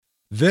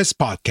This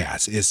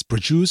podcast is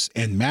produced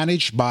and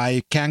managed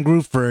by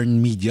Kangaroo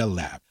Fern Media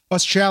Lab,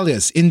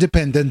 Australia's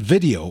independent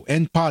video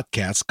and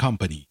podcast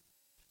company.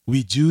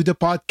 We do the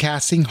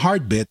podcasting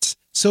hard bits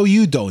so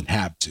you don't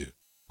have to.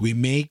 We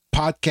make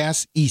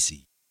podcasts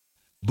easy.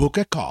 Book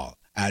a call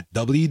at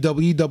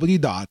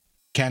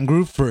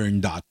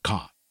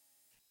www.kangaroofern.com.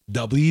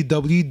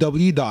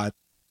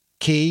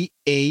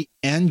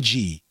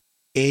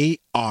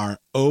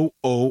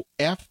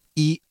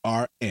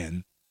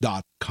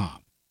 www.kangaroofern.com.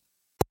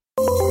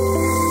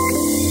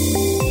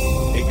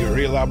 A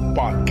Guerrilla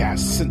Podcast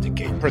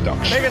Syndicate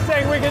production. Biggest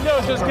thing we can do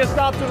is just get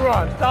stops and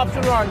run. Stops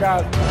and run,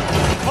 guys.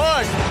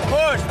 Push,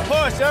 push,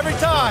 push every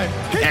time.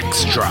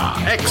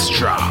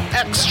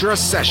 Extra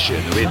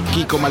session with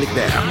Kiko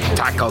Malikdem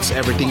tackles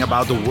everything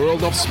about the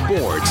world of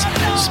sports,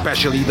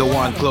 especially the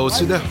one close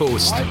to the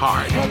host's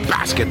heart,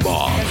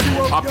 basketball.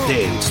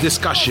 Updates,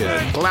 discussion,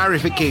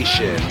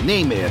 clarification,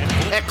 name it.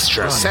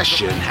 Extra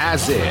session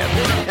has it.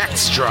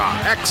 Extra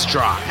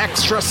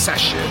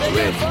session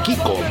with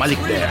Kiko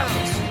Malikdem.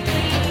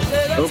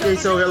 Okay,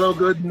 so hello,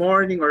 good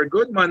morning or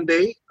good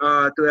Monday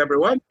to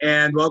everyone,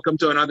 and welcome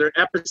to another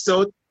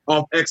episode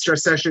of Extra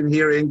Session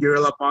here in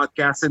Guerrilla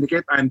Podcast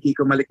Syndicate. I'm Kiko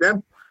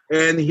Malikdem,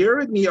 and here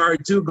with me are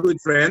two good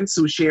friends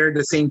who share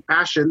the same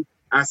passion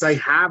as I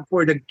have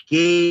for the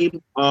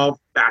game of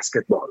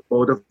basketball.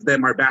 Both of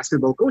them are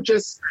basketball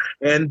coaches,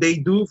 and they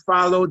do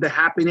follow the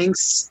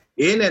happenings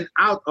in and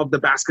out of the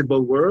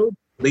basketball world.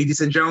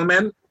 Ladies and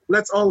gentlemen,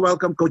 let's all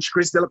welcome Coach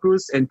Chris De La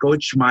Cruz and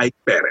Coach Mike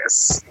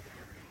Perez.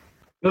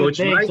 Good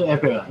day to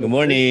everyone. Good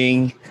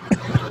morning.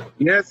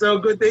 Yeah, so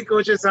good day,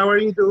 coaches. How are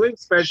you doing?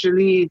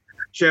 Especially,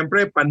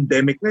 syempre,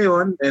 pandemic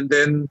ngayon, and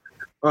then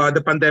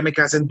the pandemic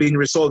hasn't been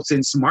resolved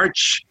since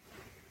March.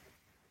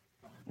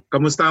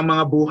 Kamusta ang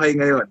mga buhay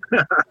ngayon?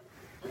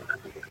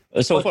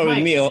 So far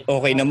with me,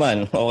 okay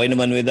naman. Okay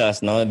naman with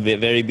us. No?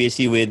 Very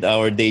busy with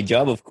our day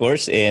job, of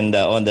course. And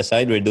on the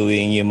side, we're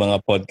doing yung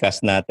mga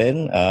podcast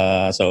natin.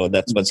 So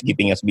that's what's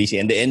keeping us busy.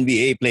 And the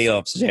NBA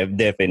playoffs, Jeff,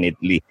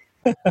 definitely.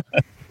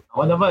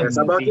 Ako naman, yes,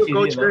 about you,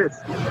 Coach Chris?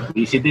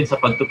 Busy din sa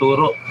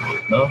pagtuturo.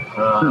 No?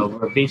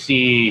 We're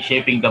busy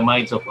shaping the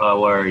minds of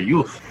our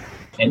youth.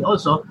 And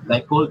also,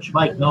 like Coach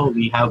Mike,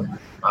 we have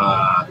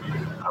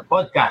a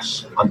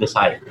podcast on the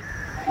side.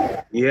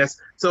 Yes.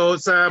 So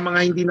sa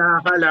mga hindi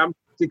nakakalam,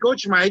 si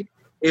Coach Mike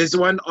is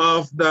one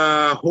of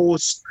the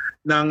hosts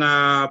ng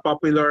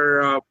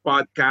popular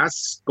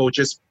podcast,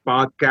 Coaches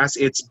Podcast.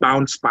 It's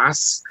Bounce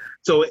Pass.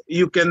 So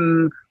you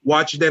can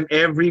watch them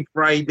every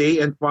Friday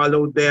and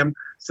follow them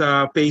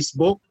sa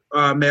Facebook.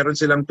 Meron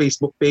silang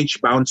Facebook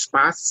page, Bounce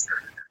Pass.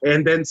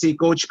 And then si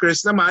Coach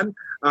Chris naman,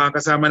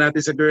 kasama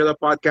natin sa Guerrilla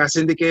Podcast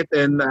Syndicate,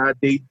 and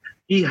he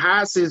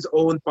has his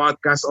own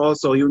podcast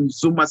also, yung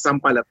Zuma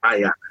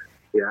Sampalataya.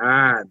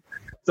 Yan.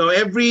 So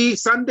every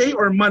Sunday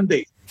or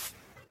Monday?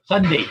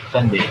 Sunday.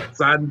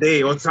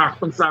 O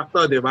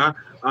saktong-sakto, di ba?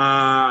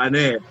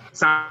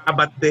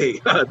 Sabbath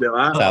day, di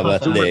ba?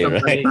 Sabbath day,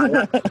 right?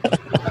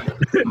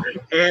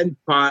 and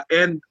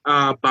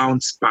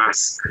Bounce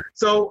Pass.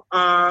 So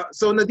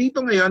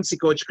nandito ngayon si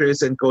Coach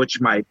Chris and Coach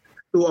Mike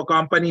to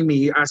accompany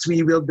me as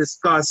we will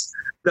discuss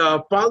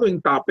the following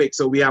topics.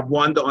 So we have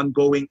one, the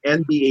ongoing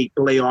NBA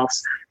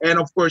playoffs, and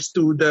of course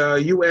to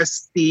the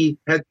UST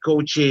head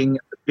coaching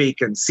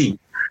vacancy.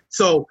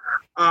 So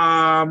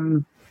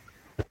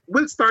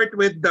we'll start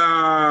with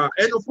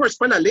and of course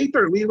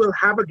later we will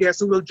have a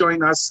guest who will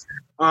join us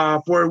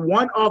for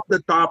one of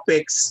the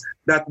topics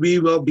that we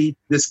will be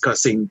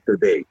discussing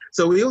today.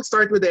 So we'll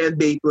start with the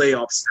NBA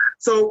playoffs.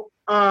 So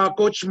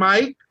Coach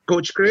Mike,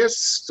 Coach Chris,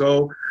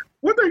 so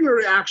what are your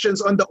reactions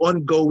on the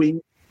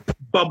ongoing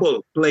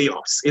bubble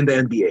playoffs in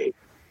the NBA?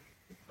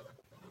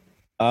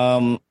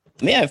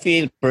 I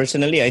feel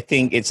personally, I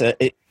think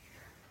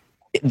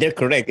they're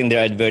correct in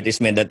their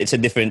advertisement that it's a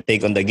different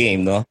take on the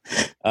game, no?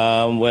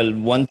 Well,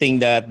 one thing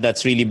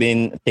that's really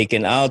been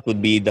taken out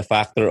would be the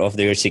factor of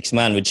their six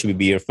man, which would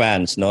be your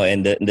fans, no,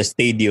 and the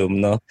stadium,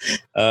 no.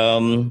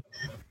 A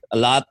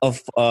lot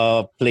of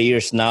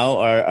players now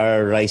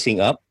are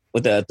rising up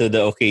to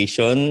the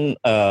occasion.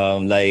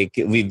 Like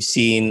we've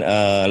seen,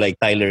 like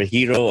Tyler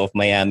Hero of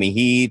Miami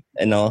Heat,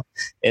 and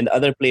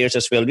other players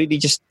as well, really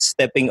just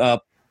stepping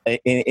up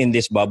in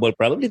this bubble,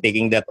 probably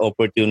taking that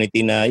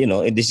opportunity na,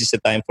 this is the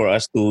time for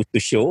us to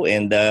show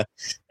and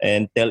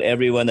tell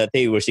everyone that,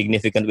 hey, we're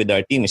significant with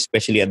our team,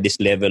 especially at this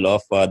level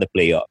of the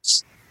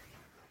playoffs.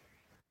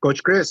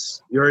 Coach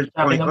Chris, your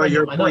point on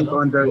the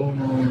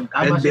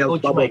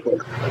NBL bubble.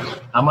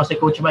 Tama si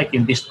Coach Mike,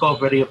 yung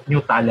discovery of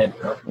new talent.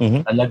 No?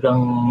 Mm-hmm.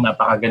 Talagang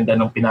napakaganda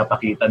nung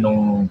pinapakita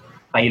nung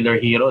Tyler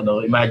Hero. No?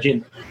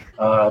 Imagine,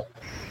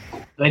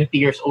 20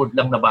 years old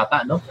lang na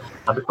bata, no?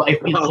 Sabi ko, I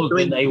feel old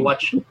when I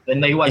watch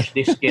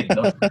this kid,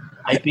 no?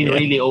 I feel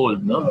really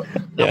old, no?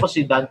 Tapos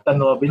si Duncan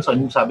Robinson,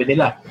 yung sabi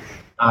nila,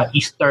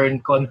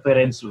 Eastern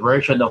Conference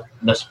version of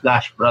the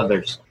Splash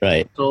Brothers.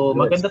 Right. So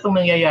maganda tong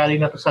nangyayari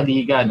na to sa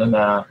liga, no,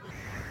 na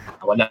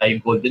wala yung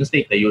Golden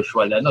State, the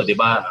usual, di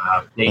ba,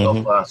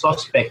 playoff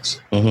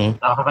suspects.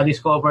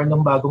 Nakaka-discover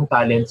ng bagong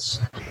talents.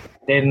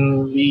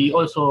 then we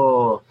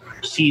also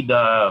see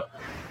the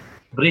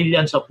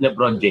brilliance of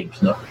LeBron James,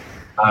 no?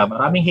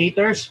 Maraming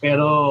haters,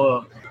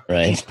 pero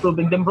he's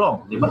proving them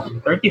wrong, di ba?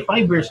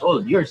 35 years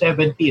old, you're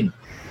 17.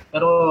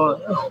 Pero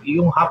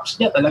yung hops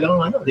niya talagang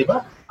di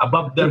ba?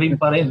 Above the rim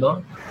pa rin,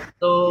 no?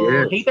 So,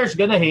 haters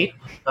gonna hate,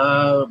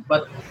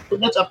 but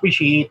let's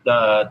appreciate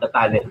the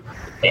talent.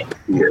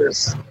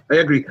 Yes, I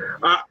agree.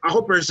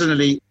 Ako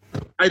personally,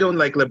 I don't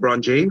like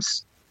LeBron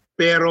James,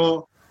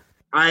 pero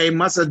I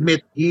must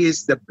admit he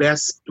is the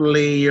best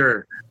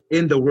player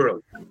in the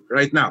world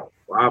right now,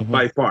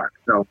 by far.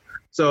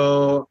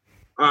 So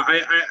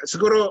I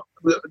siguro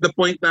the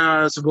point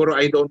na siguro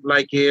I don't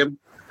like him,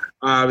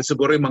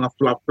 siguro yung mga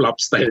flop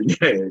style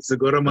niya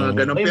siguro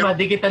mga ganun. Pero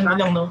madikitan mo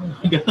lang, no?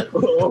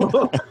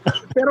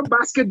 Pero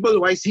basketball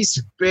wise, he's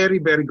very,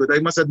 very good,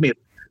 I must admit.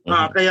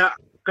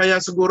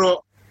 Kaya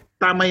siguro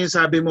tama yung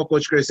sabi mo,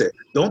 Coach Chris,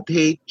 don't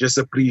hate, just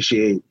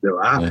appreciate, di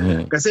ba?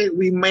 Kasi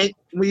we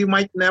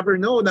might never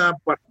know na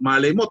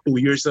malay mo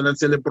 2 years na lang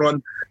si LeBron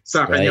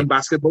sa kanyang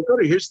basketball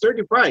career. He's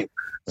 35.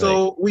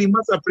 So we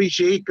must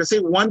appreciate kasi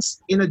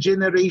once in a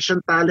generation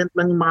talent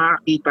lang yung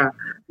makakita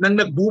nang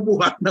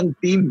nagbubuhat ng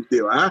team,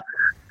 di ba?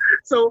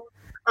 So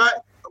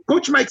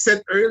Coach Mike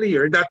said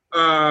earlier that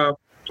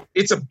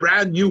it's a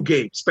brand new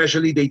game,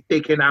 especially they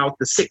taken out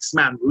the sixth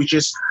man, which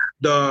is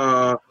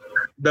the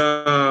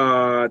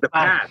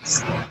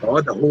fans,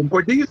 the home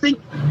court. Do you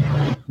think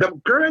the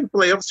current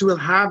playoffs will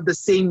have the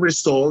same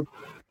result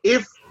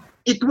if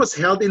it was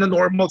held in a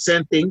normal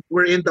setting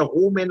wherein the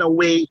home and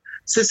away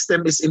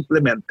system is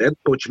implemented,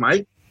 Coach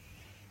Mike?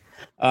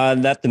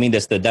 That to me,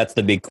 that's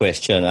the big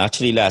question.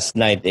 Actually, last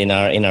night in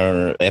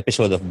our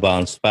episode of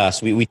Bounce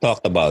Pass, we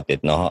talked about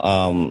it.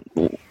 No,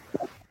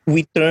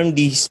 we turn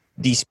these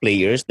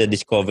players, the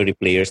discovery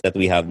players that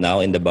we have now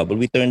in the bubble,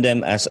 we turn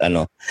them as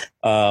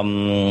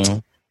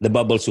the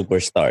bubble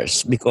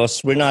superstars because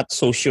we're not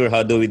so sure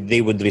how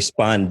they would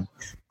respond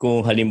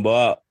kung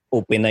halimbawa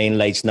open na yung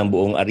lights ng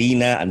buong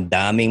arena, ang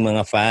daming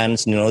mga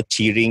fans,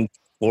 cheering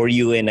for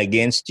you and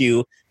against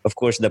you. Of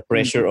course, the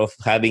pressure of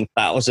having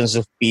thousands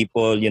of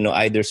people,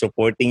 either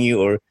supporting you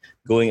or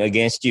going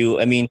against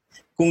you. I mean,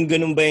 kung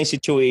ganun ba yung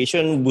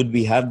situation, would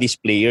we have these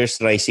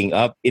players rising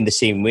up in the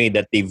same way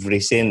that they've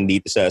risen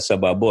dito sa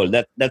bubble?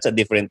 That's a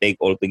different take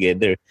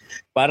altogether.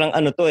 Parang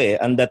ang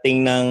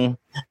dating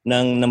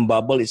ng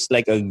bubble, it's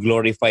like a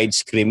glorified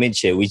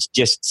scrimmage with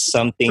just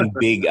something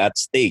big at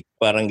stake.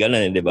 Parang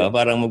ganun, di ba?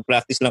 Parang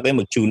mag-practice lang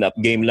kayo, mag-tune up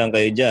game lang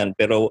kayo dyan.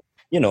 Pero,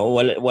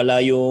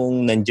 wala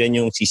yung nandyan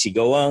yung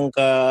sisigawan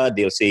ka,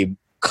 they'll say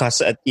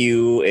cuss at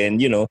you, and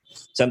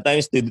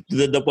sometimes to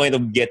the point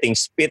of getting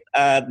spit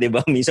at, di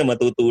ba? Minsan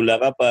matutula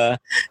ka pa.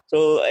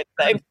 So,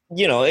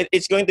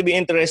 it's going to be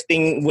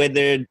interesting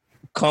whether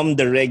come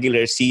the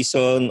regular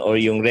season or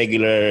yung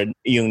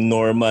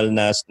normal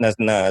na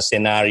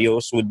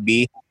scenarios would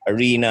be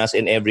arenas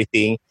and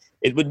everything.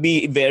 It would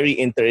be very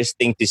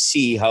interesting to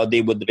see how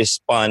they would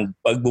respond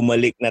pag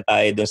bumalik na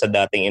tayo dun sa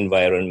dating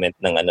environment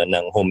ng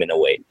home and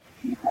away.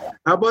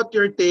 How about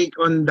your take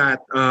on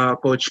that,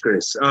 Coach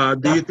Chris?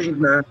 Do you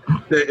think that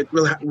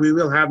we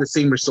will have the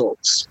same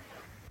results?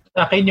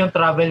 Sa akin yung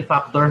travel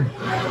factor.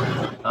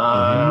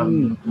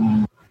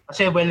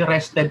 Kasi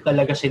well-rested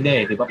talaga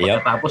sila di ba?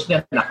 Pagkatapos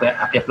niya,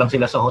 akyat lang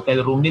sila sa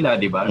hotel room nila,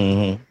 di ba?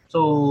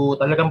 So,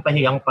 talagang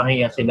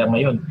pahiyang-pahiya sila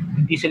ngayon.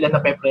 Hindi sila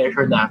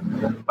nape-pressure na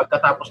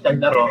pagkatapos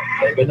ng laro,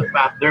 they're gonna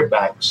pack their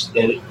bags,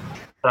 they'll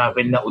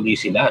travel na uli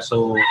sila.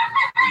 So,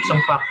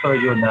 isang factor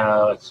yun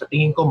na sa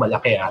tingin ko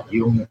malaki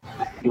yung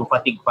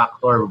fatigue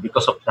factor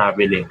because of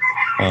traveling.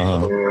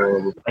 So,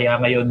 kaya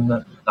ngayon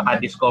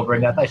naka-discover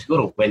nga tayo,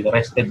 siguro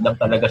well-rested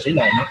lang talaga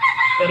sila. No?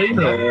 Pero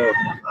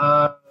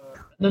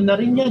yun na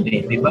rin yan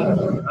di ba?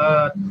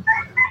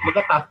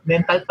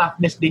 Mental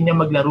toughness din niya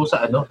maglaro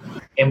sa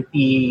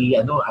empty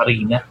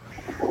arena.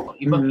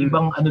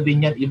 Ibang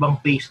din yan,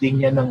 ibang pace din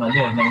yan ng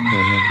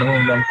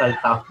mental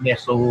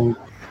toughness. So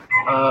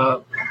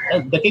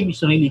the game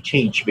is really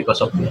changed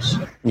because of this.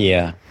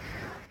 Yeah.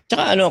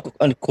 Tsaka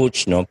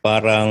coach,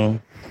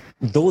 parang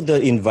though the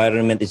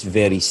environment is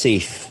very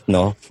safe,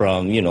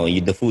 from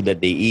the food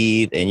that they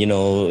eat and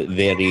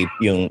very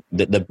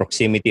the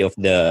proximity of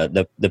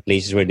the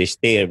places where they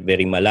stay are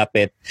very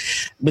malapit,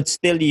 but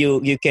still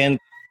you can't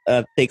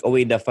take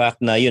away the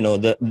fact na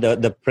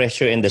the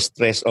pressure and the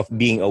stress of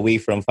being away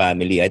from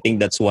family. I think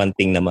that's one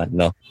thing naman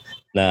na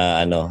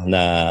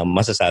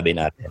masasabi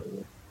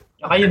natin.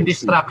 Saka yung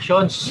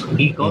distractions,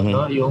 Kiko,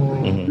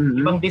 yung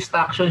ibang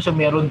distractions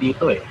yung meron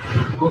dito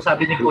Kung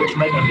sabi ni Coach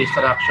Mike, ang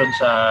distraction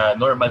sa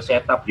normal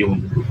setup, yung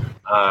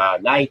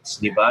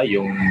lights, di ba?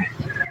 Yung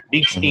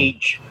big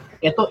stage.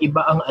 Ito,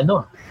 iba ang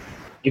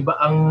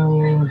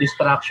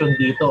distraction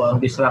dito. Ang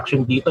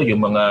distraction dito,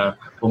 yung mga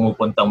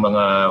pumupuntang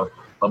mga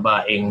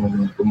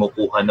babaeng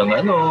kumukuha ng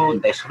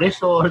test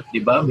result,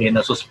 di ba? May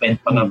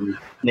nasuspend pa ng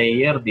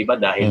player, di ba?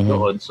 Dahil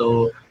doon.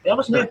 So, kaya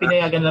mas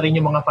pinayagan na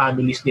rin yung mga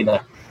families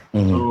nila.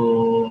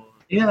 So,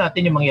 tingnan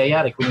natin yung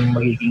mangyayari kung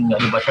magiging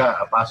ba siya,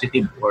 a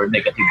positive or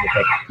negative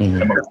effect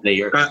sa mga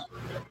players.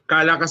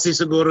 Kala kasi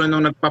siguro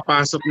nung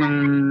nagpapasok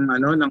ng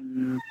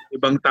ng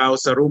ibang tao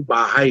sa room,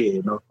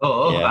 bahay no.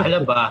 Oo, Yeah. kala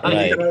ba?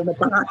 Right.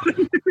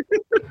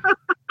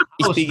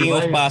 House, Speaking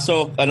of diba?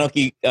 pasok,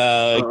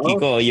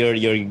 Kiko,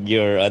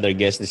 your other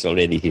guest is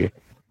already here.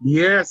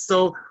 Yes,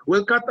 so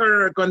we'll cut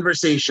our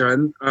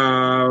conversation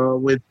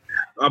with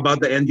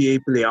about the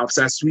NBA playoffs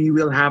as we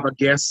will have a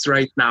guest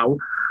right now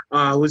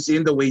who's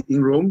in the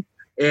waiting room,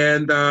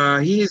 and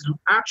he is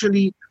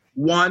actually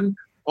one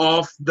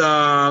of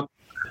the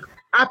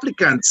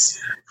applicants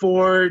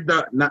for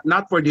the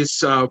not for this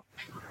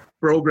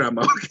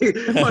program, okay,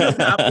 one of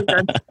the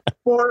applicants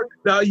for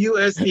the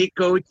USD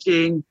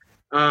coaching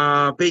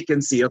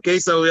vacancy.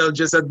 Okay, so we'll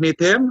just admit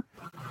him.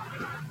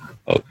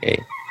 Okay.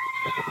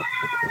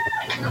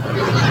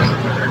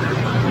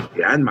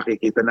 Yan,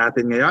 makikita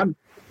natin ngayon.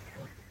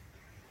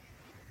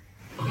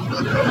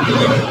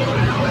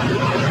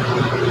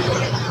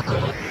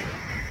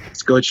 Is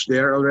Coach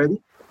there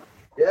already?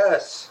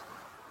 Yes.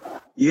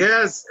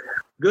 Yes.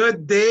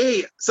 Good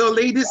day. So,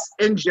 ladies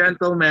and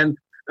gentlemen,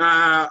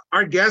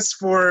 our guest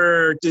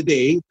for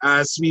today,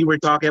 as we were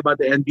talking about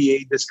the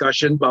NBA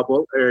discussion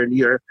bubble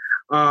earlier,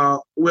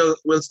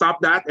 we'll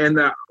stop that, and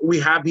we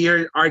have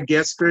here our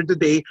guest for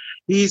today.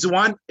 He's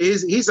a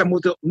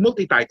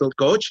multi-titled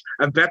coach,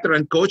 a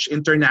veteran coach,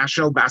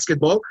 international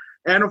basketball,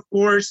 and of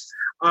course,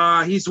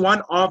 he's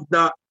one of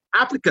the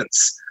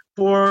applicants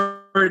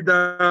for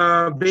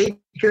the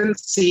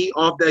vacancy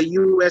of the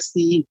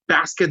USD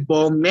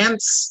basketball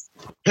men's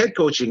head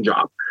coaching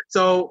job.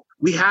 So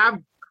we have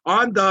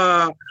in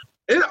the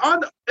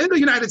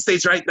United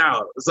States right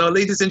now. So,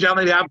 ladies and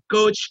gentlemen, we have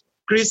Coach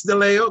Chris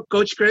DeLeo.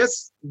 Coach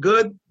Chris,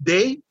 good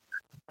day.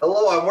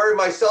 Hello, I'm wearing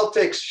my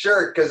Celtics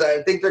shirt because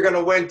I think they're going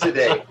to win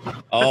today.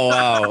 Oh,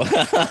 wow.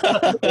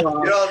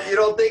 You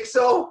don't think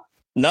so?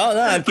 No,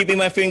 I'm keeping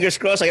my fingers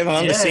crossed. I'm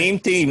on the same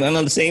team. Okay,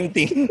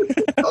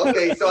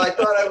 so I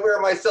thought I'd wear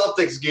my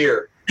Celtics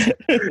gear.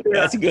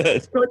 That's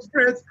good. Coach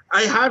Chris,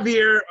 I have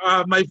here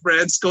my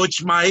friends,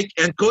 Coach Mike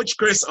and Coach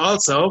Chris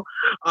also.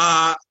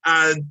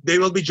 And they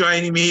will be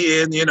joining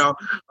me in,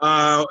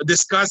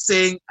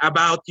 discussing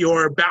about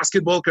your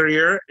basketball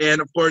career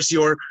and, of course,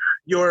 your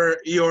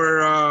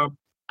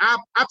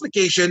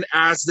application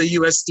as the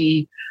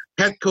UST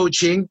head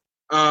coach.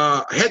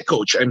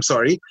 I'm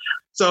sorry.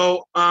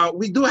 So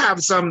we do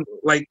have some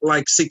like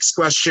 6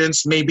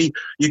 questions. Maybe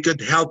you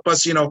could help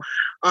us,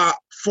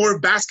 for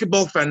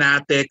basketball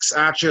fanatics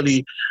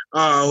actually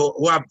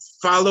who have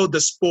followed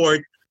the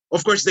sport.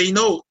 Of course, they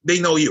know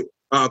you,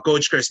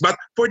 Coach Chris. But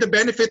for the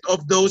benefit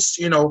of those,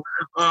 who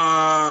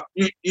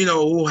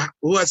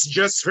has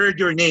just heard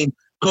your name,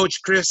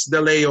 Coach Chris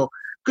DeLeo,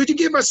 could you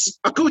give us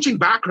a coaching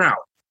background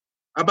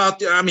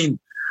about?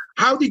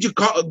 How did you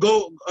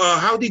go?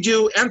 How did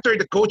you enter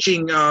the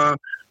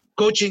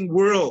coaching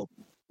world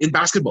in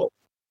basketball?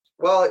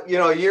 Well,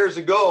 years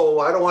ago,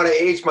 I don't want to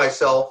age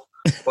myself,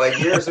 but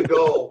years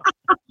ago,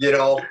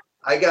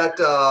 I got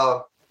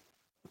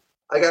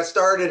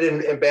started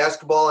in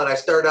basketball, and I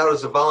started out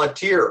as a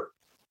volunteer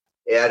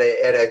at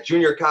a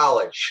junior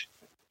college,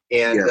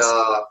 and yes.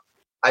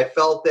 I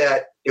felt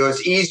that it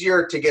was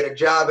easier to get a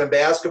job in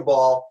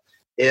basketball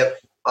if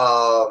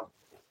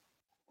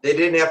they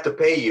didn't have to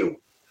pay you.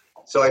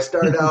 So I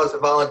started out as a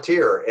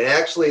volunteer, and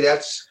actually,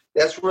 that's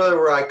really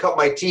where I cut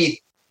my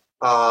teeth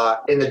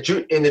in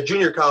the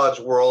junior college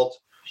world,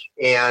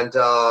 and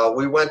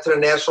we went to the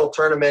national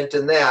tournament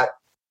in that.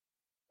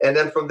 And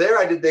then from there,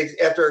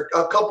 after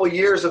a couple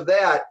years of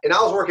that, and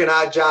I was working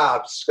odd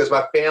jobs because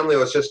my family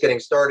was just getting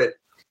started.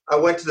 I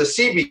went to the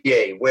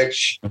CBA,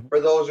 which for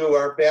those who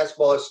are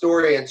basketball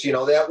historians,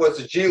 that was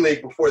the G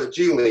League before the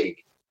G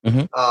League.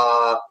 Mm-hmm.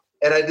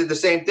 And I did the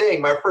same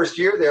thing. My first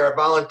year there, I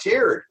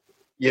volunteered,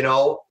 and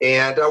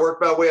I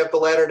worked my way up the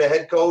ladder to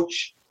head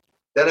coach.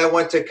 Then I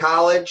went to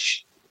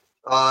college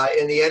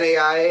in the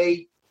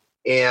NAIA,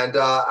 and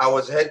I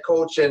was head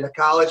coach in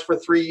college for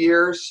 3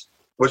 years,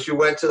 which we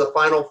went to the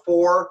Final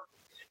Four.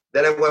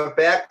 Then I went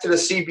back to the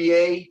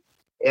CBA,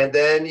 and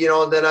then,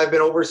 then I've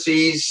been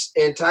overseas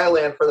in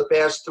Thailand for the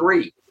past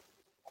 3.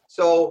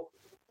 So,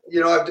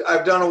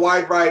 I've done a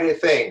wide variety of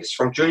things,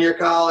 from junior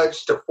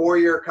college to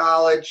 4-year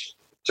college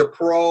to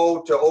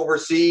pro to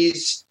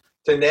overseas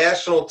to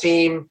national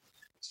team.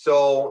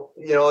 So,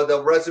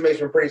 the resume's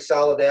been pretty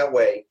solid that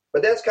way.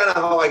 But that's kind of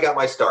how I got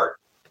my start.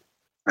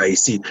 I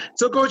see.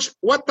 So, Coach,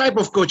 what type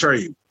of coach are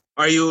you?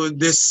 Are you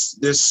this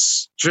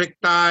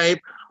strict type?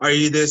 Are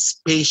you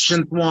this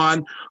patient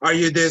one? Are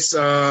you this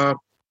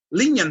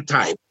lenient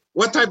type?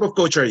 What type of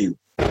coach are you?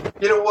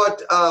 You know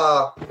what?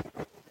 I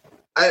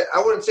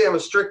wouldn't say I'm a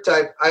strict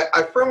type.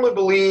 I firmly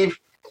believe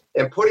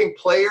in putting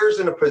players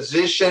in a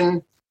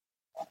position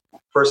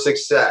for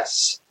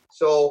success.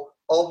 So,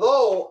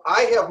 although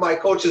I have my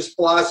coach's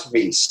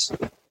philosophies,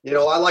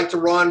 I like to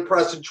run,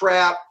 press, and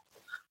trap.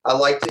 I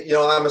like to,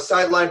 I'm a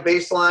sideline,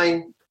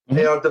 baseline,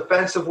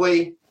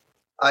 defensively.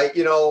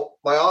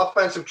 My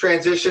offensive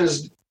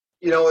transitions,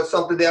 is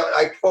something that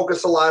I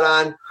focus a lot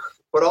on.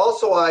 But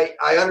also I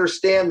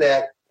understand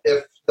that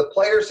if the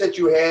players that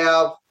you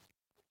have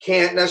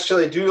can't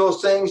necessarily do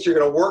those things, you're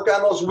going to work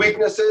on those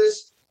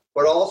weaknesses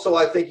but also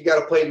I think you got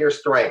to play to your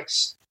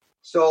strengths.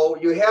 So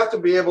you have to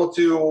be able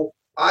to,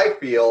 I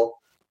feel,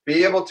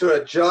 be able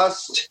to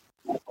adjust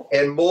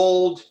and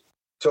mold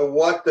to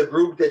what the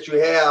group that you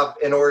have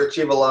in order to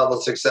achieve a level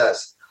of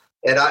success.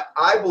 And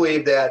I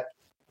believe that,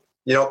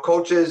 you know,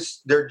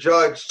 coaches, they're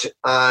judged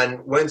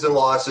on wins and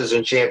losses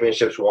and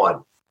championships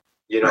won,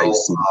 you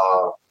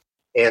know.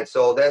 And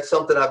so that's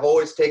something I've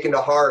always taken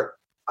to heart.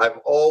 I've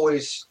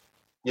always,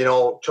 you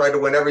know, tried to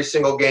win every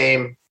single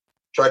game,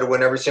 tried to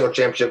win every single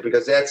championship,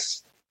 because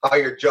that's how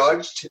you're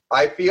judged,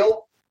 I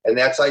feel, and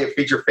that's how you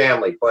feed your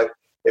family. But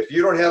if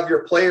you don't have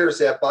your players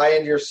that buy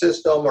into your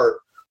system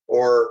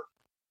or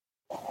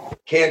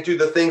can't do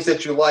the things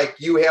that you like,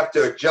 you have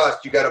to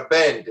adjust. You got to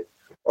bend,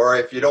 or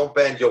if you don't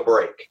bend, you'll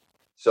break.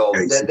 So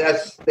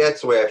that's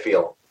the way I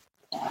feel.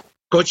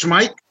 Coach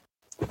Mike?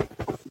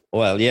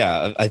 Well,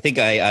 yeah, I think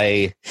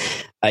I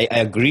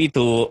agree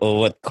to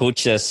what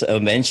Coach just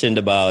mentioned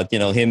about, you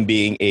know, him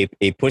being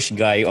a push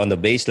guy on the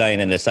baseline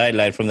and the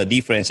sideline from the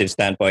defensive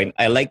standpoint.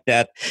 I like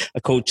that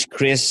Coach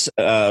Chris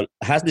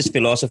has this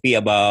philosophy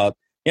about,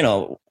 you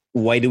know,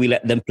 why do we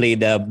let them play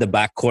the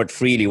backcourt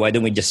freely? Why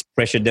don't we just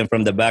pressure them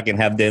from the back and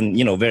have them,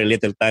 you know, very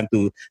little time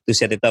to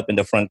set it up in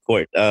the front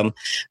court?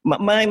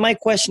 My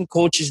question,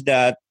 Coach, is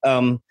that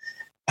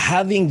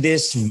having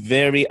this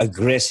very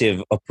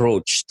aggressive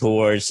approach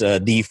towards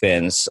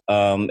defense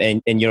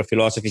and your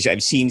philosophies,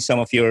 I've seen some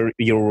of your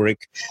work.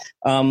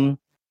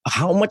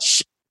 How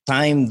much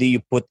time do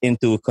you put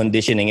into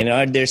conditioning, and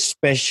are there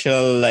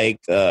special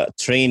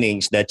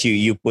trainings that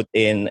you put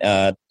in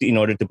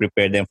order to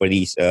prepare them for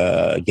these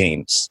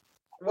games?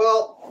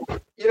 Well,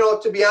 you know,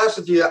 to be honest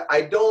with you,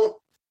 I don't.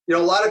 You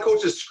know, a lot of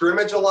coaches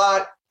scrimmage a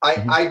lot.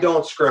 I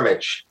don't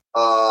scrimmage.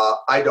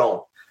 I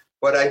don't.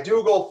 But I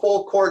do go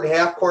full court and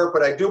half court,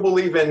 but I do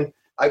believe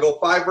I go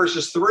 5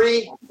 versus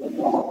 3,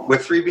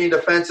 with 3 being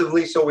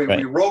defensively. So we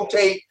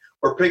rotate,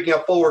 we're picking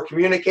up full, we're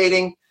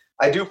communicating.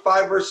 I do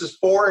 5 versus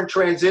 4 in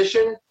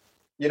transition.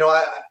 You know,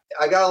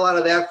 I got a lot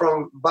of that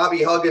from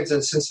Bobby Huggins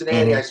in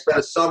Cincinnati. I spent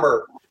a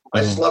summer,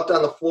 I slept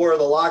on the floor of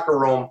the locker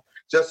room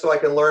just so I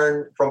can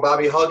learn from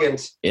Bobby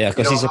Huggins. Yeah,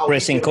 because he's a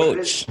pressing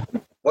coach.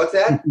 What's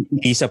that?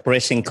 He's a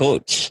pressing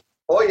coach.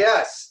 Oh,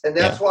 yes. And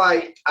that's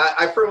why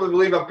I firmly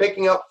believe I'm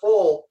picking up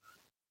full.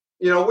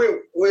 You know, we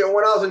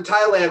when I was in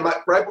Thailand,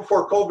 right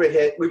before COVID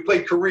hit, we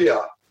played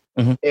Korea.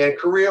 And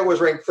Korea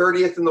was ranked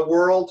 30th in the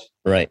world.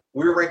 Right.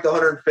 We were ranked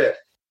 105th.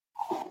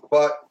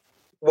 But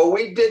what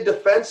we did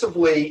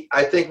defensively,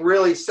 I think,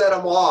 really set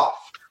them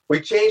off. We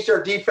changed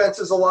our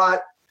defenses a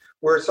lot,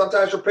 where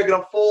sometimes we're picking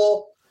up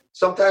full,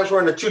 sometimes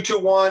we're in a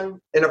 2-2-1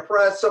 in a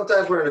press,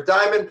 sometimes we're in a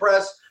diamond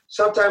press,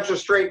 sometimes we're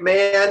straight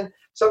man,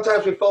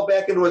 sometimes we fell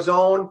back into a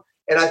zone.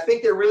 And I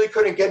think they really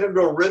couldn't get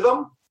into a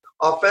rhythm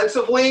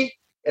offensively.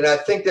 And I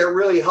think that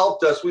really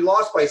helped us. We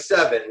lost by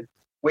 7.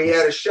 We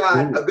had a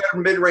shot, a good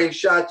mid-range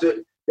shot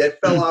that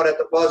fell out at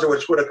the buzzer,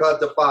 which would have cut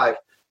to 5.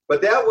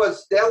 But that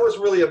was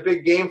really a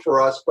big game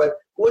for us. But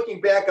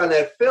looking back on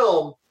that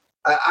film,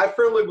 I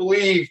firmly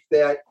believe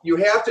that you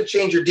have to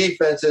change your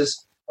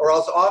defenses, or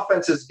else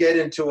offenses get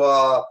into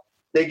a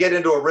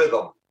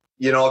rhythm.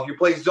 You know, if you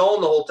play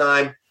zone the whole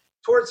time,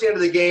 towards the end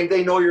of the game,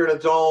 they know you're in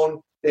a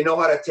zone. They know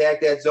how to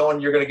attack that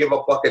zone. You're going to give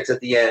up buckets at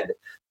the end.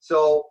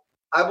 So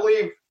I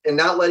believe in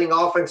not letting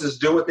offenses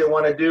do what they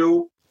want to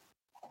do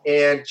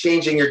and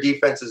changing your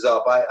defenses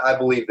up. I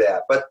believe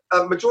that. But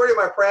a majority of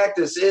my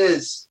practice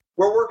is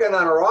we're working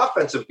on our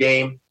offensive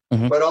game,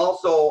 but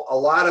also a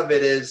lot of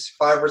it is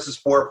 5 versus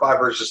 4, 5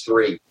 versus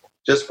 3,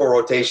 just for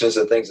rotations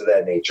and things of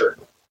that nature,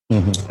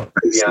 to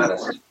be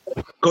honest.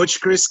 Coach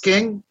Chris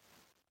King?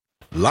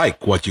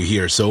 Like what you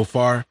hear so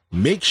far?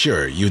 Make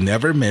sure you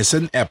never miss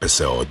an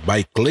episode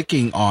by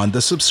clicking on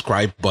the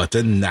subscribe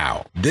button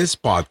now. This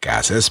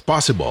podcast is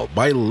possible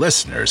by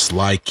listeners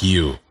like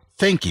you.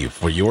 Thank you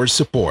for your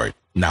support.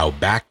 Now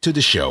back to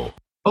the show.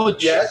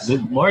 Coach,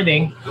 good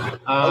morning.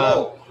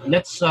 Hello.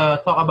 Let's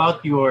talk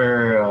about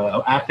your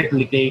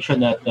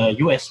application at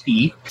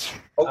UST.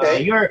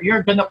 Okay.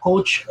 You're gonna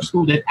coach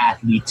student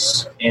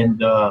athletes,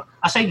 and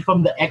aside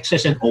from the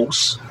X's and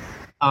O's,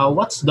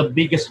 what's the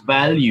biggest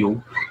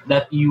value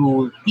that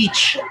you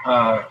teach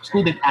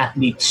student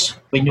athletes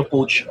when you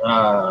coach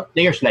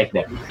players like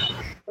them?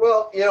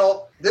 Well, you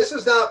know,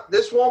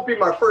 this won't be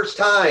my first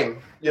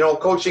time, you know,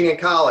 coaching in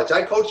college.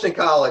 I coached in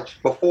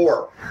college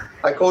before.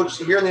 I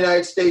coached here in the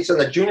United States on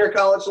the junior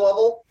college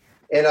level,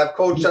 and I've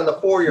coached on the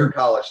 4-year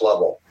college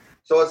level.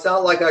 So it's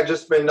not like I've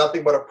just been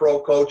nothing but a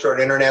pro coach or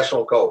an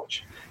international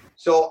coach.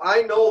 So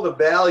I know the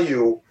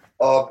value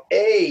of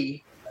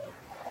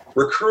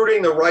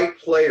recruiting the right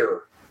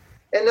player.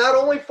 And not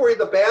only for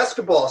the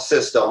basketball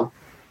system,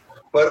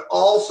 but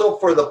also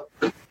for the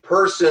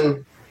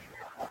person,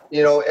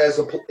 you know, as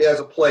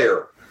a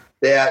player.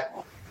 That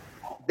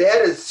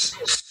is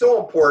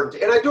so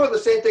important. And I do the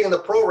same thing in the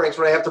pro ranks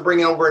when I have to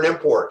bring over an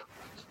import.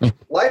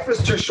 Life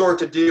is too short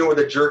to deal with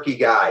a jerky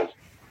guy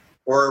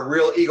or a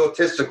real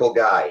egotistical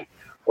guy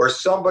or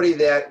somebody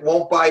that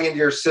won't buy into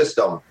your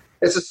system.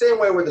 It's the same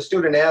way with a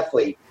student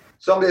athlete.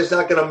 somebody that's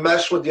not going to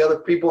mesh with the other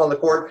people on the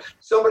court,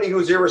 somebody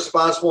who's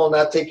irresponsible and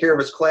not take care of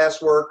his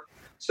classwork,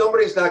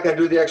 somebody who's not going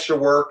to do the extra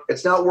work.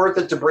 It's not worth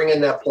it to bring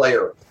in that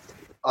player.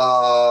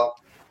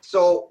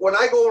 So when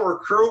I go and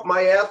recruit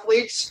my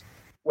athletes,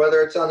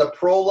 whether it's on the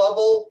pro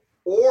level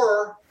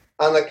or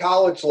on the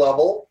college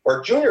level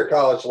or junior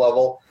college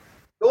level,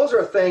 those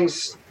are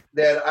things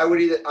that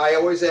I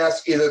always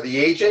ask either the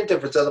agent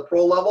if it's on the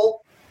pro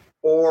level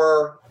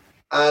or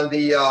on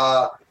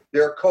the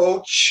their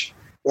coach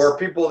or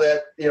people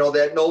that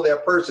that know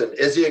that person.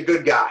 Is he a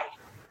good guy?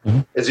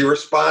 Mm-hmm. Is he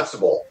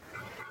responsible?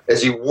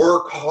 Does he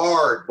work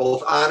hard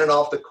both on and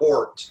off the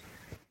court?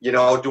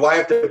 Do I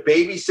have to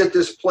babysit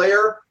this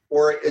player,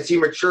 or is he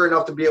mature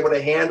enough to be able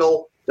to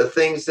handle the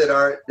things that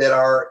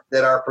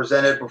are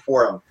presented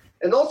before him?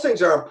 And those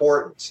things are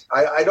important.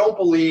 I don't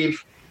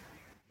believe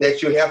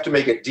that you have to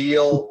make a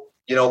deal,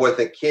 with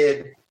a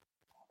kid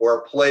or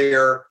a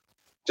player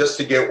just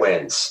to get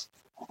wins.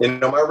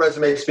 My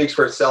resume speaks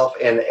for itself,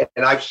 and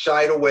I've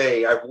shied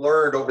away. I've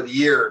learned over the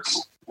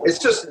years. It's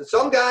just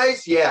some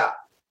guys,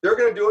 they're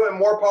going to do it, and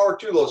more power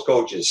to those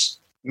coaches.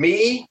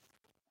 Me,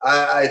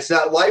 it's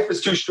not. Life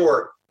is too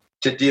short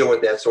to deal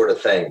with that sort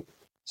of thing.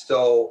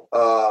 So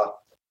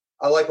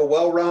I like a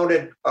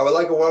well-rounded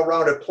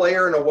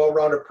player and a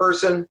well-rounded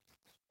person.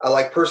 I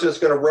like a person that's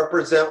going to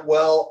represent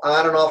well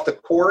on and off the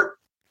court.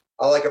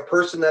 I like a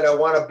person that I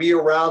want to be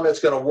around that's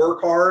going to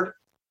work hard.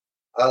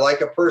 I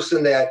like a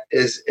person that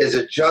is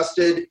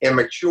adjusted and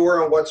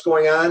mature on what's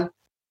going on.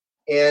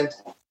 And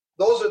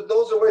those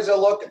are ways I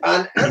look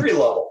on every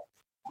level.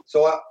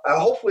 So I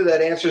hopefully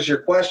that answers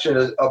your question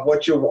of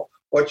what you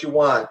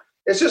want.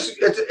 It's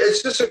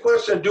just a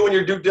question of doing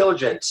your due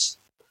diligence,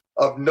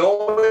 of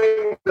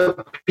knowing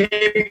the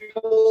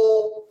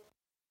people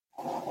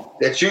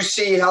that you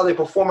see how they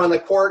perform on the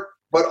court,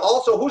 but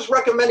also who's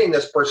recommending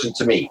this person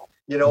to me.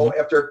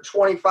 After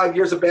 25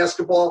 years of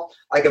basketball,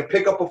 I can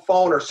pick up a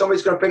phone, or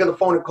somebody's going to pick up the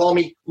phone and call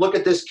me, look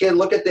at this kid,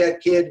 look at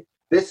that kid.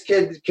 This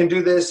kid can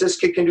do this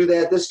kid can do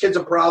that, this kid's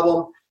a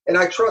problem. And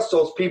I trust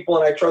those people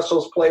and I trust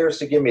those players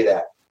to give me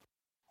that.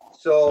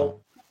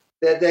 So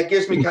that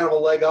gives me kind of a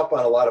leg up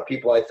on a lot of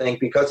people, I think,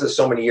 because of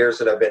so many years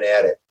that I've been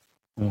at it.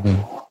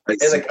 Mm-hmm.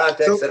 In the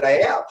context that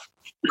I have.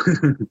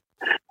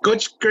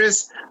 Coach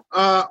Chris,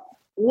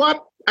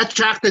 what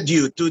attracted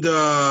you to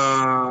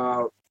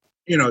the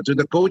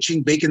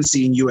coaching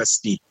vacancy in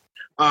UST?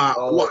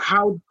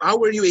 How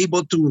were you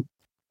able to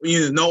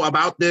know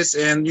about this,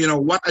 and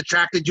what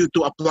attracted you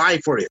to apply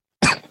for it?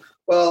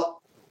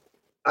 Well,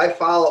 I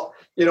follow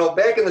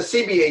back in the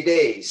CBA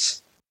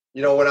days,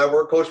 when I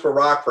coached for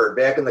Rockford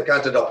back in the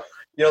Continental,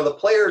 the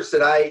players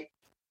that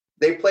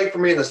they played for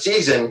me in the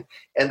season,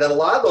 and then a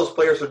lot of those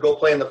players would go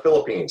play in the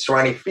Philippines.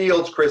 Ronnie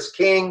Fields, Chris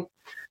King,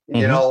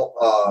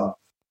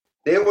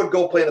 they would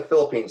go play in the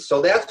Philippines.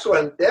 So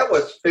that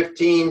was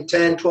 15,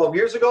 10, 12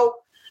 years ago.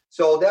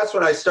 So that's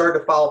when I started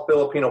to follow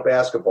Filipino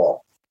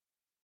basketball.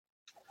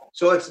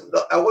 So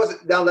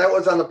that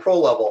was on the pro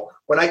level.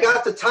 When I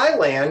got to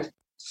Thailand,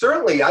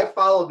 certainly I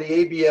followed the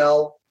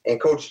ABL and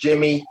Coach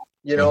Jimmy.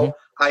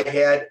 I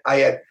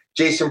had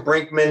Jason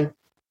Brinkman.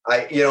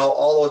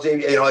 All those,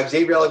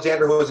 Xavier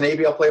Alexander, who was an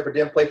ABL player but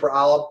didn't play for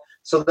Olive.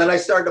 So then I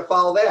started to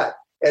follow that.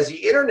 As the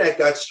internet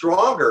got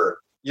stronger,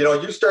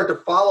 you start to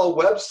follow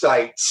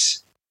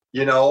websites,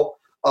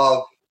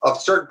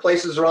 of certain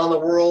places around the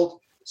world,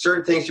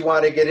 certain things you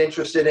want to get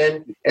interested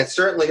in. And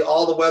certainly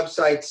all the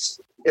websites,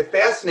 it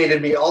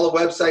fascinated me, all the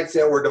websites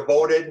that were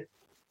devoted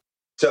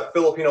to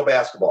Filipino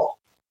basketball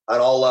on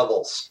all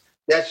levels.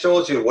 That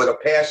shows you what a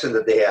passion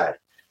that they had.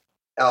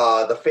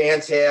 The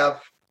fans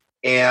have.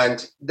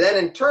 And then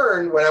in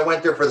turn, when I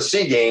went there for the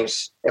SEA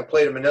Games and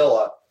played in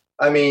Manila,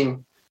 I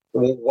mean,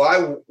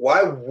 why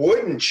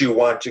wouldn't you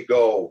want to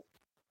go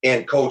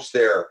and coach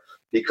there?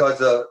 Because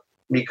of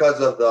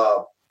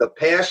the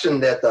passion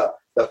that the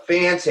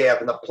fans have,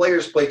 and the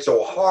players played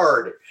so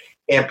hard,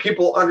 and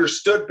people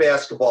understood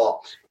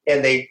basketball,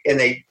 and they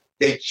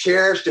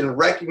cherished and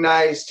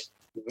recognized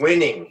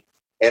winning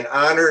and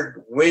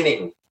honored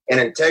winning and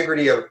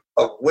integrity of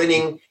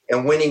winning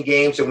and winning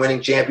games and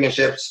winning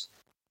championships.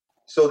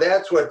 So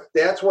that's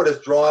what has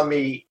drawn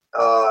me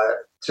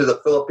to the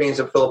Philippines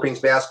and Philippines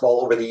basketball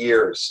over the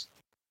years.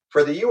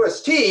 For the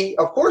UST,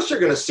 of course you're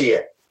going to see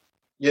it.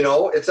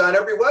 It's on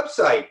every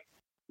website.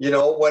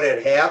 What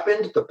had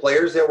happened, the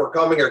players that were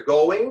coming or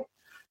going,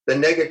 the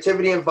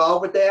negativity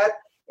involved with that.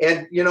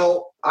 And,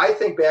 I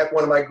think back,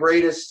 one of my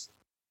greatest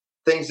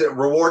things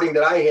rewarding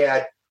that I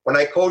had when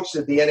I coached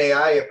at the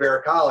NAI at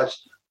Barrett College,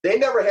 they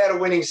never had a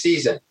winning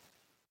season.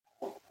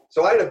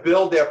 So I had to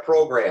build that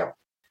program.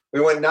 We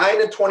went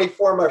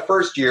 9-24 my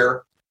first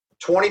year,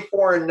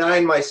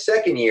 24-9 my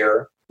second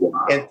year,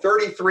 and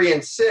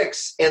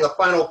 33-6 in the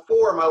Final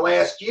Four my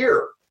last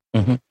year.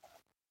 Mm-hmm.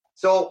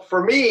 So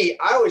for me,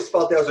 I always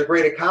felt that was a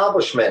great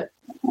accomplishment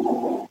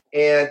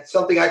and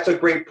something I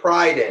took great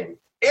pride in.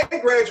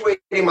 And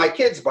graduating my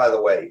kids, by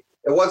the way.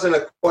 It wasn't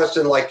a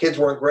question like kids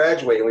weren't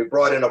graduating. We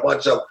brought in a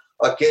bunch of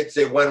kids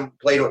that went and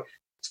played with.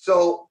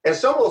 So, and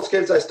some of those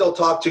kids I still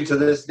talk to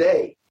this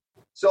day.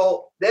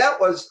 So that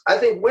was, I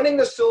think, winning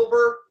the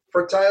silver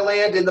for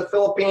Thailand in the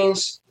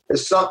Philippines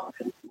is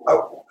something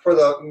for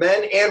the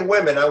men and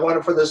women. I won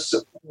it for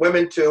the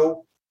women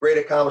too. Great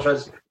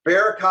accomplishments.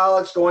 Barrett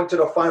College going to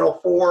the Final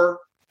Four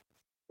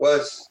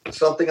was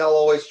something I'll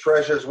always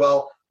treasure as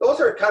well.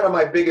 Those are kind of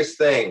my biggest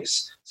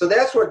things. So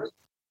that's what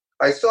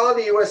I saw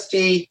the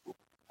UST,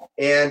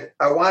 and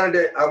I wanted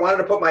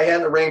to put my hat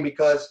in the ring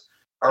because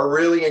I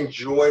really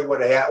enjoyed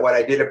what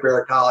I did at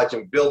Barrett College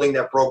and building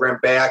that program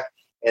back,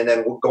 and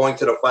then going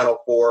to the Final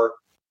Four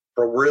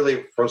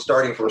from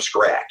starting from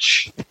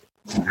scratch.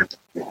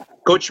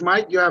 Coach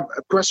Mike, you have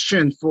a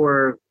question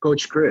for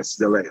Coach Chris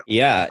DeLeo.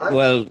 Yeah,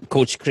 well,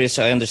 Coach Chris,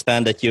 I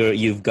understand that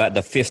you've got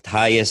the 5th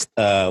highest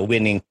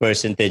winning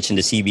percentage in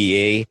the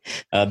CBA,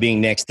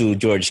 being next to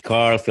George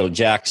Karl, Phil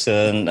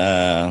Jackson,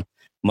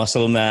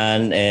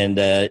 Musselman, and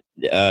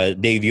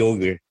Dave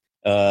Yoger.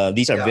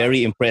 These are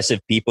very impressive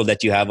people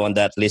that you have on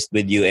that list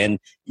with you, and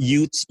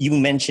you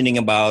mentioning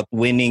about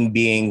winning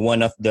being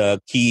one of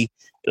the key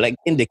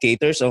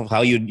indicators of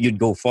how you'd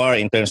go far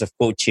in terms of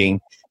coaching.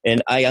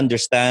 And I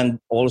understand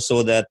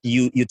also that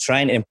you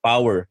try and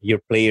empower your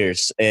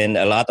players, and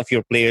a lot of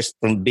your players,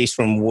 based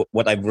from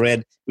what I've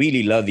read,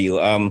 really love you.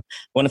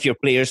 One of your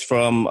players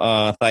from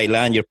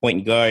Thailand, your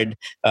point guard,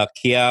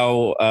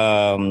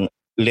 Kiao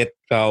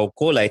Letkau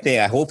Kol, I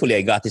think. Hopefully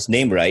I got his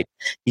name right.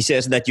 He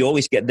says that you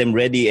always get them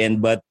ready,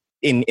 but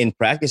in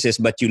practices,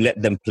 but you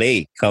let them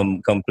play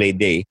come play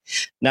day.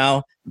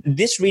 Now,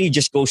 this really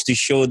just goes to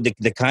show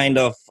the kind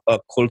of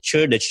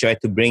culture that you try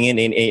to bring in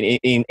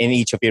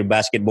each of your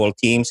basketball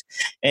teams.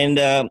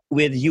 And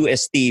with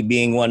UST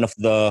being one of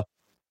the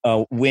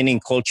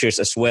winning cultures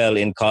as well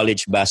in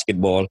college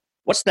basketball,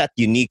 what's that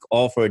unique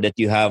offer that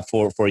you have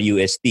for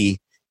UST?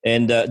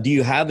 And do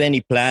you have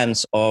any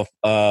plans of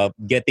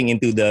getting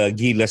into the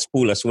Gilas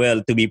pool as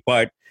well to be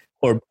part,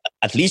 or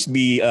at least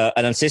be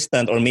an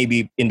assistant, or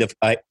maybe in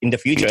the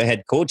future a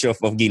head coach of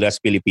Gilas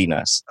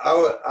Pilipinas?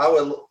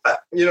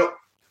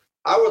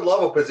 I would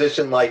love a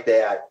position like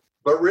that,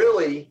 but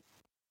really,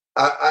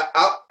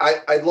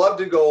 I'd love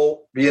to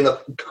go be in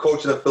the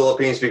coach of the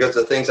Philippines because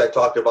of the things I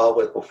talked about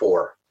with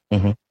before.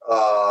 Mm-hmm.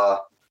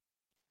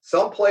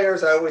 Some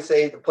players, I always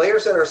say, the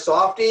players that are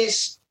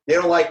softies, they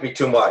don't like me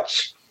too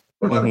much.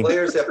 But the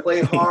players that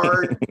play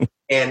hard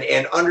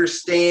and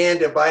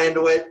understand and buy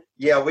into it,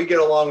 yeah, we get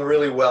along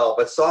really well.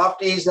 But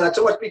softies, not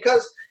so much,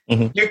 because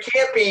you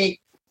can't be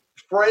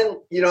friend.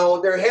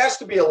 There has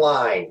to be a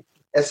line.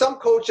 And some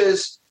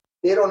coaches,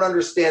 they don't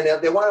understand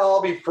that. They want to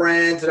all be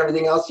friends and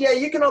everything else. Yeah,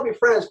 you can all be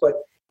friends, but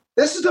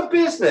this is a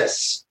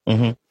business.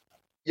 Mm-hmm.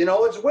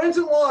 It's wins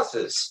and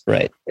losses.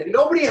 Right. And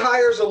nobody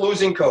hires a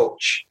losing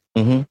coach.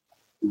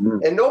 Mm-hmm.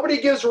 And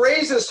nobody gives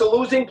raises to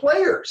losing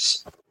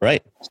players.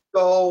 Right.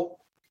 So,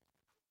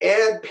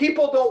 and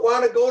people don't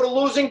want to go to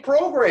losing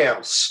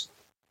programs.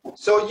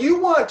 So you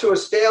want to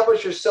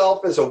establish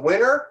yourself as a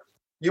winner.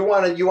 You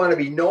want to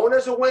be known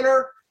as a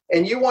winner,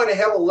 and you want to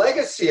have a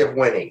legacy of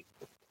winning.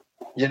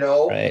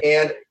 Right.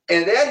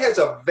 And that has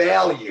a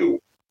value.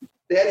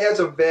 That has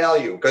a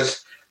value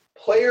because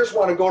players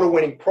want to go to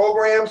winning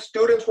programs,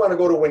 students want to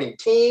go to winning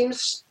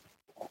teams,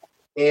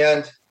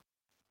 and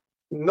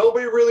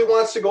nobody really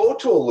wants to go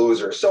to a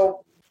loser.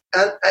 So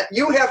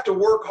you have to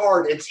work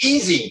hard. It's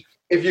easy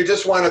if you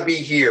just want to be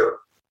here.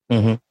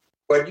 Mm-hmm.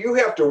 But you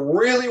have to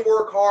really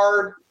work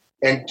hard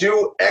and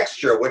do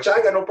extra, which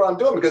I got no problem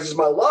doing because it's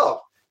my love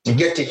to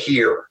get to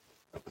here.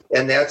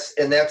 And that's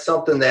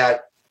something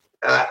that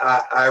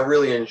I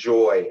really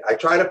enjoy. I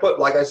try to put,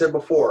 like I said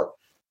before,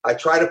 I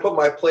try to put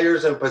my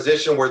players in a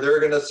position where they're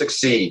going to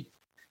succeed.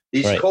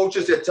 These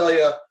coaches that tell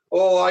you,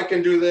 oh, I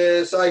can do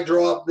this, I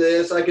drop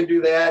this, I can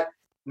do that.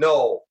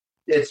 No,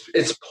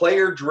 it's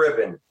player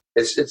driven.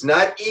 It's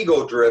not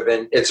ego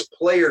driven. It's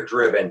player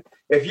driven.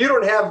 If you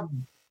don't have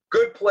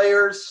good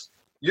players,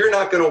 you're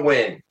not going to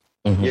win.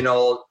 Mm-hmm.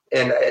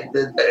 And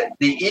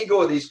the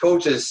ego of these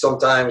coaches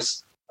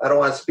sometimes, I don't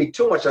want to speak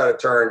too much out of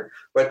turn,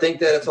 but I think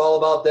that it's all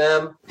about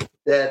them.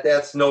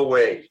 That's no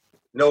way.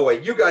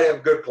 You got to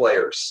have good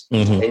players,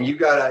 and you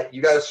got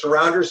to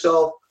surround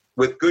yourself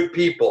with good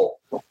people.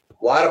 A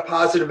lot of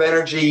positive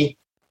energy,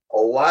 a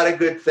lot of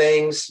good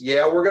things.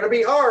 Yeah, we're going to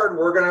be hard.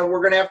 We're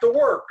going to have to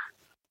work,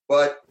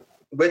 but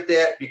with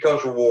that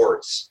becomes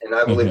rewards, and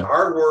I believe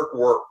hard work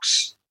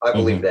works. I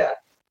believe that.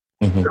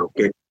 Mm-hmm.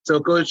 Okay. So,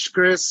 Coach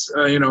Chris,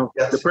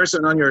 Yes. the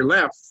person on your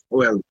left,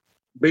 well,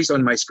 based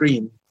on my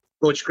screen,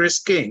 Coach Chris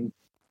King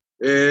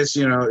is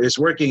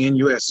working in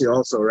USC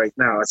also right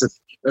now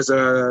as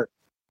a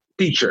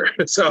teacher.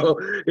 So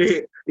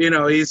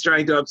he's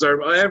trying to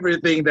absorb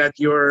everything that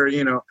you're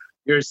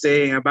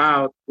saying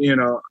about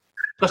Because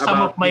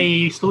some of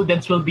my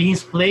students will be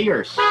his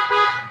players.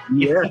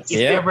 If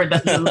ever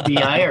that will be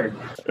hired.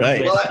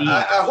 Right. Well,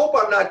 I hope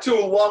I'm not too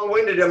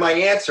long-winded in my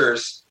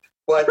answers,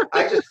 but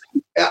I just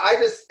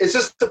it's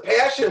just the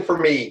passion for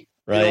me.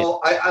 Right.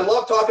 I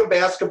love talking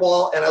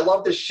basketball, and I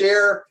love to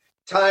share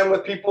time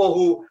with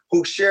people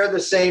who share the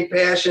same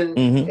passion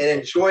and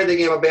enjoy the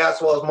game of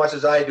basketball as much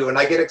as I do. And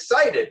I get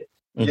excited,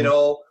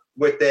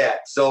 with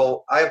that.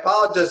 So I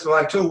apologize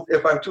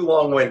if I'm too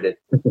long-winded.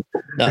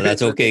 No,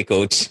 that's okay,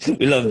 Coach.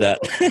 We love that.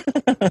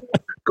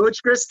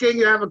 Coach Chris King,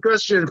 you have a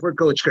question for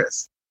Coach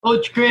Chris.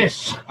 Coach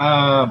Chris,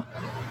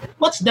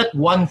 what's that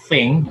one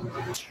thing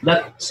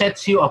that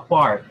sets you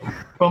apart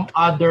from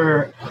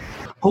other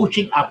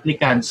coaching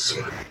applicants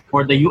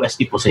for the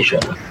UST position?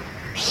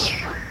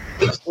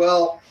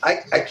 Well,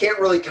 I can't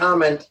really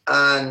comment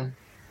on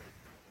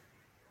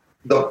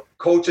the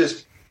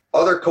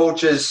other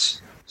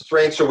coaches'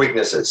 strengths or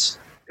weaknesses,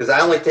 because I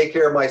only take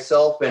care of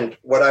myself and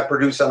what I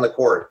produce on the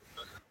court.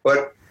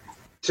 But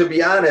to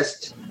be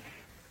honest,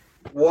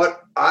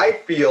 what I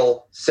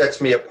feel sets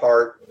me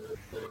apart,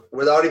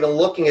 without even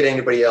looking at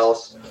anybody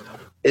else,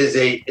 is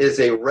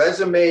a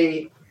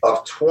resume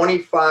of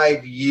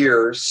 25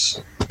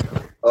 years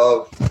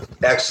of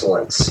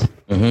excellence.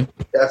 Mm-hmm.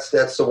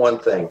 That's the one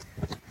thing.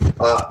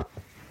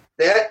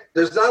 That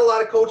there's not a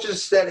lot of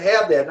coaches that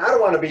have that. And I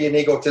don't want to be an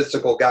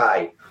egotistical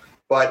guy,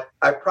 but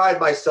I pride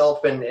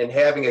myself in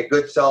having a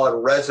good, solid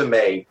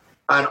resume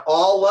on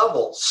all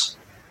levels.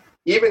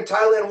 Even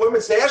Thailand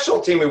women's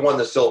national team, we won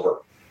the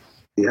silver.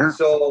 Yeah.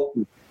 So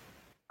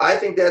I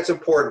think that's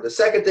important. The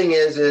second thing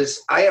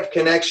is I have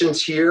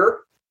connections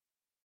here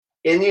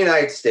in the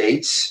United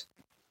States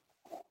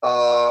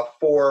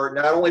for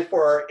not only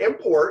for our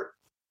import,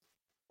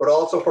 but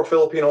also for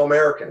Filipino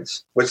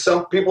Americans, which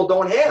some people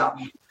don't have.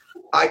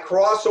 I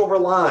cross over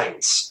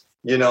lines,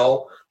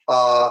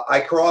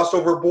 I cross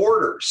over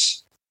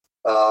borders.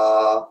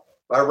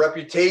 My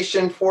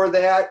reputation for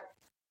that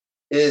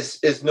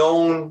is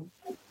known,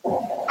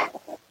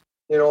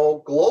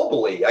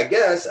 globally, I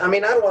guess. I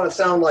mean, I don't want to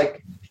sound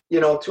like,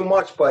 too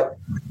much, but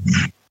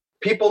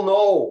people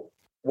know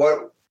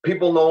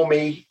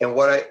me and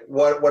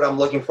what I'm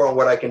looking for and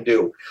what I can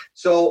do.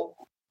 So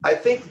I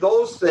think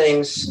those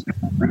things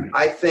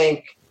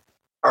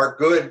are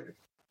good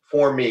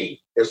for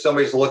me if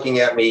somebody's looking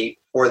at me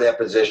for that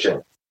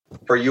position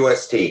for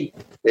UST.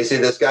 They say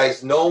this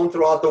guy's known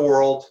throughout the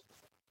world.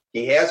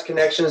 He has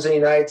connections in the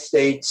United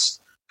States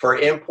for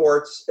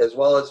imports as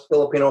well as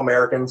Filipino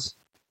Americans.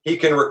 He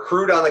can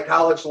recruit on the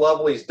college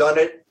level. He's done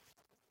it.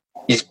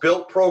 He's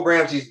built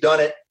programs. He's done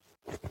it.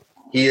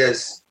 He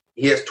has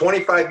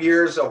 25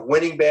 years of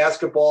winning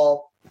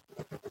basketball.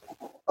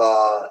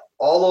 All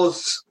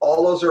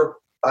those are,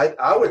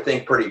 I would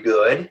think, pretty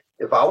good.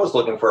 If I was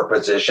looking for a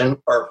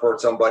position or for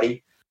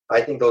somebody,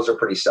 I think those are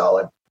pretty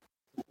solid.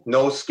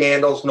 No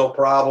scandals, no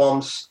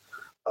problems.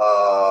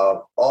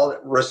 All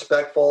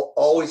respectful.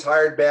 Always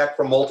hired back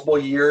for multiple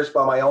years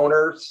by my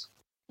owners.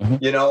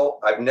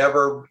 Mm-hmm. I've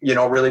never,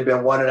 really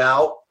been one and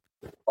out.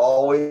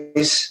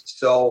 Always.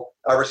 So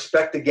I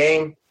respect the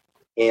game,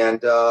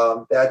 and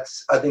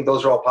I think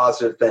those are all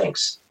positive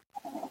things.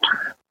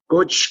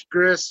 Coach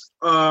Chris,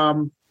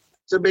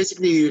 so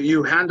basically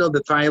you handle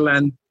the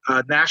Thailand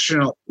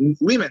national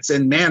women's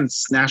and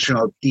men's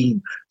national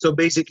team. So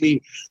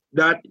basically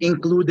that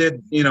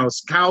included,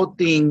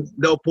 scouting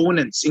the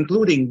opponents,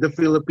 including the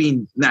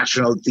Philippine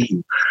national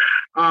team.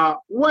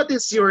 What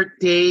is your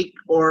take,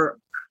 or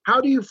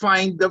how do you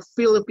find the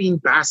Philippine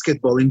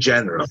basketball in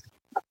general?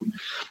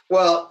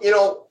 Well,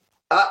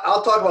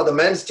 I'll talk about the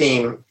men's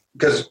team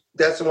because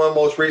that's the one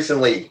most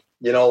recently,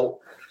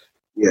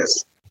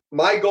 Yes.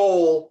 My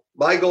goal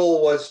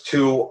was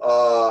to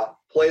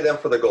play them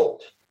for the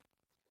gold.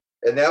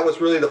 And that was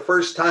really the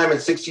first time in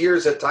 6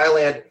 years that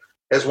Thailand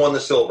has won the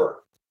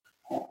silver.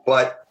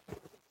 But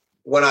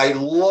when I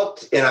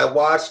looked and I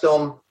watched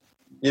them,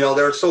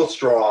 they're so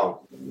strong.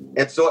 And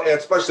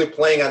especially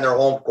playing on their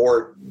home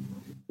court,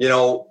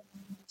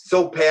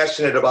 so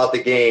passionate about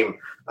the game.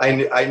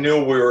 I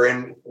knew we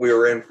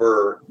were in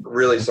for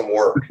really some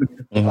work.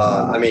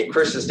 Mm-hmm.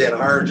 Christian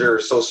Hardinger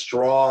is so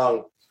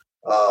strong.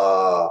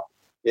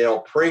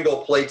 Pringle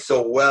played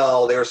so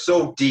well. They were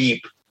so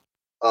deep.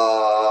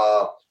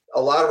 A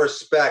lot of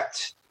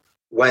respect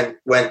went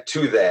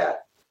to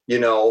that,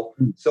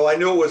 So I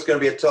knew it was going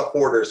to be a tough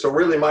order. So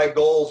really my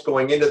goals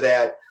going into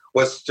that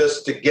was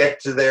just to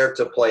get to there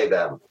to play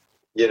them,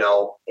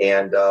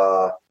 and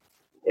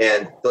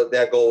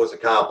that goal was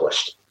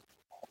accomplished.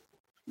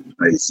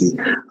 I see.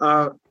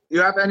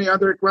 You have any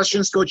other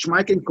questions, Coach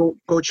Mike and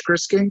Coach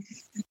Chris King?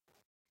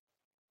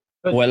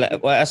 Well,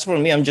 as for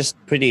me, I'm just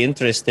pretty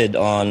interested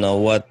on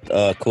what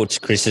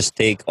Coach Chris's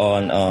take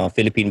on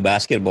Philippine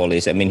basketball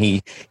is.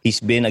 He's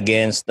been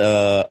against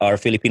our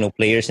Filipino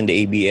players in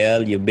the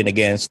ABL. You've been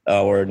against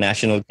our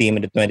national team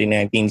in the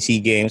 2019 SEA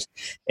Games,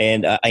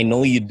 and I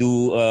know you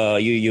do.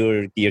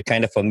 You're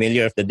kind of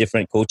familiar with the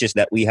different coaches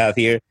that we have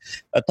here.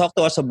 Talk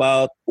to us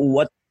about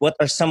what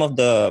are some of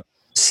the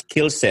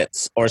skill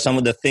sets or some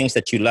of the things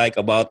that you like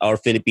about our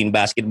Philippine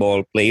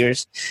basketball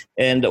players,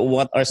 and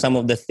what are some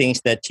of the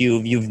things that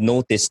you've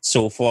noticed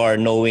so far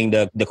knowing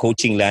the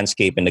coaching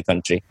landscape in the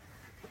country?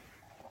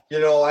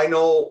 I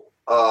know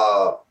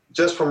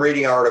just from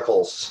reading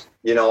articles,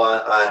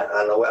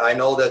 I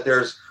know that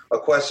there's a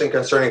question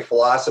concerning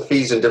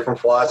philosophies and different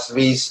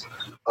philosophies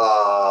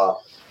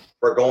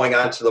for going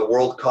on to the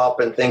World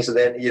Cup and things of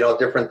that,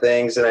 different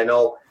things. And I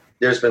know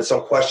there's been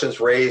some questions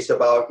raised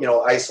about,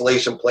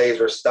 isolation plays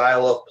or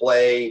style of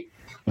play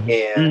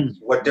and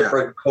what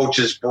different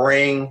coaches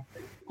bring,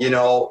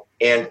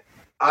 and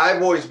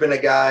I've always been a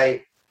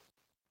guy,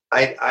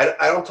 I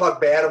don't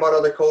talk bad about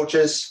other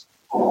coaches.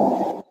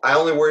 I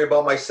only worry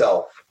about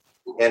myself.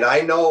 And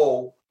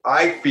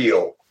I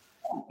feel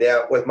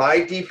that with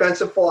my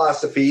defensive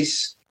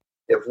philosophies,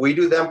 if we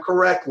do them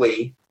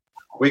correctly,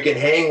 we can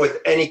hang with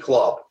any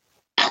club.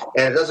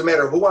 And it doesn't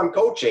matter who I'm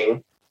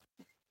coaching,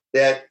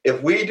 that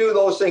if we do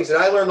those things,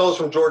 and I learned those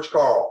from George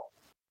Karl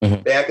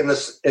back in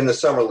the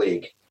summer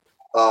league.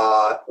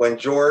 When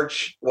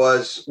George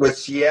was with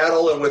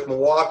Seattle and with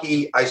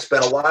Milwaukee, I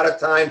spent a lot of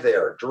time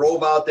there,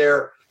 drove out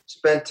there,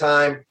 spent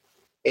time,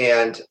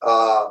 and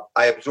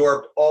I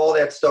absorbed all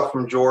that stuff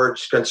from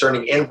George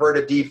concerning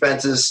inverted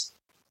defenses,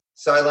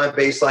 sideline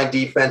baseline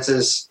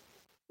defenses,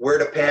 where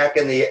to pack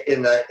in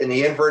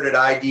the inverted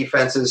eye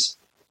defenses.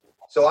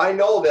 So I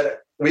know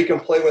that we can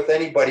play with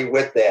anybody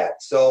with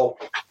that. So,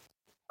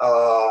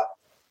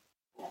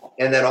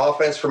 and then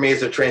offense for me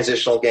is a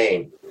transitional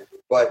game,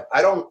 but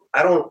I don't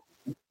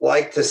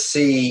like to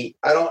see.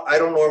 I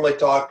don't normally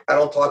talk. I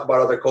don't talk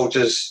about other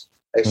coaches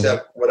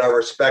except what I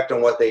respect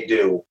and what they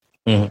do.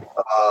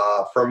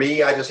 For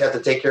me, I just have to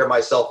take care of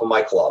myself and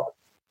my club.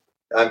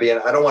 I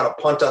don't want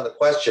to punt on the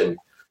question,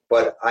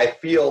 but I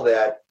feel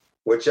that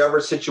whichever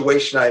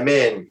situation I'm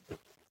in,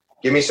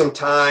 give me some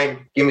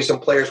time, give me some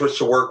players which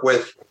to work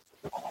with.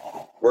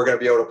 We're going to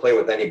be able to play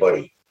with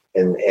anybody,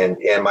 and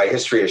my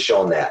history has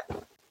shown that.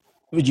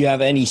 Would you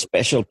have any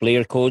special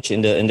player, coach,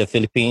 in the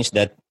Philippines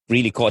that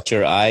really caught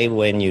your eye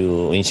when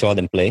you saw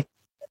them play?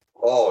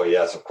 Oh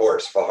yes, of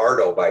course,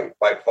 Fajardo by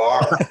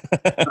far.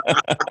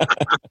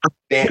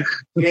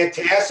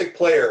 Fantastic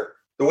player.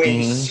 The way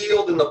he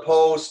sealed in the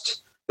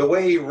post, the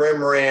way he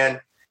rim ran,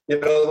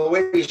 the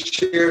way he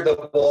shared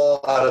the ball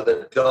out of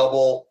the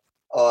double.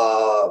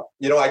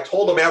 I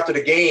told him after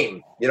the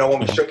game, when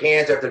we shook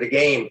hands after the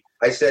game,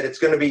 I said, it's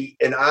going to be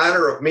an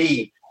honor of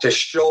me to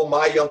show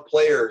my young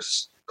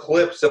players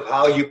clips of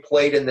how you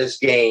played in this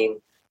game,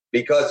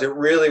 because it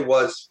really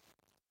was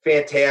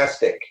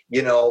fantastic.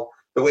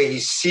 The way he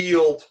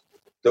sealed,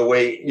 the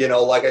way,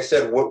 like I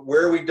said,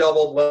 where we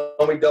doubled,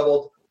 when we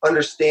doubled,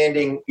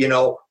 understanding,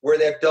 where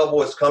that double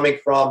was coming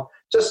from.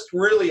 Just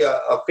really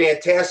a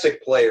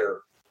fantastic player.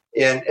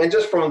 And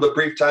just from the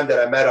brief time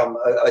that I met him,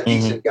 a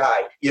decent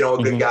guy, a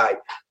good guy.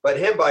 But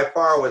him by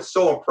far was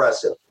so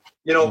impressive.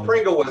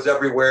 Pringle was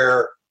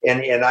everywhere,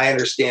 and I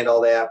understand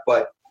all that.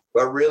 But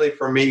really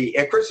for me,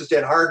 and Chris is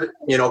dead hard.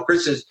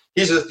 Chris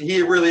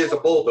he really is a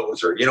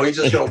bulldozer. He's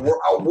just going to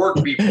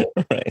outwork people.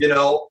 Right.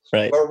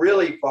 Right. But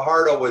really,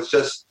 Fajardo was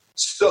just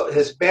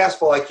his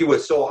basketball IQ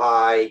was so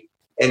high,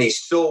 and he's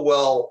so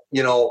well,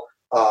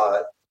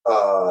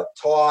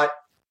 taught.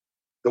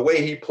 The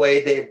way he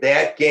played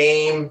that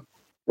game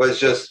was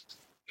just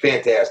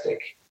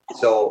fantastic.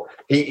 So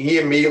he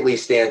immediately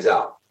stands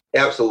out.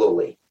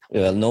 Absolutely.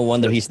 Well, no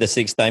wonder he's the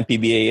 6-time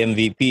PBA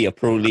MVP, a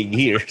pro league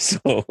here. So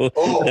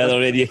that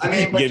already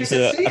gives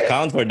an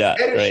account for that.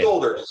 Head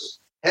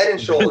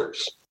and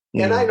shoulders.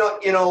 And I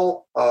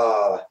know,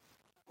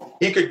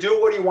 he could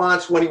do what he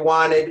wants when he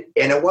wanted.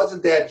 And it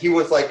wasn't that he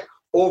was like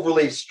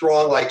overly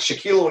strong, like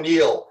Shaquille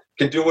O'Neal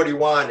can do what he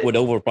wanted. Would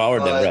overpower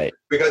them, right?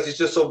 Because he's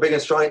just so big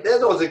and strong.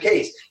 That was the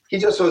case. He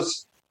just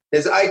was,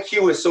 his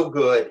IQ is so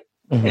good,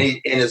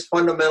 and his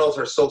fundamentals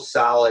are so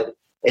solid.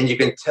 And you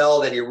can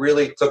tell that he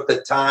really took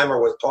the time,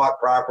 or was taught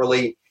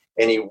properly,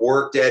 and he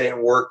worked at it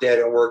and worked at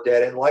it and worked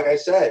at it. And like I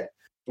said,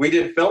 we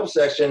did film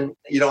session.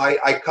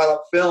 I cut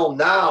up film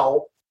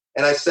now,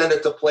 and I send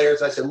it to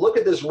players. I said, look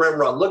at this rim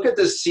run. Look at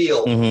this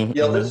seal.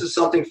 This is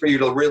something for you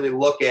to really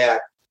look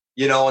at.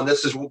 And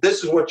this is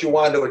what you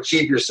want to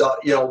achieve yourself.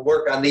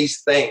 Work on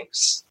these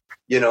things.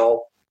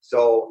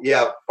 So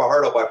yeah,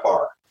 Fajardo by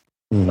far.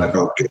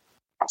 Okay.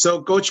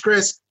 So, Coach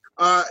Chris,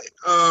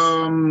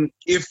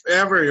 if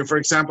ever, for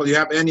example, you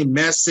have any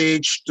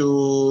message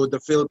to the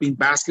Philippine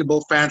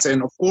basketball fans,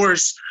 and of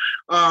course,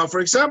 for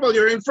example,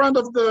 you're in front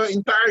of the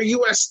entire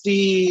UST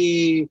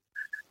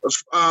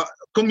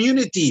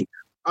community,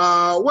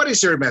 what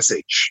is your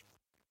message?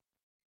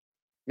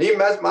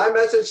 My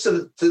message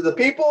to the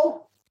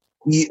people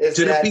is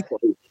to that the people.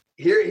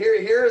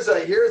 Here's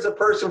a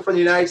person from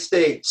the United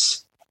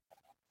States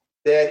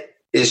that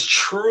is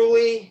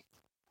truly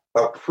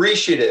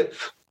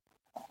appreciative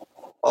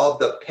of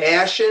the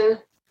passion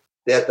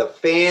that the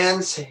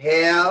fans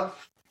have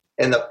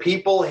and the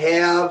people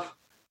have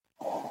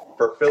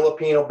for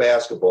Filipino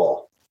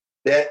basketball.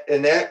 That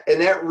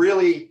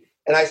really,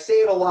 and I say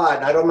it a lot,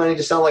 and I don't mean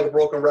to sound like a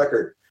broken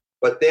record,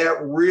 but that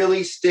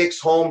really sticks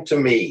home to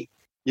me.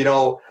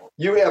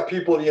 You have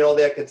people,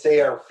 that can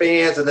say are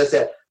fans and this,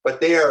 that, but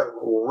they are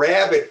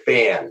rabid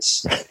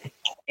fans.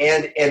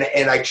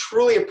 and I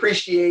truly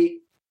appreciate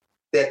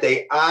that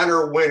they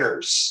honor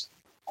winners,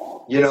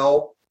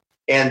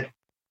 and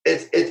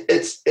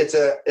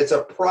it's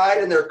a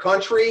pride in their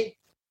country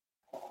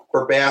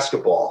for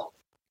basketball.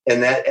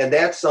 And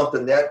that's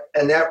something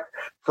that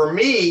for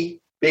me,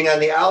 being on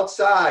the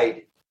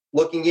outside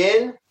looking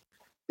in,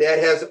 that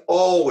has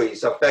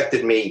always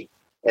affected me,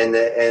 and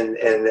I'm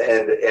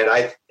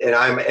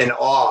in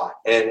awe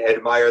and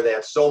admire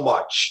that so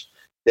much,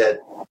 that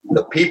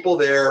the people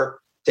there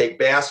take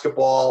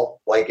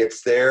basketball like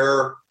it's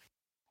their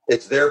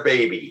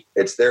baby,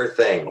 it's their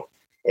thing,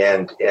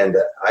 and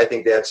I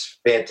think that's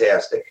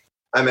fantastic.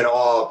 I'm in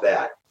awe of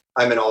that.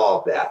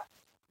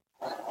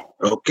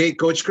 Okay,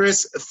 Coach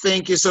Chris,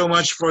 thank you so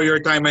much for your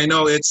time. I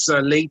know it's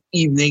late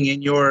evening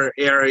in your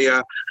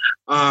area.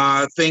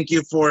 Thank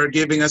you for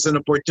giving us an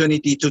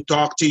opportunity to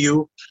talk to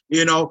you.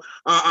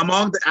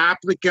 Among the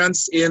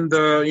applicants in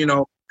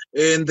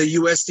the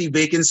UST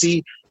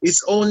vacancy,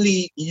 it's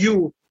only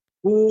you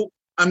who,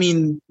 most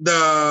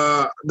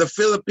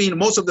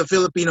of the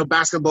Filipino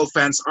basketball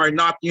fans are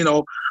not,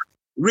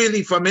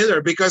 really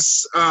familiar,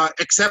 because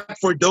except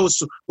for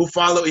those who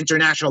follow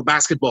international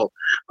basketball,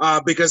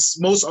 because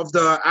most of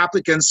the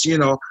applicants,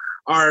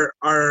 are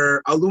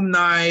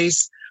alumni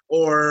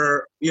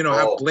or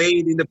have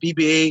played in the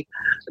PBA.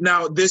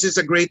 Now this is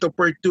a great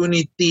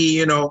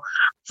opportunity,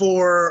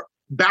 for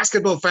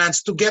basketball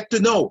fans to get to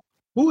know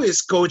who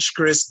is Coach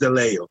Chris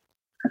DeLeo.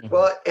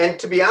 Well, and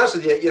to be honest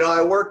with you,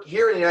 I work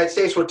here in the United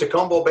States with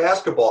Tacumbo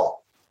basketball.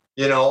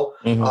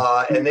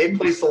 And they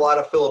place a lot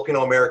of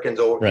Filipino Americans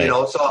over, right.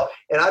 So,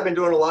 and I've been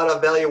doing a lot of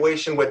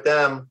evaluation with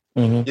them,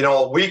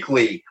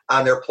 weekly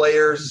on their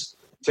players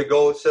to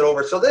go sit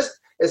over. So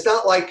it's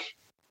not like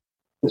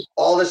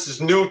all this is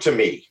new to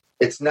me.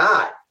 It's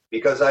not,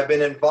 because I've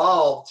been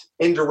involved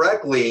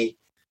indirectly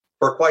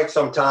for quite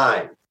some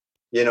time.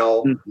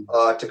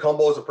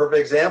 Tacumbo is a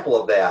perfect example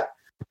of that.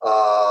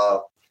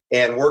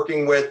 And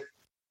working with,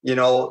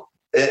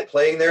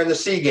 playing there in the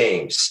SEA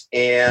Games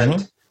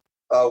and,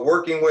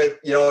 working with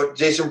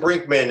Jason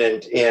Brinkman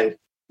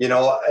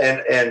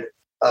and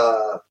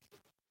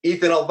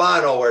Ethan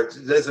Albano, or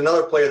there's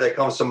another player that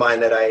comes to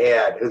mind that I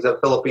had who's a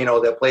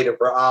Filipino that played it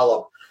for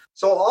Olive.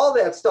 So all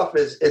that stuff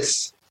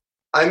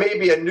I may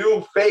be a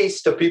new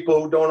face to people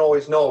who don't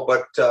always know,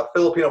 but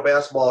Filipino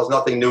basketball is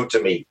nothing new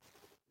to me,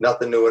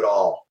 nothing new at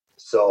all.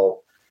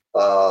 So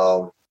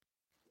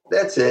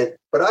that's it.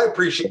 But I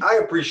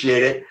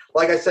appreciate it.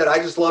 Like I said, I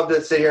just love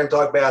to sit here and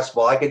talk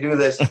basketball. I can do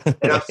this,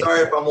 and I'm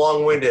sorry if I'm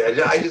long-winded.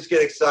 I just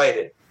get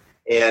excited,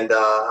 and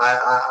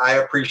I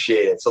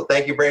appreciate it. So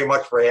thank you very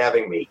much for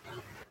having me.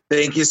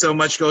 Thank you so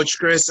much, Coach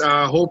Chris.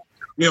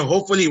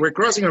 Hopefully we're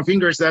crossing our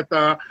fingers that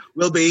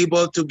we'll be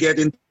able to get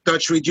in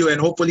touch with you, and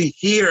hopefully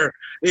here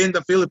in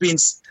the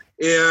Philippines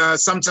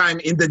sometime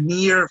in the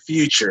near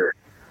future.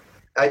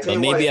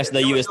 Maybe as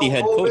the USD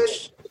head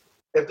coach.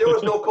 If there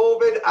was no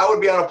COVID, I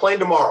would be on a plane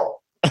tomorrow.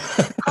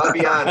 I'll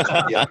be honest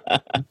with you.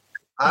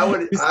 I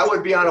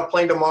would be on a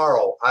plane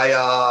tomorrow.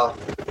 I've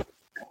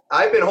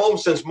been home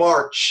since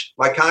March.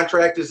 My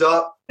contract is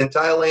up in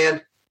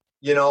Thailand.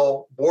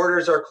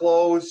 Borders are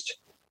closed.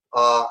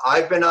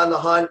 I've been on the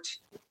hunt,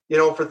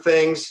 for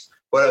things.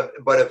 But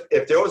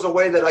if there was a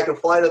way that I could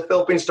fly to the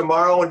Philippines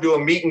tomorrow and do a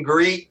meet and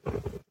greet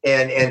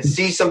and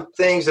see some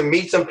things and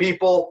meet some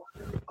people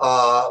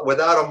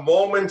without a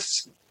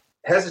moment's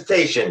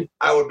hesitation,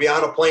 I would be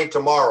on a plane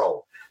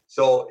tomorrow.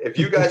 So if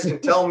you guys can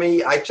tell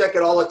me, I check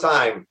it all the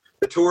time,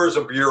 the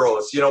tourism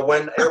bureaus,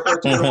 when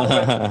airports are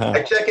open,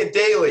 I check it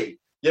daily.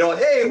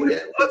 Hey,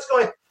 what's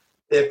going on?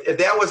 If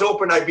that was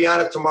open, I'd be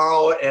on it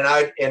tomorrow, and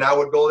I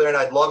would go there, and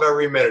I'd love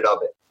every minute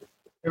of it.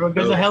 We're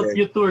going to help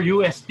you tour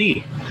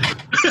UST.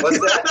 What's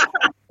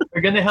that?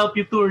 We're going to help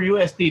you tour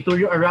UST, tour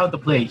you around the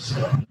place.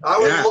 I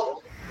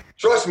would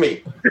trust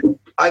me.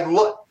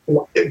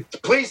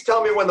 Please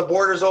tell me when the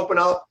borders open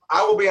up.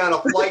 I will be on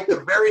a flight the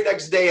very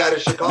next day out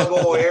of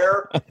Chicago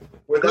O'Hare.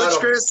 Coach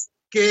Chris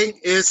King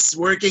is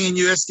working in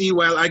UST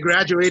while I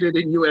graduated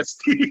in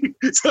UST.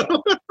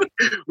 So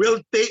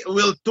we'll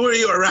tour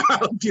you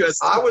around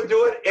UST. I would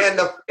do it,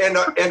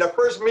 and the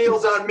first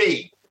meal's on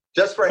me,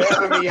 just for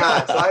having me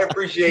on. So I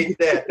appreciate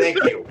that. Thank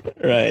you.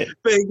 Right.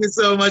 Thank you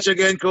so much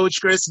again, Coach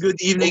Chris.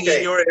 Good evening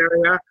in your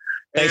area.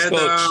 Thanks, and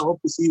Coach.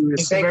 Hope to see you.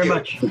 Thank you very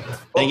much.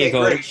 Thank you,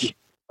 Coach. Great.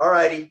 All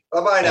righty.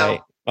 Bye-bye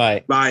now.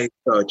 Bye. Bye,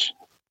 Coach.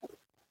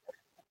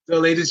 So,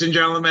 ladies and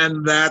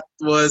gentlemen, that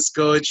was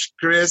Coach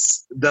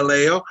Chris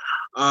DeLeo,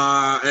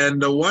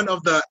 and one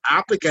of the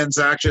applicants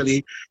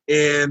actually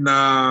in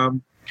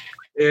the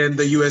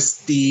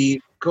UST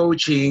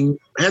coaching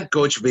head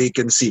coach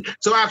vacancy.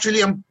 So,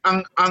 actually, ang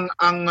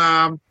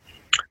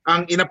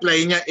in-apply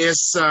niya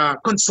is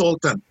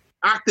consultant,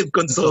 active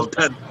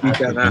consultant.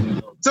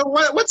 So,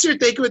 what's your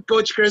take with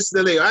Coach Chris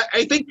DeLeo?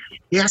 I think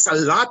he has a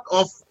lot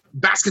of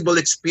basketball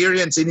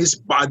experience in his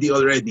body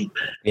already.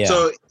 Yeah.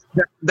 So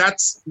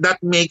that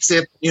makes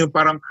it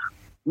parang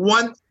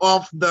one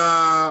of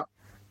the,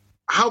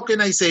 how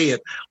can I say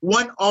it,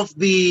 one of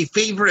the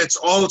favorites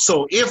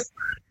also if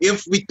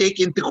we take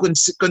into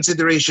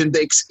consideration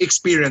the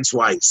experience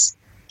wise.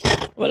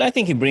 Well, I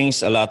think he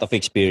brings a lot of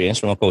experience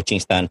from a coaching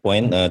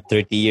standpoint.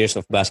 30 years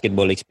of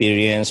basketball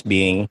experience,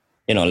 being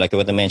like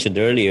what I mentioned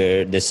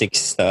earlier, the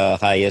sixth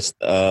highest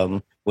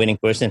winning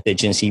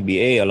percentage in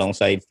CBA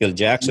alongside Phil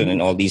Jackson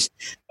and all these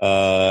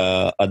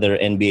other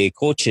NBA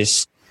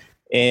coaches.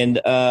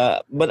 And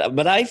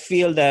but I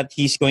feel that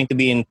he's going to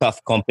be in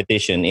tough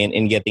competition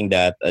in getting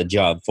that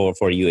job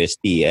for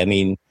UST. I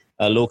mean,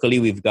 locally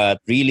we've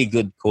got really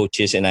good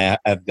coaches, and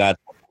I've got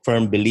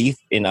firm belief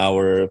in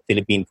our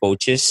Philippine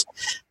coaches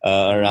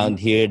around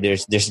here.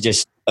 There's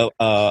just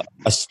a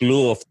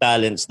slew of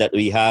talents that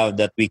we have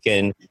that we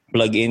can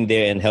plug in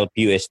there and help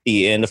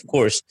UST. And of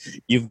course,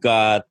 you've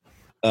got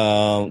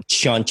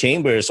Sean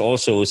Chambers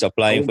also is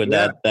applying for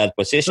that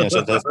position.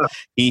 So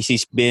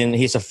he's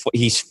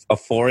a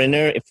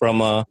foreigner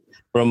from a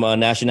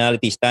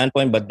nationality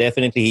standpoint, but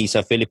definitely he's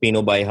a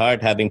Filipino by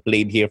heart, having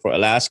played here for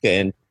Alaska,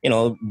 and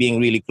being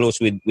really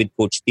close with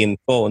Coach Tim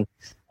Cone.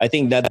 I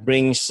think that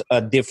brings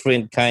a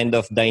different kind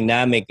of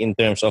dynamic in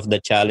terms of the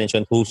challenge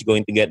on who's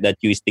going to get that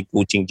UST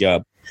coaching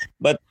job.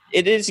 But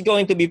it is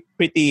going to be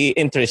pretty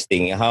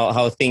interesting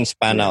how things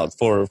pan out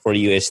for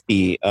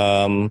UST.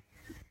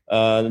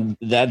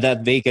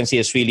 That vacancy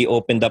has really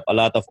opened up a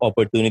lot of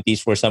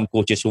opportunities for some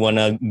coaches who want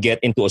to get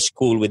into a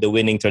school with a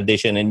winning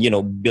tradition and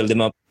build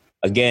them up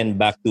again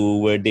back to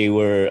where they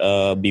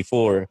were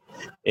before.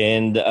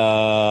 And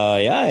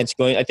I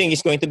think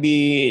it's going to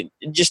be,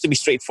 just to be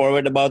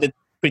straightforward about it,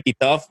 pretty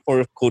tough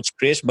for Coach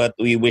Chris, but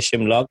we wish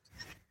him luck.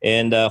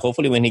 And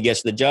hopefully when he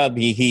gets the job,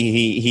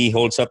 he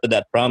holds up to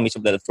that promise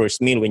of that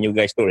first meal when you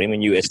guys tour him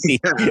in UST.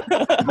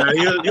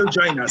 You'll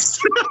join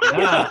us.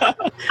 Yeah.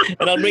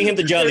 And I'll bring him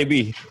to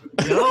Jollibee.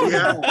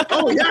 Yeah.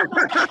 Oh, yeah.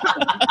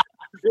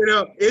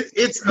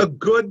 It's a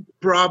good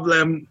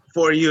problem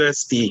for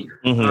UST.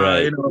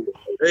 Right.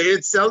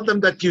 It's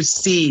seldom that you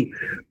see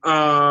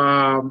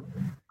a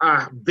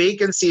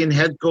vacancy in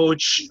head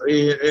coach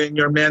in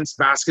your men's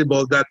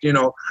basketball that,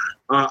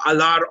 a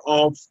lot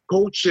of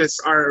coaches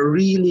are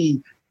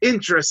really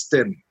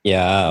interested.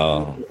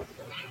 Yeah.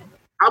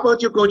 How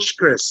about you, Coach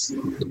Chris?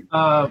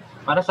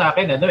 Para sa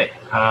akin,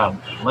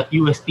 what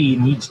UST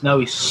needs now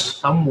is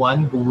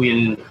someone who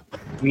will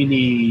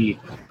really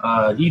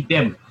lead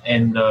them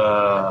and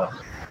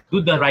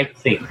do the right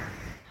thing.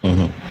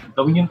 Mm-hmm.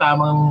 Gawin yung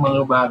tamang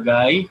mga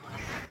bagay,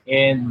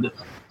 and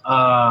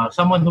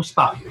someone who's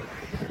tough.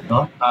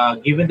 No?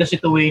 Given the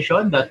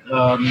situation that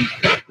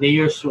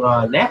players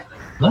left,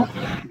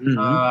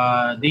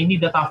 they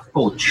need a tough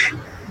coach.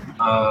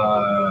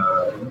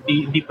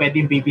 Hindi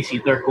pwedeng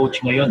babysitter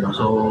coach ngayon. No?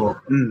 So,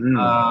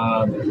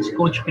 si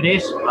Coach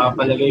Chris,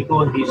 palagay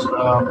ko, he's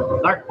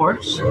dark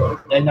horse.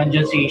 Dahil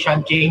nandyan si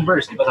Sean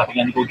Chambers, di ba sabi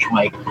nga ni Coach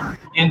Mike.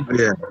 And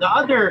the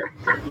other,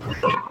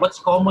 what's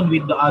common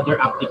with the other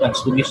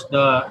applicants to is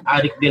the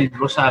Aric Del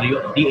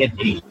Rosario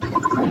DNA.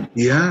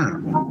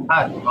 Yeah.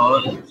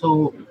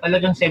 So,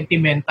 talagang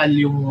sentimental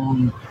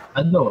yung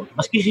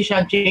maski si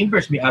Sean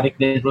Chambers may Aric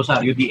Del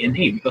Rosario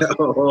DNA because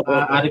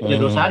Aric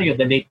Del Rosario,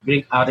 the late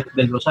great Aric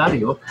Del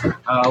Rosario,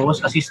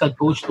 was assistant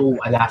coach to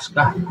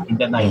Alaska in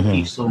the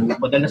 90s. So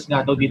madalas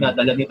nga daw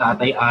dinadala ni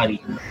Tatay Ari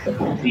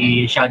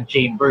si Sean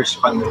Chambers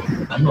pag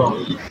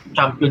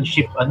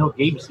championship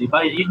games, di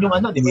ba? Yun yung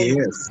di ba?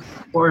 Yes.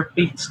 For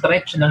big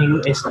stretch ng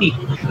UST.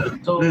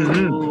 So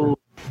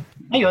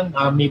ngayon,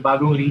 may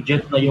bagong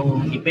regent na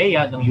yung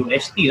IPEA ng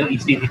UST,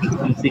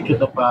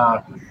 Institute of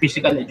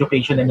Physical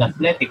Education and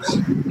Athletics,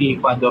 si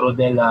Father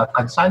Rodel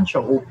Cansancio,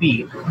 OP.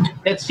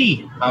 Let's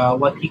see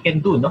what he can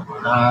do in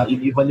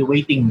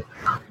evaluating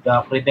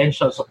the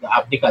credentials of the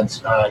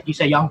applicants.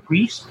 He's a young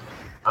priest.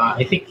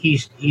 I think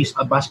he's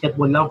a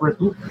basketball lover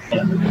too.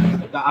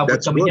 Nag-aabot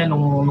kami niya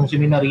nung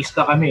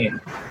seminarista kami.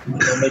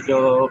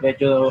 So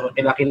medyo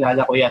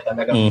kilala ko yan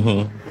talaga.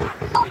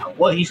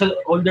 Well, he's an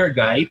older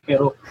guy,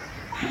 pero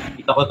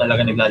kita ko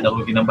talaga naglalaro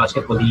din ng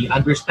basketball. He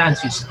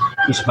understands his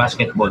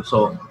basketball.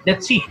 So,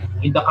 let's see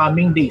in the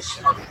coming days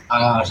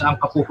saan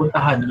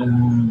kapupuntahan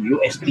yung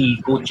UST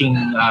coaching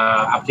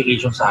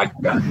application sa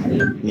AGCA.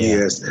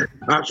 Yes.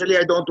 Actually,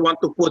 I don't want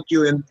to put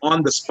you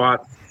on the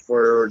spot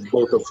for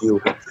both of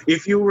you.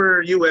 If you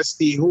were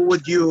UST, who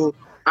would you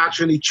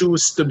actually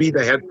choose to be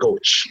the head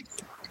coach?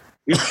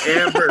 If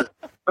ever.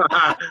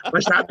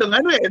 Masyadong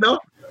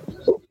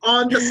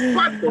on the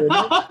spot.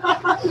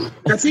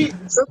 Kasi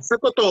sa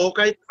totoo,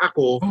 kahit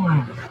ako,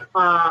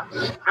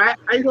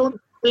 I don't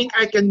think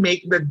I can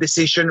make the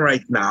decision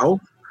right now.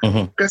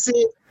 Kasi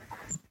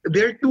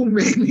there are too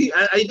many.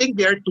 I think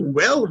there are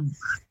 12.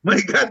 My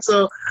God.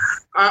 So,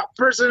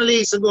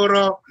 personally,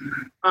 siguro,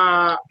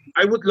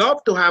 I would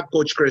love to have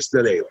Coach Chris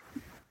De Leo.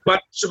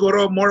 But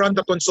siguro more on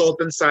the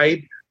consultant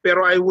side.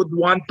 Pero I would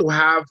want to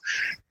have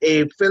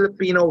a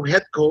Filipino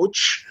head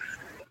coach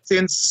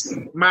since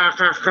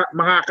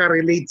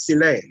makaka-relate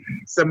sila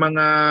sa mga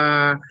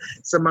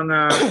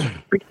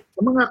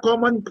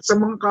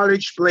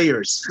college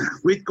players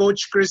with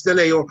Coach Chris De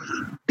Leo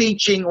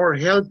teaching or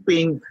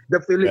helping the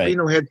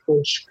Filipino head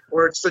coach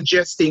or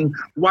suggesting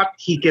what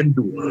he can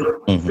do.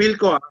 Feel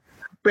ko.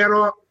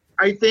 Pero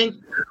I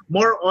think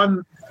more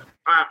on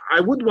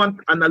I would want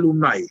an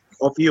alumni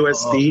of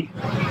UST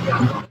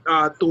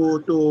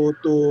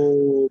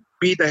to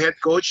be the head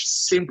coach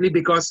simply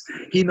because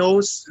he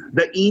knows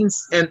the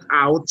ins and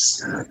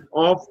outs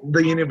of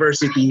the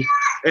university,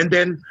 and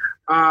then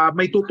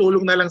may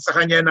tutulong na lang sa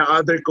kanya na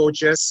other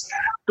coaches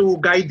to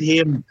guide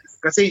him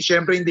Kasi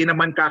syempre hindi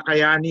naman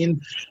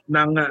kakayanin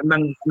ng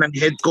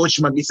head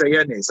coach mag-isa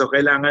yan eh. So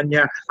kailangan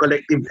niya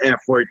collective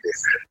effort eh.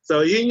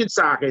 So yun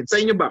sa akin. Sa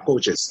inyo ba,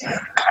 coaches?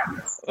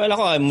 Well,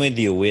 I'm with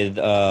you with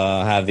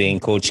having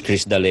Coach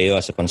Chris D'Aleo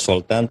as a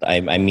consultant.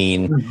 I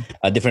mean,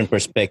 a different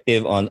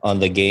perspective on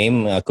the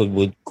game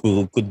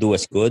could do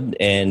us good,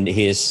 and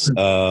his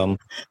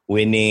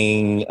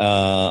winning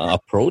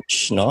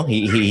approach. No,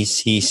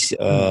 he's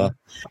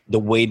the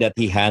way that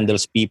he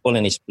handles people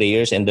and his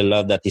players, and the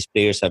love that his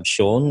players have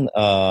shown.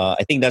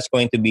 I think that's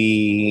going to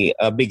be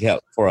a big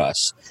help for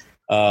us.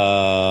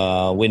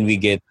 When we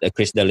get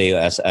Chris D'Aleo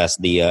as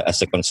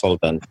a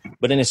consultant.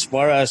 But then as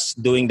far as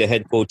doing the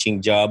head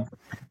coaching job,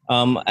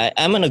 I'm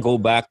gonna go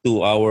back to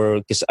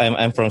because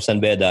I'm from San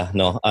Beda,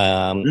 no,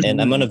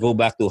 and I'm gonna go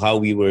back to how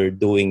we were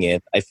doing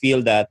it. I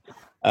feel that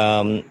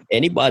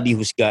anybody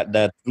who's got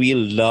that real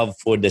love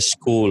for the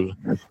school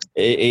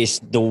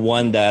is the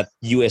one that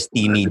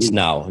UST needs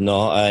now,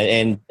 no?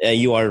 And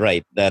you are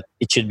right that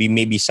it should be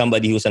maybe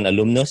somebody who's an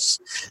alumnus,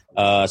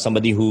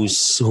 somebody who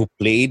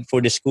played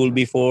for the school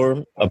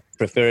before,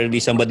 preferably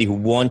somebody who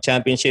won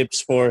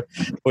championships for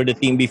the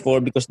team before,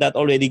 because that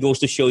already goes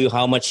to show you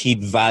how much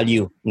he'd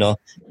value, no,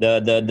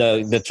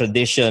 the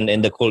tradition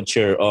and the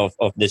culture of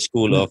the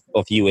school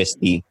of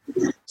UST.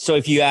 So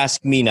if you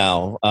ask me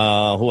now,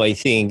 who I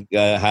think,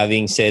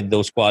 having said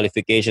those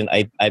qualifications,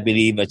 I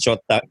believe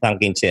Chot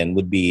Tankinsen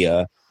would be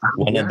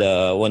one of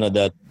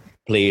the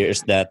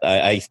players that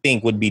I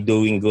think would be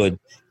doing good.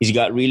 He's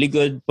got really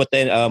good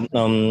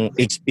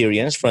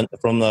experience from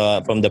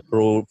the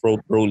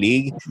pro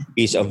league.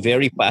 He's a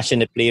very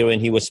passionate player when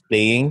he was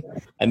playing.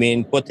 I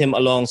mean, put him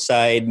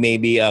alongside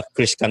maybe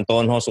Chris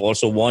Cantonhos, who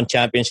also won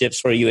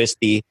championships for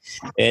UST,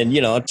 and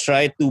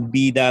try to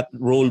be that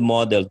role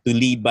model, to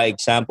lead by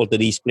example to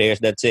these players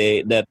that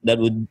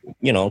would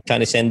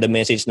kind of send the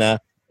message na,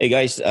 hey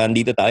guys,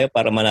 andito tayo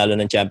para manalo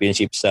ng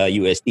championship sa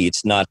UST.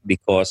 It's not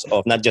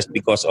just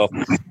because of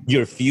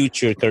your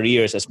future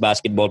careers as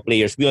basketball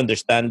players. We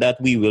understand that.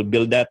 We will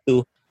build that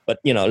too. But,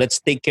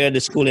 let's take care of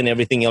the school and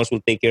everything else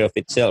will take care of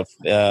itself.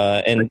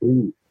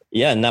 And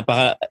yeah,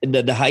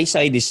 the high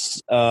side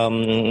is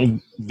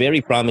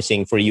very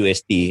promising for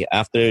UST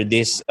after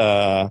this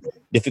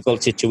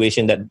difficult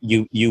situation that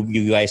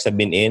you guys have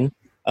been in.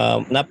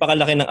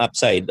 Napakalaki ng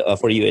upside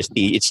for UST.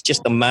 It's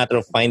just a matter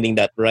of finding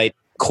that right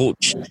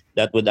coach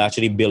that would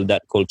actually build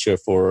that culture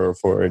for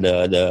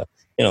the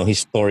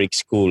historic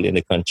school in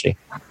the country.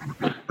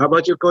 How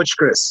about you, Coach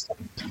Chris?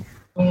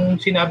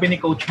 Kung sinabi ni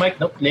Coach Mike,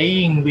 no,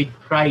 playing with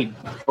pride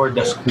for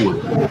the school.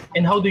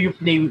 And how do you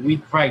play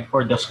with pride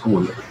for the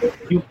school?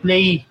 You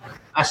play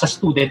as a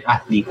student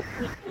athlete.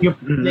 You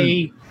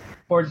play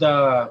for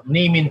the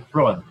name in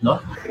front, no?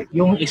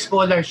 Yung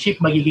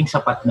scholarship magiging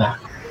sapat na.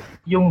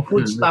 Yung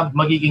food stamp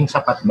magiging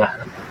sapat na.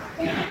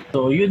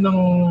 So, yun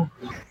ang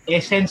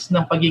essence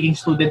ng pagiging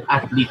student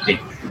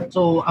athlete.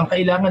 So, ang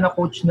kailangan na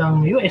coach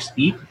ng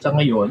UST sa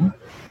ngayon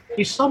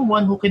is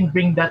someone who can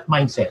bring that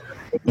mindset.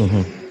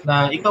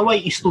 Na ikaw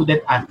ay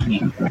student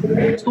athlete.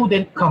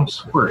 Student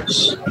comes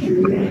first.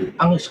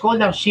 Ang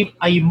scholarship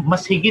ay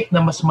mas higit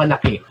na mas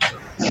malaki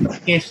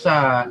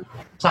kesa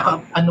sa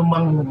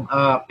anumang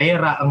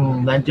pera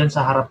ang nandyan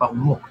sa harapan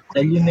mo.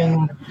 Dahil yun yung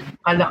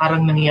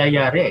kalakarang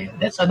nangyayari.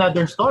 That's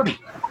another story.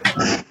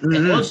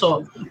 And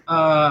also,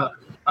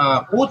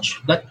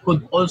 coach that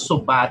could also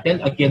battle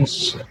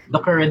against the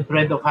current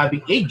trend of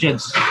having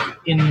agents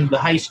in the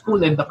high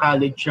school and the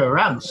college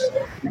ranks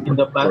in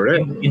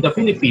the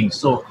Philippines.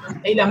 So,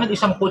 kailangan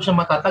isang coach na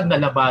matatag na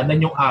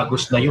labanan yung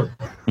Agos na yun.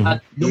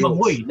 At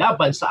lumaboy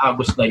laban sa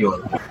Agos na yun.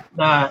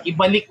 Na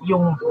ibalik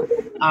yung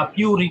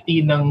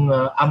purity ng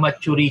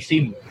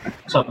amateurism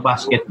sa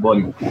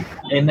basketball.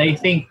 And I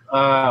think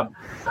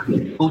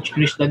Coach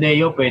Chris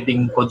D'Aleo,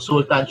 pwedeng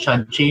consultant,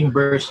 Sean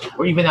Chambers,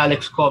 or even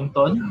Alex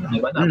Compton. Di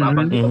ba?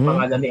 Napapansin ang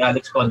pangalan ni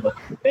Alex Compton.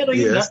 Pero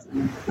yun na,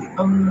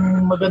 ang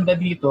maganda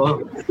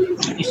dito,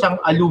 isang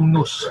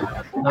alumnus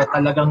na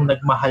talagang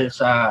nagmahal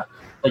sa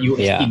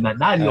UST,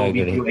 nanalo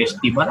with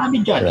UST.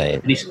 Marami dyan. Right.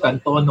 Chris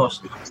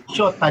Cantonos,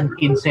 Chot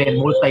Tankinsen,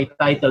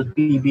 multi-titled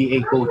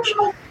PBA coach.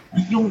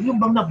 Yung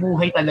bang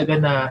nabuhay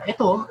talaga na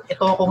ito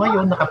ako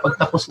ngayon,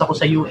 nakapagtapos ako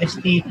sa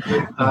UST,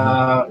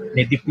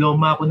 may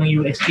diploma ako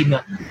ng UST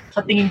na sa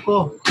tingin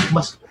ko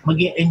mas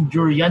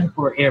mag-endure yan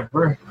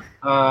forever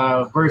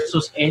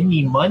versus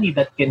any money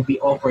that can be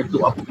offered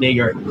to a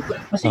player.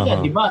 Kasi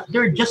di ba,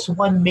 they're just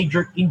one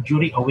major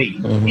injury away.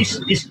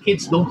 These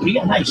kids don't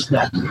realize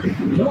that.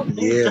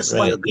 They're just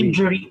one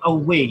injury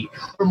away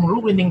from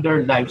ruining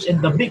their lives,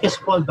 and the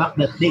biggest fallback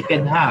that they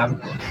can have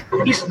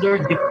is their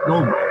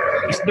diploma.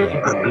 Is there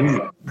a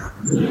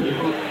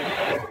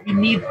we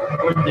need,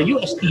 or the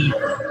UST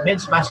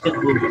men's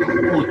basketball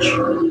coach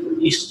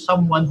is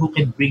someone who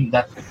can bring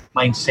that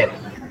mindset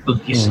to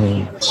these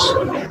kids.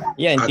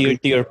 Yeah, and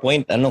to your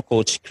point,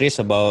 Coach Chris,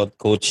 about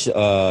Coach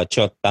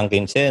Chot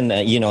Tankinsen,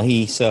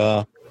 he's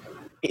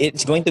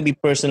it's going to be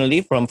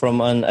personally from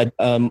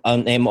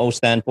an MO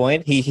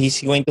standpoint.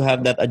 He's going to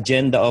have that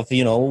agenda of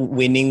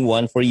winning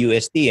one for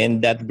UST,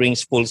 and that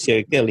brings full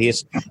circle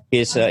his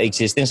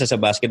existence as a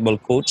basketball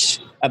coach,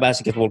 a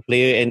basketball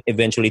player, and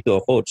eventually to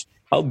a coach.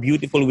 How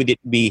beautiful would it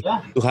be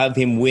to have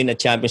him win a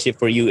championship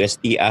for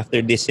UST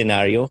after this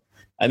scenario?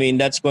 I mean,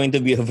 that's going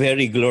to be a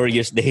very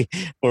glorious day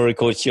for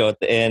Coach Yot,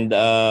 and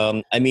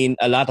I mean,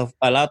 a lot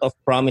of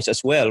promise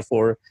as well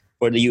for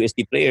the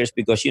UST players,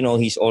 because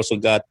he's also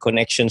got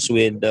connections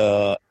with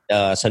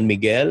San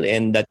Miguel,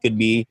 and that could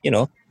be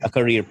a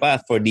career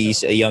path for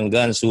these young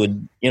guns who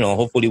would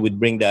hopefully would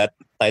bring that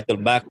title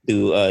back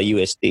to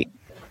UST.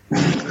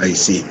 I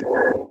see.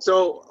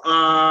 So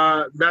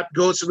that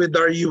goes with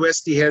our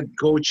UST head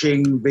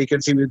coaching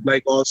vacancy. We'd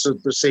like also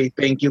to say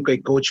thank you to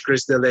Coach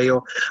Chris De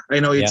Leo.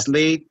 I know it's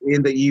late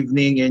in the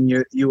evening in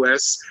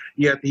US,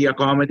 yet he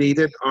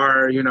accommodated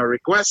our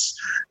request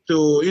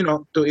to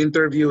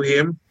interview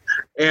him.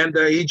 And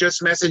he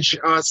just messaged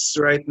us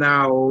right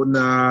now.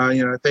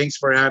 Thanks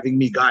for having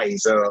me,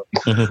 guys.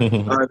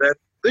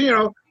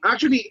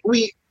 Actually,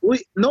 we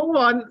no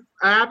one.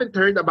 I haven't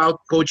heard about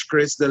Coach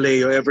Chris De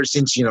Leo ever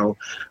since he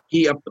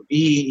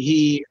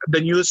the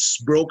news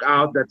broke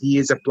out that he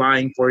is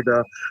applying for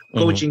the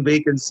coaching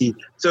vacancy.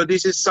 So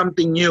this is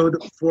something new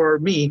for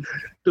me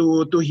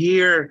to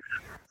hear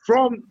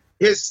from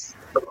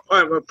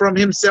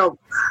himself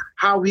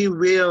how he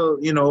will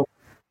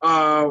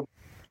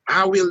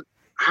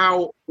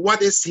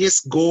what is his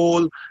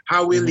goal,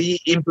 how will he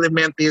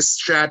implement his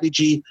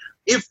strategy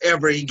if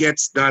ever he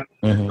gets that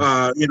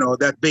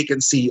that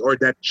vacancy or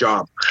that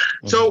job.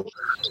 So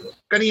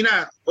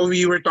kanina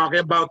we were talking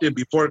about it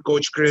before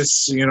Coach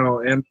Chris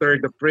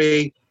entered the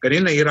fray.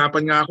 Kanina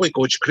nahirapan nga ako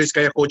Coach Chris,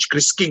 kaya Coach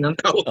Chris King ang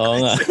tawag.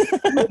 Oo nga.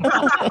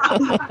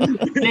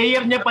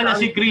 Player niya pala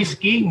si Chris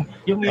King,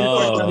 yung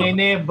import ng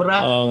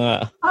Ginebra. Oo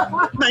nga.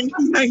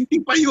 1990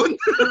 pa yun.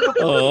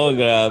 Oo,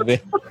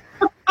 grabe.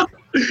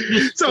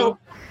 So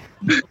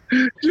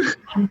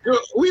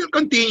we'll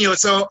continue.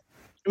 So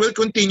we'll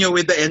continue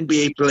with the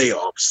NBA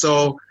playoffs.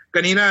 So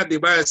kanina, di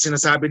ba,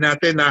 sinasabi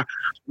natin na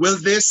will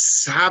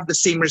this have the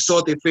same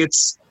result if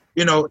it's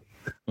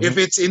if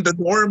it's in the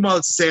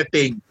normal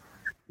setting?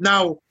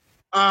 Now,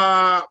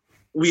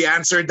 we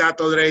answered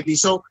that already.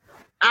 So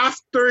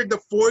after the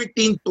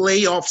 14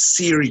 playoff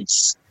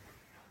series,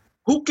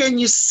 who can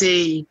you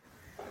say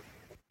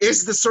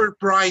is the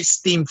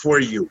surprise team for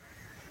you?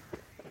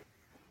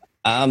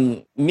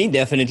 Me,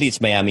 definitely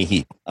it's Miami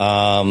Heat.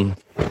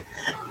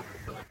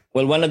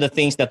 Well, one of the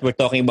things that we're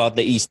talking about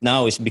the East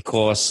now is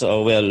because,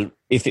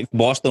 if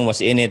Boston was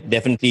in it,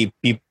 definitely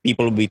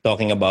people will be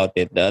talking about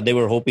it. They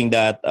were hoping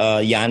that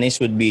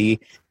Giannis would be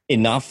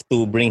enough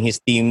to bring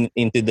his team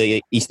into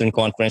the Eastern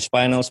Conference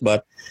Finals,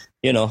 but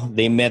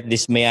they met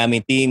this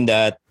Miami team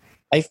that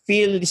I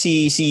feel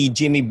si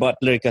Jimmy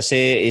Butler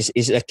kasi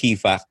is a key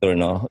factor,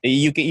 no?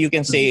 You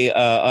can say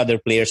other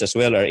players as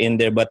well are in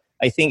there, but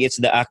I think it's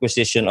the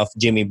acquisition of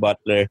Jimmy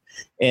Butler,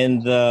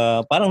 and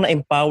parang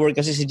na-empower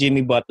kasi si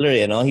Jimmy Butler,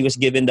 he was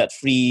given that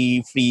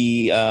free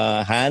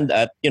hand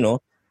at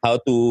how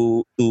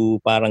to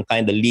parang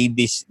kind of lead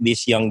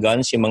these young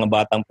guns, yung mga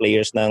batang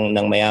players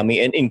ng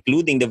Miami, and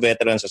including the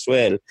veterans as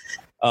well.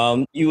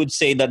 You would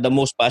say that the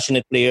most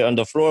passionate player on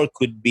the floor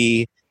could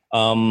be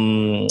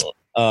Jimmy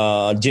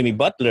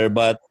Butler,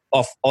 but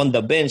on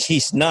the bench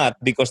he's not,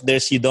 because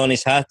there's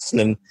Udonis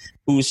Haslem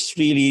who's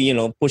really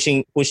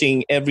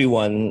pushing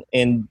everyone,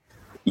 and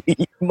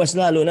mas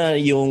lalo na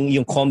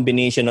yung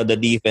combination of the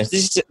defense.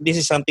 This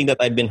is something that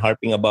I've been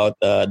harping about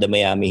the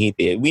Miami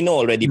Heat. We know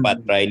already Pat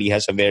Riley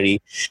has a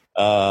very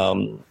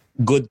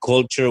good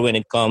culture when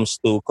it comes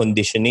to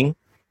conditioning,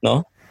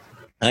 no?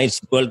 It's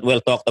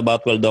well talked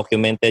about, well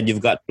documented.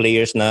 You've got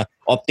players na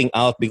opting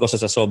out because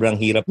sa sobrang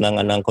hirap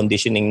ng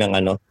conditioning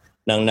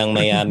ng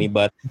Miami,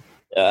 but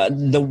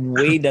the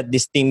way that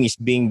this team is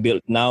being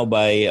built now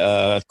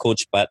by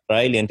Coach Pat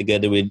Riley and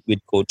together with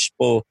Coach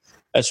Poe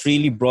has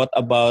really brought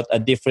about a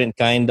different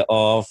kind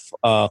of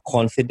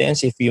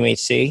confidence, if you may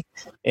say,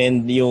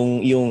 and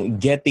yung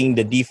getting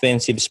the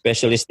defensive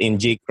specialist in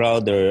Jay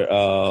Crowder,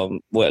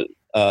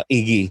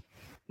 Iggy,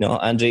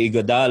 Andre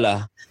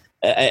Iguodala.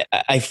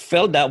 I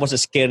felt that was a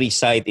scary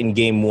sight in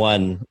Game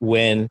 1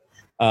 when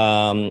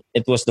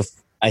it was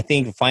I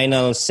think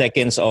final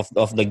seconds of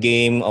the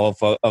game of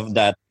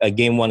that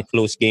Game 1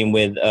 close game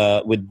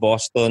with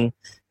Boston.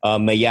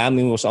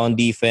 Miami was on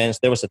defense.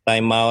 There was a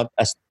timeout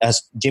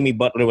as Jimmy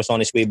Butler was on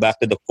his way back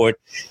to the court.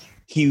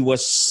 He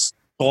was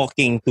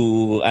talking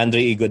to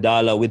Andre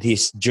Iguodala with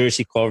his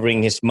jersey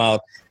covering his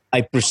mouth.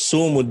 I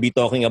presume would be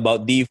talking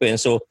about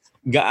defense. So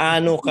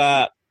gaano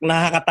ka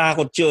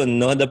nakakatakot yun,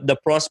 no? The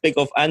prospect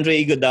of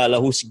Andre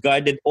Iguodala, who's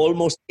guarded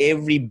almost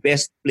every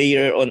best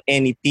player on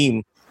any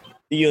team,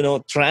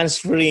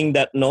 transferring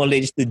that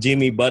knowledge to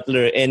Jimmy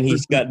Butler, and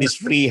he's got this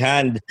free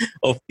hand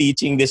of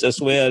teaching this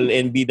as well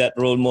and be that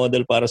role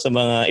model para sa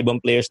mga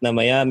ibang players na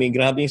Miami.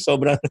 Grabe,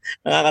 sobrang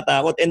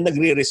nakakatakot, and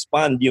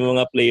nagre-respond yung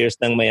mga players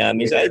ng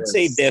Miami. So I'd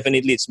say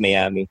definitely it's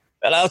Miami.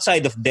 Well,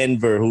 outside of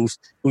Denver, who's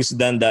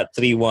done that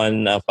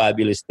 3-1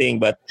 fabulous thing,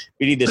 but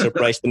really the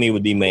surprise to me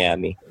would be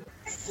Miami.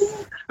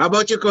 How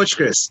about you, Coach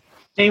Chris?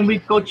 Same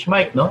with Coach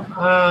Mike, no?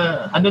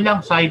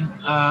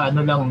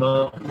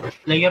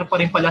 Player pa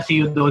rin pala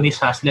si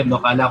Udonis Haslem,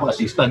 no? Kala ko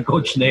assistant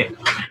coach na eh.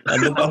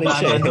 Andun pa rin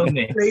siya.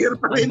 Player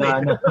pa rin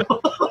eh.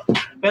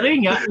 Pero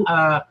yun nga,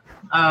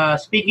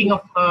 speaking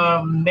of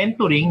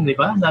mentoring, di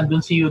ba?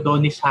 Nandun si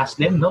Udonis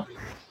Haslem, no?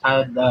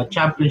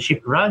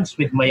 Championship runs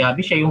with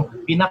Miami. Siya yung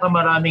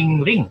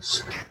pinakamaraming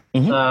rings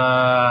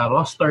sa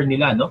roster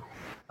nila, no?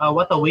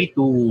 What a way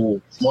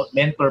to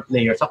mentor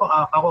players.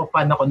 Ako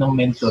fan ako ng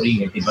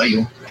mentoring, di ba?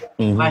 Yung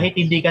kahit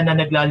hindi ka na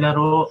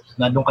naglalaro,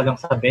 nandun ka lang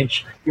sa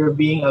bench, you're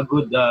being a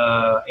good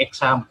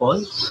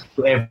example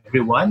to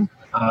everyone.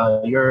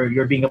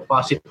 You're being a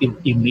positive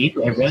teammate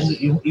to everyone.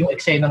 Yung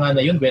eksena nga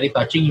na yun, very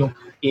touching, yung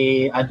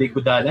kay Andre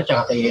Godala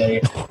tsaka kay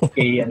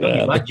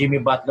diba? Jimmy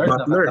Butler.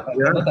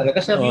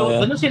 Talaga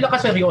seryoso. Ganun sila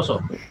kaseryoso.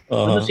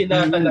 Ganun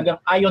sila talagang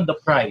eye on the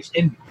prize.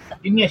 And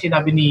yun nga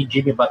sinabi ni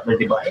Jimmy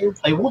Butler, di ba?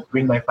 I won't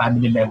bring my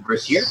family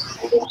members here.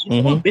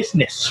 It's all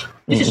business.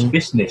 This is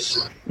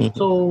business.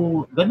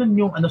 So, ganun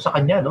yung sa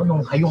kanya, no?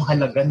 Yung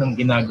halaga ng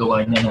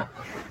ginagawa niya na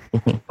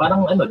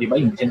parang di ba,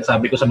 yung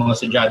sinasabi ko sa mga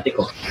estudyante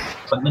ko,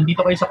 pag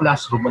nandito kayo sa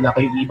classroom, wala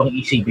kayong ibang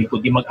isipin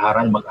kundi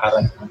mag-aral.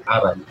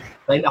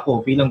 Dahil ako,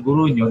 bilang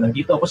guro nyo,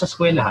 nandito ako sa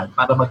eskwelahan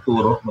para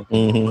magturo.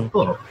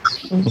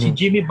 Si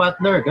Jimmy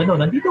Butler,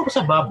 gano'n, nandito ako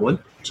sa bubble,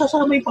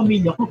 sasama yung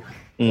pamilya ko.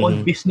 All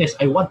business,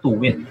 I want to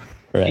win.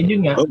 Right. And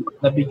yun nga,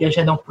 nabigyan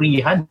siya ng free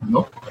hand,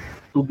 no?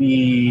 To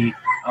be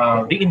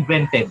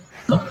reinvented.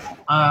 No?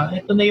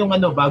 Ito na yung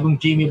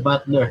bagong Jimmy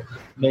Butler.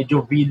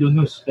 Medyo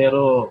villainous,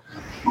 pero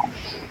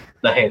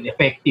dahil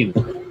effective.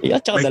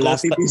 Yeah, may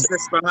coffee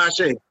business pa nga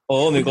siya eh.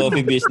 Oo, may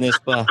coffee business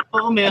pa.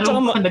 Oo,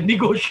 meron pa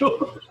nagnegosyo.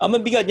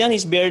 Mabigat yan,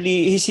 he's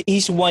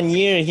 1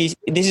 year.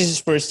 This is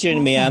his first year in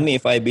Miami,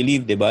 if I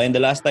believe, diba? And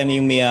the last time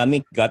yung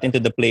Miami got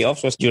into the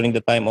playoffs was during the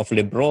time of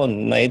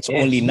LeBron. It's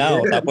only now.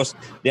 Tapos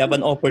they have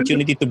an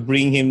opportunity to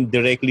bring him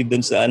directly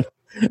dun sa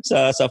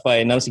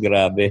finals.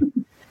 Grabe.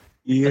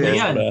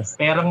 Yeah.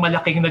 Perang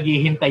malaking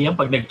naghihintay yan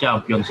pag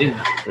nag-champion sila.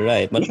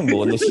 Right. Malaking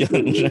bonus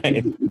yun.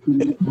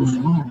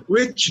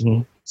 Right.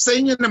 Sa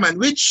inyo naman,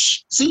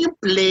 sino yung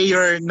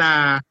player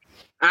na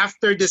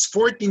after this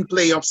 14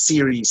 playoff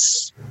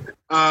series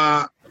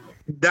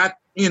that,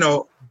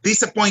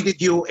 disappointed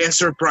you and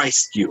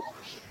surprised you?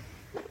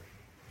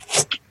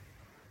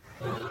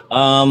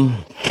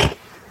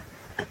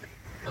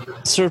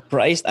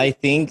 Surprised, I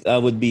think,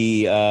 would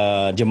be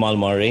Jamal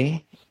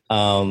Murray.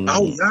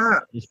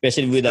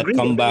 Especially with that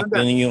comeback,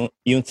 yung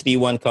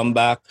 3-1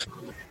 comeback.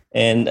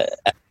 And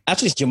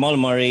actually, it's Jamal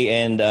Murray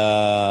and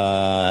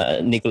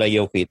Nikola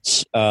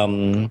Jokic.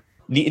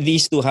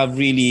 These two have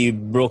really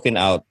broken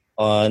out.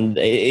 And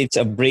it's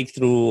a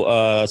breakthrough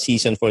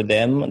season for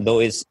them.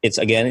 Though it's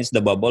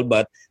the bubble,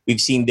 but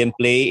we've seen them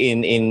play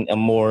in a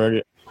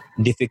more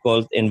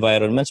difficult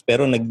environments.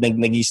 Pero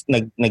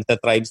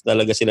nagtatribes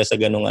talaga sila sa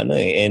ganung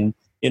And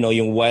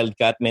yung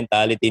wildcat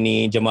mentality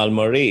ni Jamal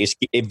Murray is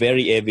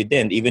very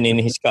evident. Even in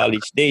his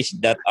college days,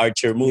 that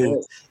archer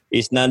move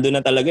is nandun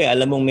na talaga.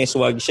 Alam mong may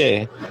swag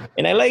siya.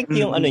 And I like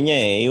yung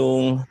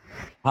yung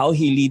how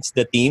he leads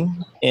the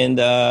team. And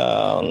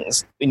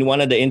in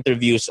one of the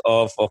interviews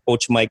of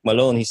Coach Mike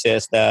Malone, he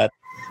says that,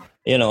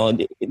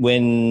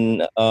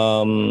 when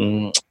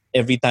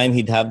every time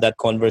he'd have that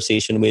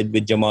conversation with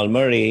Jamal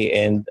Murray,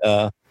 and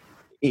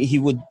he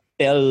would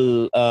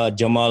tell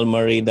Jamal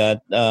Murray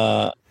that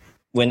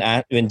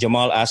when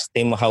Jamal asked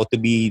him how to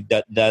be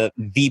the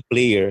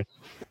player,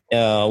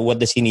 what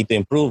does he need to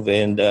improve?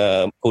 And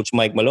Coach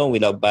Mike Malone,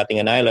 without batting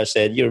an eyelash,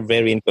 said, "You're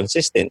very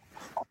inconsistent.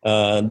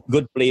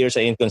 Good players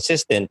are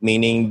inconsistent,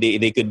 meaning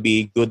they could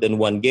be good in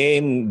one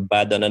game,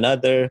 bad on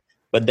another.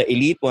 But the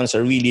elite ones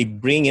are really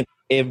bring it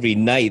every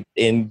night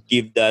and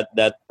give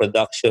that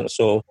production."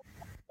 So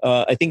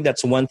I think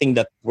that's one thing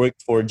that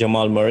worked for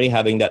Jamal Murray,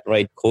 having that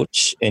right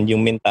coach, and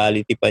yung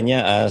mentality pa niya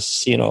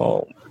as,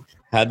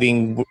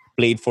 having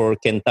played for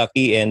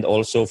Kentucky and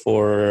also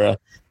for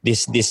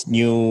this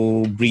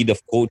new breed of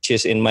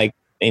coaches in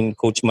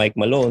Coach Mike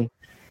Malone.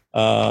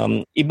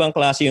 Ibang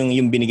klase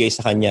yung binigay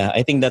sa kanya.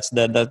 I think that's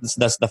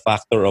the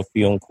factor of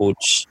yung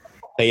coach.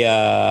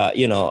 Kaya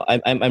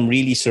I'm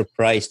really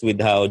surprised with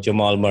how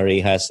Jamal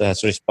Murray has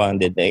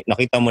responded.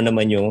 Nakita mo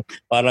naman yung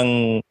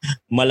parang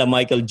mala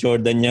Michael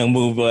Jordan niyang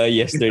move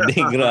yesterday.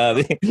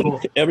 Grabe.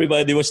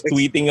 Everybody was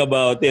tweeting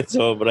about it.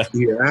 Sobra.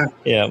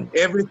 Yeah.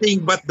 Everything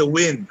but the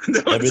win.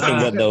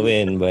 Everything but the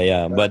win. But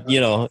yeah. But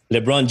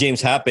LeBron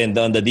James happened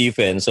on the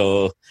defense.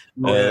 So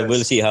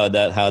we'll see how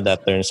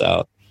that turns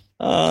out.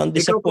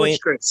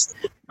 Disappoint.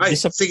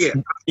 Sige.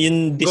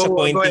 Yung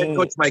disappointing. Go ahead,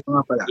 Coach Mike.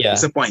 Nga pala. Yeah.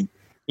 Disappoint.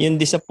 Yung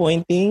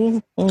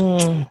disappointing,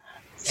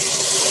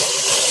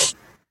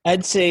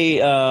 I'd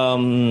say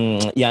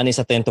Giannis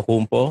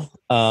Antetokounmpo.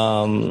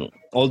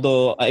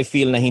 Although I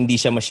feel na hindi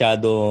siya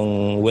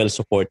masyadong well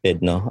supported,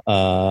 no.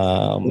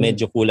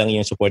 Medyo kulang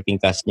yung supporting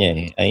cast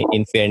niya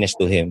in fairness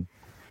to him.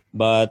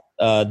 But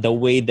the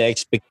way the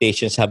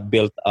expectations have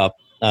built up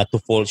to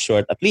fall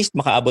short, at least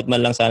makaabot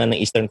man lang sana ng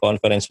Eastern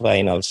Conference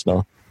Finals,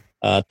 no?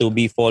 To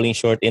be falling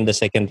short in the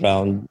second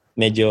round,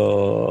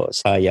 medyo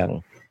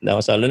sayang. No,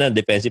 so na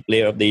defensive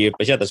player of the year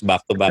pa siya, tapos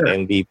back-to-back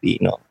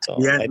MVP, no? So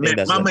yan. I think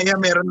that's Mamaya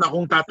meron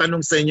akong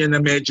tatanong sa inyo na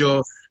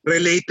medyo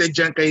related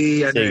dyan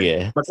kay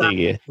sige.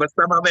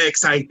 Basta mamaya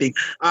exciting.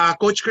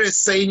 Coach Chris,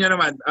 sa inyo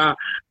naman,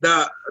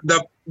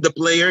 the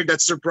player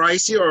that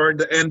surprised you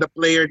and the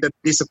player that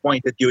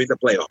disappointed you in the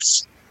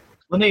playoffs?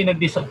 Una yung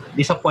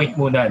nag-disappoint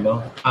muna,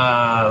 no?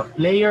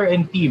 Player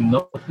and team,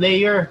 no?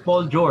 Player,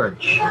 Paul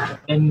George.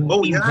 And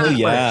team,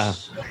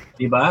 Clippers.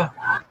 Diba?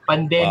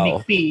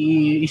 Pandemic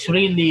fee is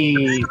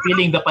really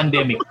feeling the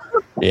pandemic.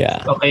 Yeah.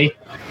 Okay?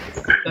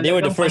 They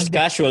were the first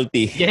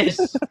casualty. Yes.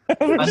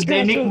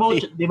 Pandemic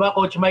mode, di ba,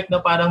 Coach Mike,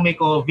 na parang may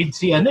COVID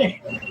si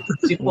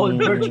Paul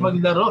George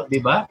maglaro,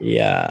 di ba?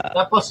 Yeah.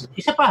 Tapos,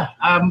 isa pa,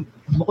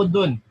 bukod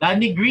dun,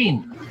 Danny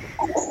Green.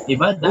 Di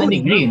ba?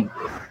 Danny Green.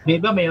 Di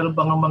ba, mayroon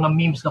bang mga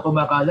memes na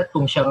kumakalat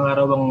kung siya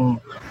nga raw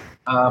ang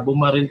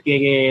bumaril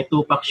kay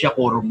Tupac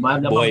Shakur.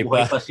 Buhay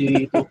pa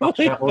si Tupac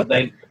Shakur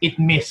dahil it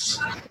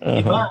miss. Di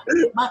ba?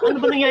 Ano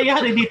ba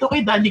nangyayari dito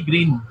kay Danny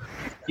Green?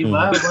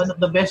 Diba? One of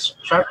the best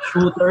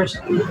sharpshooters.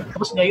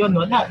 Tapos ngayon,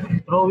 wala.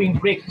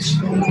 Throwing bricks.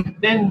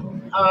 Then,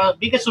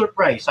 biggest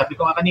surprise. Sabi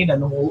ko nga kanina,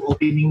 nung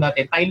opening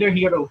natin, Tyler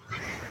Hero.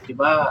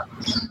 Diba?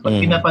 Pag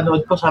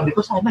pinapanood ko, sabi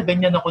ko, sana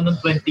ganyan ako nung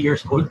 20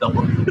 years old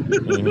ako.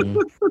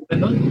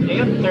 Ganun.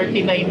 Ngayon,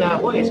 39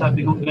 na ako eh.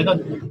 Sabi ko, ganun.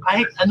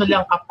 Kahit ano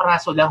lang,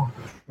 kapraso lang.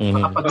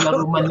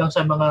 Makapaglaro man lang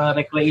sa mga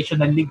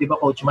recreational league, di ba,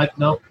 Coach Mike,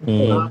 no?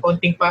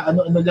 Konting pa,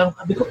 ano lang.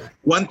 Sabi ko,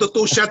 1 to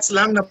 2 shots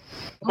lang na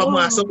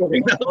pamasok.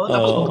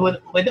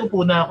 Pwede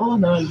upo na ako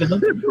na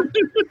gano'n.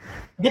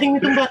 Galing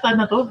nitong bata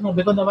na to.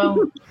 Sabi ko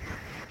naman,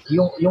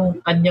 yung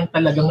kanyang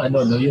talagang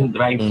yung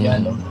drive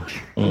niya, no.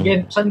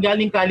 Again, saan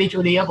galing college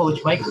uli yan,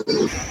 Coach Mike?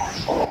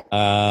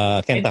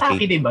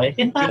 Kentucky, di ba?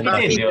 Kentucky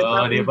din,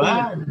 di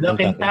ba? The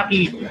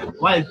Kentucky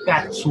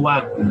Wildcat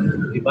swag.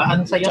 Di ba?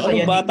 Ang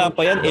saya-saya. Bata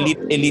pa yan,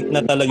 elite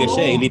na talaga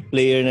siya. Elite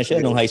player na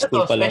siya nung high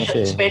school pa lang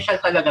siya. Special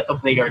talaga tong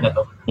player na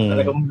to.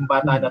 Talagang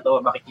bata na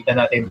to, makikita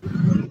natin.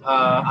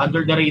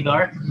 Under the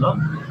radar, no?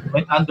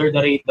 Went under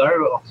the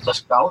radar of the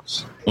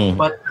scouts,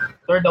 but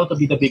turned out to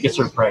be the biggest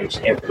surprise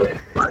ever.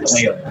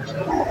 Ngayon.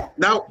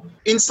 Now,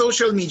 in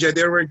social media,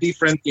 there were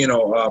different,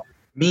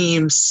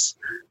 memes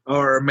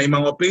or may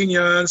mga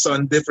opinions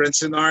on different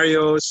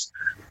scenarios.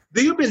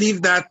 Do you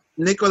believe that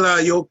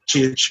Nikola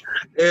Jokic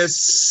is,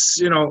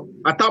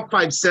 a top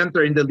 5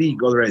 center in the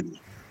league already?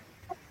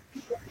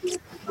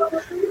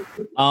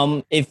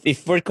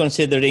 If we're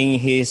considering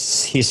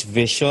his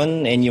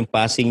vision and yung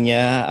passing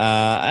niya,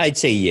 I'd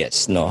say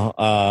yes, no.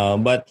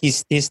 But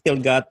he's still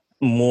got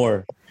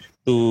more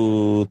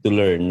to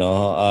learn,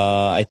 no.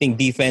 I think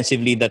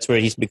defensively, that's where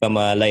he's become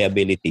a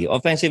liability.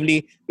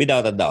 Offensively,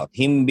 without a doubt,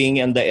 him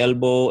being on the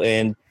elbow,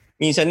 and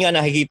minsan nga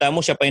nakikita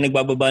mo siya pa yung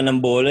nagbababa ng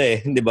bola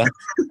di ba?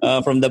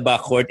 From the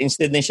backcourt,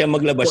 instead na siya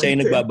maglabas, siya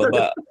yung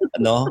nagbababa,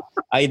 no.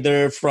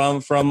 Either from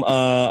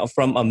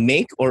a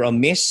make or a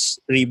miss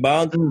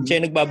rebound,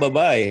 siya yung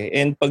nagbababa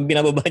And pag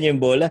binababa niya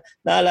yung bola,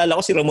 naalala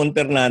ko si Ramon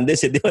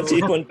Fernandez, di ba? Si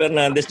Ramon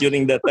Fernandez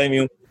during that time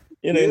yung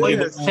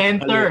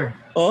center.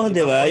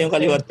 Di ba? Yung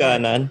kaliwat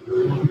kanan.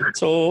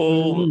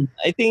 So,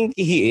 I think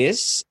he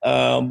is.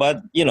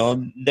 But,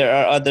 there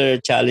are other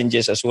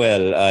challenges as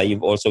well.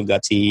 You've also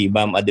got si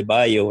Bam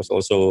Adebayo who's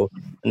also,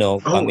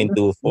 come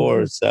into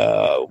force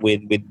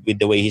with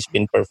the way he's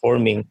been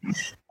performing.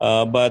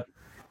 But,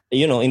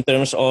 in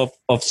terms of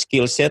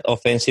skill set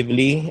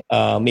offensively,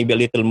 maybe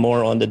a little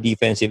more on the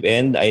defensive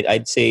end,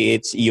 I'd say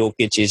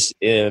Jokic is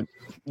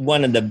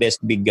one of the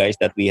best big guys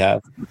that we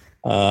have.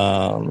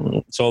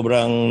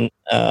 Sobrang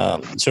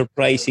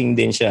surprising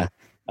din siya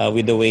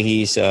with the way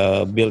he's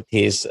built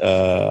his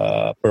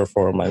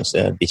performance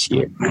this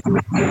year.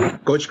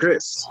 Coach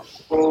Chris?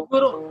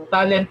 Pero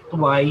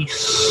talent-wise,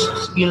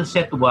 skill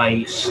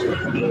set-wise,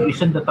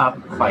 he's in the top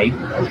 5.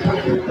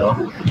 No?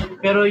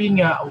 Pero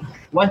yun nga,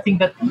 one thing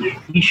that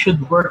he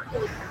should work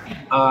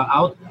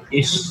out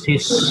is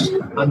his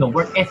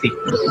work ethic.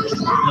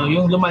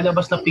 Yung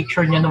lumalabas na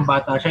picture niya nung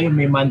bata siya, yung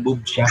may man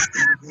boob siya.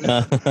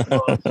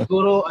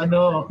 Siguro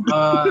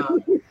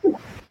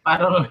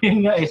parang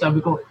yun nga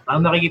sabi ko,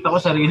 parang nakikita ko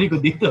sarili ko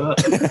dito.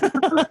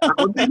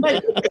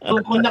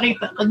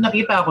 kung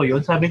nakita ko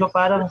yun, sabi ko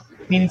parang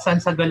minsan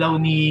sa galaw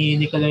ni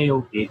Nikola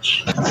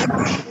Jokic,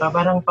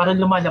 parang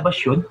lumalabas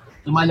yun.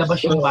 Lumalabas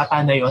yung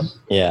bata na yon.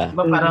 Yeah.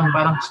 Diba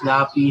parang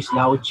sloppy,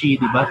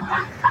 slouchy, di ba?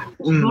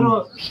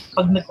 Siguro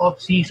pag nag-off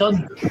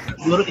season,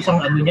 siguro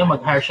isang niya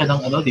mag-hire siya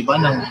ng di ba,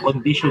 ng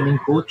conditioning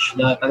coach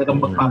na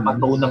talagang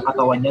magpapatone ng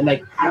katawan niya.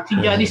 Like si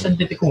Giannis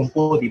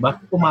Antetokounmpo, di ba?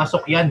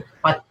 Pumasok yan,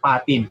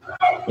 pat-patin.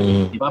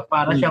 Di ba?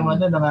 Para siyang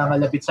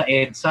nangangalabit sa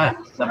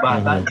EDSA na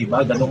bata, di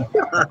ba? Ganong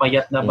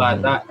payat na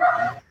bata.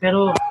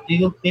 Pero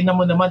tingnan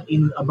mo naman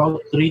in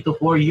about 3 to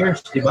 4 years,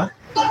 di ba?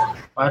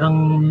 Parang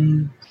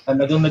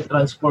talagang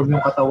nag-transform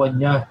yung katawan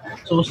niya.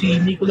 So si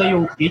Nikola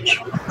Jokic,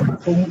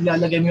 kung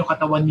ilalagay mo yung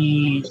katawan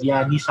ni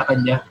Giannis sa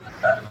kanya,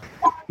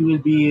 he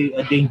will be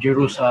a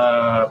dangerous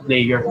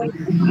player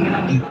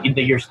in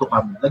the years to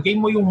come. Lagay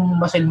mo yung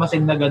muscle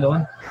na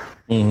gano'n,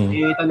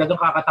 talagang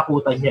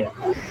kakatakutan niya.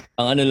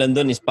 Ang ano lang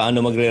doon is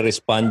paano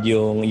magre-respond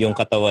yung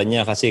katawan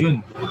niya kasi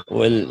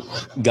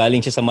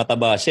galing siya sa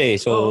mataba siya eh.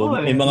 So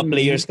may mga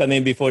players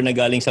kami before na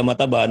galing sa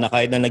mataba na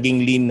kahit na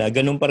naging lean na,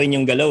 ganun pa rin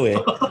yung galaw eh.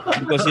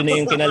 Because yun na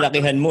yung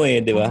kinalakihan mo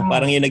eh, di ba?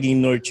 Parang yung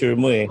naging nurture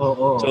mo eh.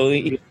 So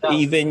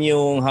even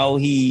yung how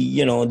he,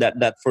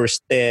 that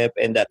first step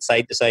and that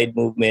side-to-side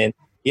movement,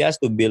 he has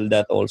to build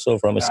that also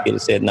from a skill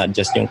set, not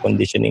just yung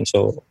conditioning.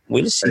 So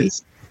we'll see.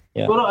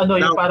 Yeah. Siguro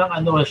yung parang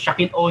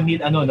Shaquille O'Neal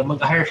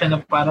mag-hire siya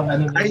ng parang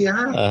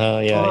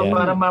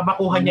para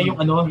makuha niya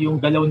yung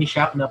galaw ni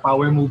Shaq na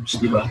power moves,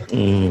 di ba?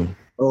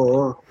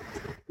 Oo.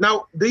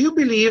 Now, do you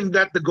believe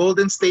that the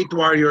Golden State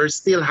Warriors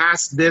still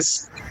has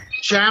this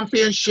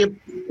championship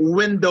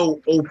window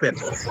open?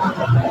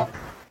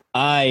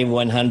 I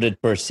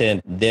 100%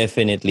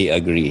 definitely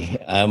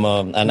agree. I'm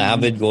an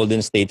avid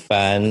Golden State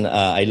fan.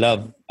 I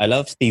love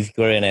Steve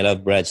Kerr and I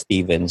love Brad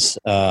Stevens.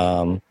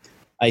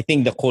 I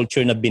think the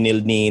culture na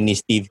binild ni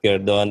Steve Kerr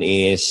doon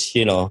is,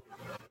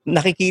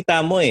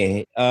 nakikita mo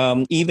eh.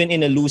 Even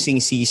in a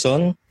losing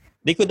season,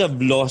 they could have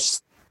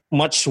lost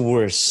much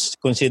worse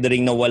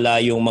considering na wala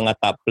yung mga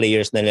top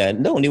players nila.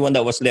 The only one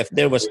that was left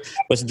there was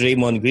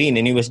Draymond Green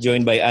and he was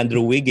joined by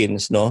Andrew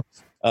Wiggins, no?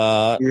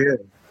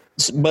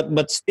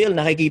 But still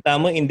nakikita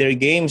mo in their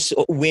games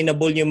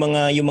winnable yung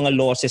mga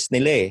losses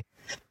nila eh.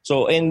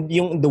 So and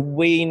the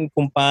way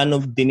kung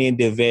paano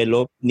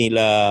dine-develop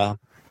nila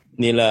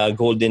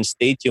Golden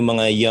State yung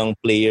mga young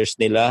players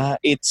nila,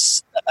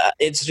 it's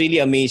really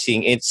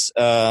amazing.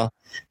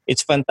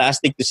 It's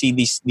fantastic to see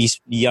these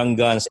young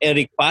guns.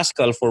 Eric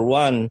Pascal for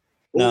one,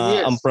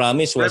 ang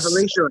promise was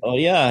revelation.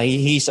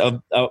 He's a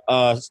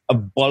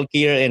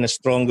bulkier and a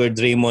stronger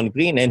Draymond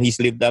Green and he's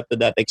lived up to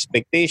that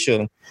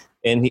expectation.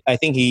 And I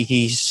think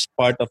he's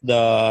part of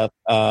the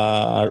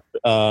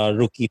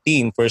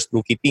first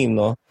rookie team,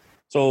 no?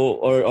 So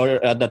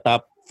or at the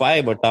top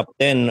 5 or top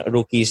 10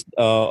 rookies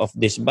of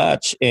this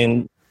batch,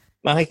 and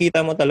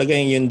makikita mo talaga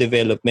yung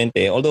development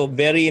eh. Although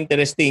very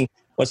interesting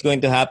what's going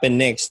to happen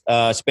next,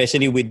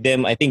 especially with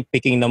them, I think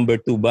picking number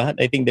 2 ba?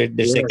 I think they're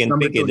second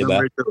pick, di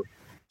ba?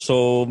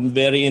 So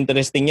very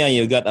interesting niya.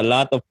 You got a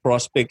lot of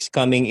prospects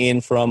coming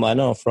in from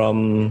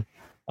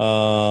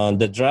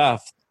the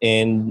draft.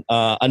 And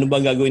ano ba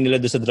gagawin nila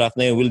doon sa draft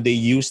na yun? Will they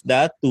use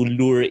that to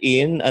lure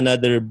in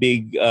another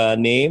big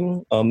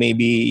name?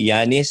 Maybe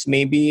Giannis,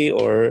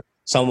 or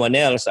someone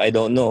else, I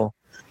don't know.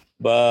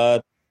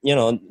 But,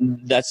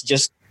 that's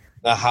just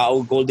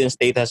how Golden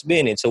State has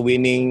been. It's a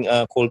winning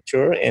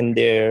culture and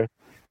their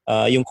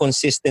yung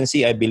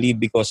consistency, I believe,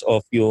 because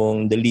of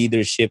the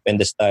leadership and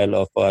the style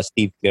of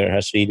Steve Kerr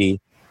has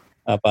really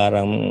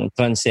parang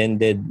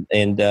transcended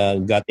and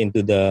got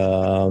into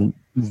the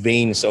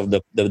veins of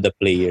the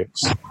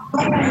players.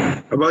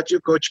 How about you,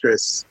 Coach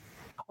Chris?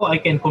 I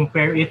can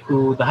compare it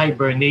to the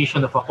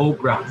hibernation of a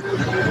cobra.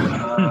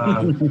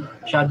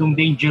 Masyadong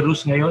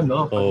dangerous ngayon,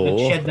 no? Pag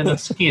nag-shed na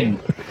ng skin,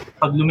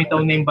 pag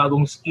lumitaw na yung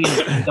bagong skin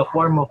in the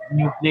form of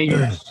new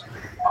players,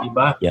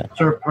 diba? Yeah.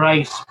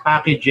 Surprise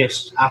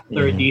packages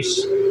after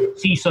this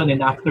season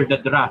and after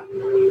the draft.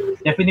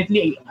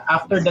 Definitely,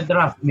 after the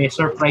draft, may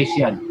surprise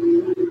yan.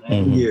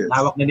 Yes.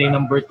 Hawak nila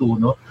yung number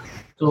 2, no?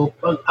 So,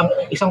 pag ang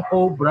isang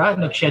cobra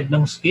nag-shed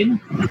ng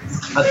skin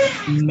at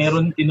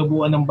meron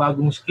tinubuan ng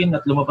bagong skin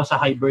at lumabas sa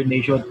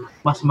hibernation,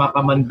 mas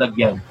makamandag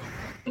yan.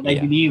 And I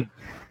believe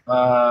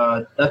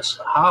that's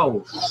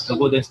how the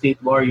Golden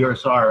State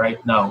Warriors are right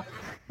now.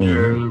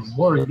 They're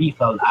more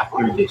lethal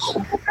after this.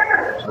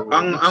 So,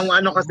 ang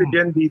kasi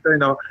dyan dito,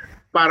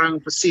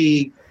 parang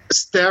si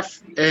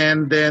Steph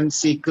and then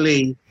si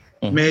Clay,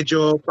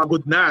 medyo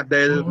pagod na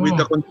dahil with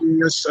the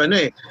continuous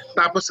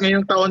tapos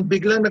ngayong taon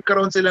biglang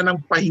nagkaroon sila ng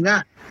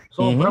pahinga.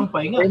 Sobrang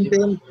pahinga. And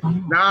then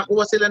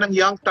nakakuha sila ng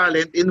young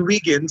talent in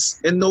Wiggins,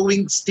 and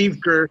knowing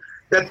Steve Kerr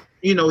that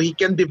he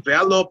can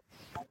develop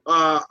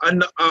a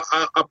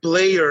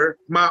player,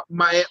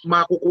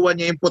 makukuha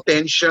niya yung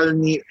potential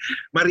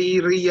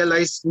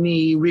marirealize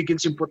ni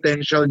Wiggins yung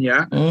potential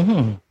niya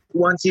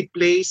once he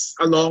plays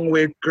along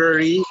with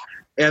Curry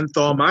and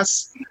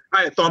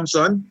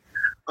Thompson.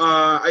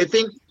 I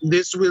think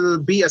this will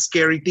be a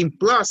scary team.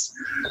 Plus,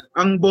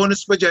 ang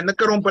bonus pa dyan,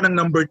 nagkaroon pa ng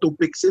number 2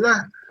 pick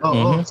sila.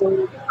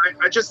 So,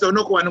 I just don't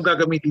know kung anong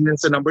gagamitin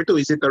nila sa number 2.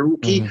 Is it a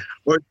rookie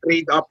or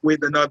trade up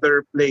with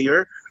another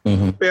player?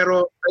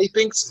 Pero I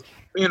think,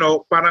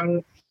 parang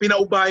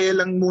pinaubaya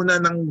lang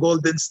muna ng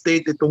Golden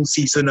State itong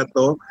season na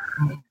to.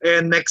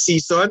 And next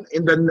season,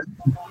 in the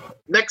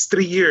next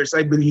 3 years,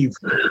 I believe,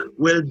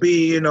 will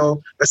be,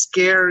 a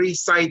scary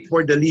sight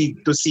for the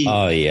league to see.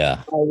 Oh,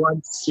 yeah.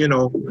 Once,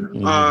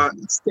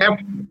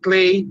 Steph,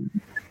 Clay,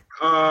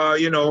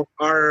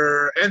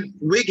 and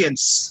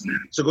Wiggins.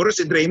 Siguro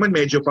si Draymond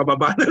medyo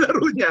pababa na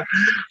laro niya.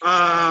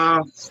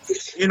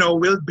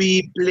 Will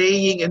be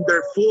playing in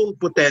their full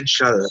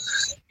potential.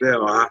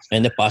 Diba?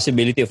 And the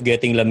possibility of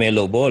getting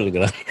LaMelo Ball.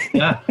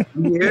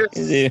 Yes.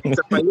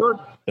 Isa pa yun.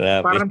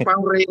 Parang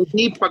pang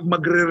ready pag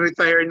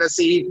magre-retire na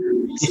si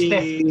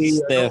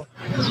Steph.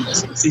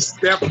 Si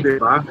Steph, di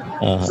ba?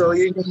 So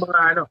yun yung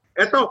mga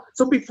Eto,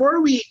 so before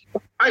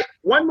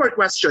one more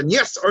question,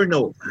 yes or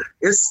no?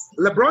 Is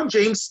LeBron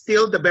James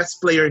still the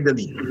best player in the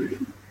league?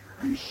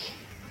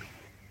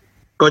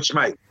 Coach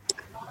Mike.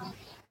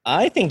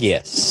 I think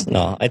yes.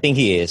 No, I think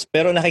he is.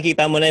 Pero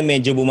nakikita mo na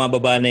medyo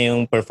bumababa na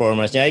yung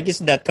performance niya. I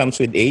guess that comes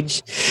with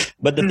age.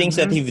 But the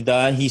things that he's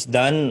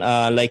done,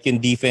 like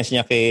yung defense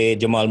niya kay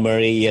Jamal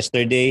Murray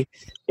yesterday,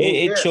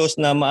 it shows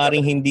na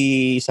maaring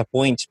hindi sa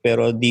points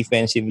pero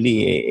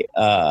defensively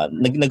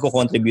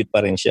nagko-contribute pa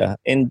rin siya.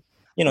 And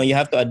you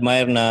have to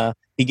admire na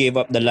he gave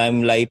up the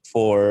limelight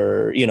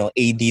for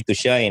AD to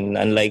shine,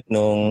 unlike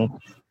nung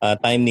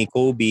time ni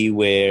Kobe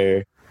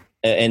where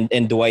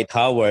and Dwight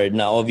Howard.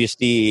 Now,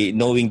 obviously,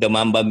 knowing the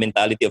Mamba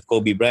mentality of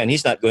Kobe Bryant,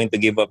 he's not going to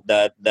give up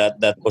that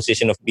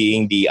position of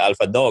being the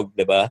alpha dog,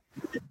 diba?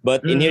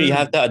 But in here, you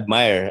have to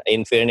admire,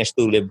 in fairness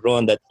to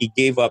LeBron, that he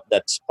gave up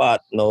that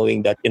spot,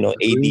 knowing that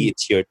AD,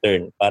 it's your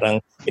turn.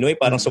 Parang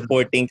parang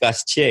supporting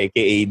cast siya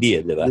kay AD,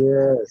 diba?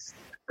 Yes.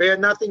 Kaya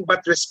nothing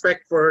but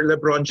respect for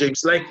LeBron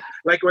James. Like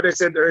what I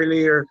said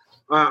earlier.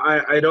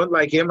 I don't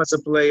like him as a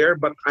player,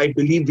 but I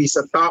believe he's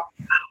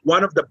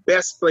one of the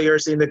best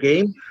players in the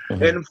game.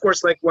 And of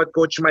course, like what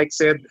Coach Mike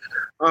said,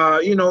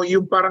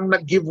 yung parang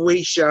nag-give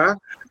way siya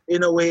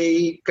in a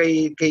way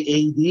kay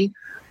AD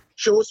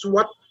shows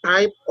what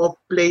type of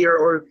player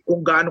or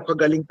kung gaano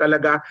kagaling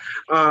talaga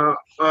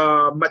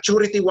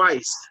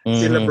maturity-wise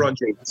si LeBron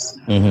James.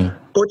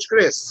 Coach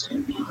Chris.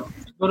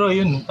 Siguro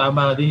yun,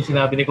 tama din yung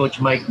sinabi ni Coach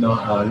Mike, no?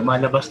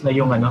 Lumalabas na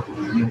yung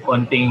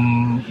konting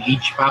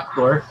age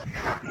factor.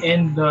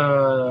 And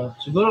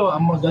siguro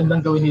ang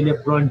magandang gawin ni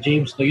LeBron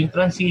James, no, yung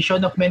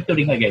transition of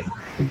mentoring again.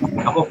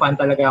 Ako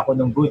fan talaga ako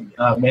ng good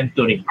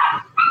mentoring.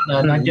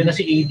 Nandiyan na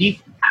si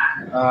AD.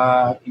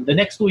 In the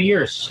next 2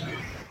 years,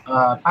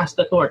 pass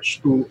the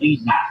torch to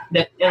AD.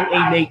 Let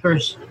LA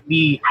Lakers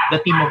be the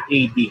team of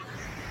AD.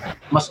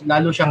 Mas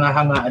lalo siyang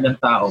hahangaan ng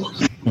tao.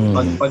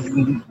 Pag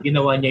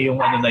ginawa niya yung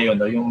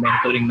yung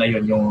mentoring na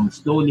yun, yung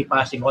slowly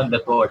passing on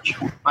the torch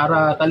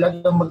para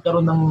talagang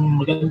magkaroon ng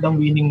magandang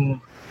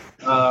winning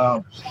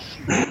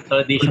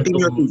tradition to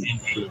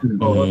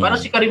para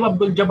si Kareem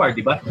Abdul-Jabbar, di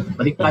ba?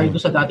 Balik tayo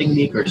doon sa dating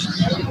Lakers.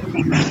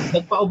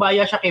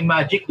 Nagpaubaya siya kay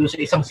Magic doon sa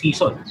isang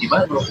season, di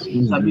ba?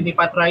 Sabi ni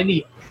Pat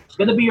Riley, it's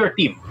gonna be your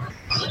team.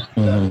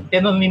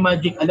 Tinanong ni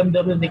Magic, alam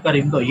daw ni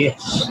Kareem do,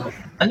 yes.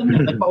 Alam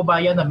mo,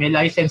 nagpaubaya na, may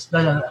license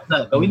na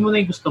gawin mo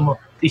na yung gusto mo.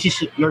 This is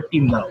your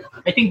team now.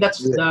 I think that's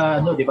di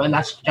ba,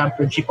 last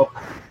championship of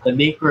the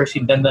Lakers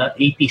in the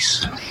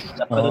 80s.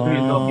 Napanood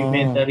yung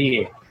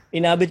documentary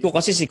Inabit ko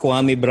kasi si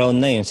Kwame Brown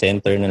na yung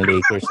center ng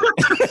Lakers.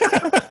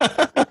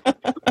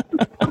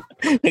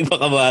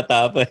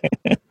 Nagpakabata pa.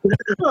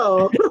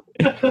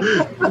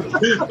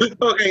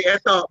 Okay,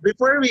 eto.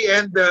 Before we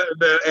end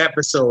the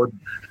episode,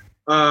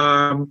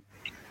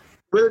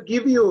 we'll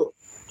give you,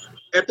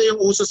 ito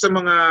yung uso sa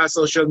mga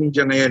social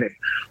media ngayon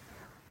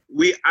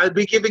I'll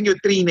be giving you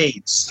 3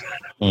 names.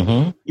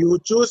 You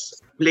choose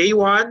play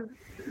 1,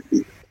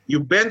 you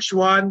bench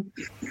 1,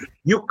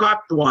 you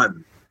cut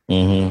 1.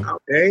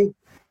 Okay?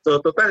 So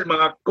total,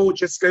 mga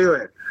coaches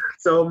kayo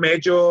So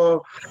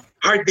medyo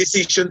hard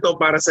decision to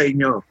para sa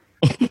inyo.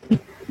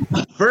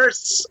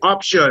 First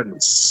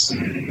options,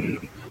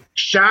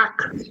 Shaq,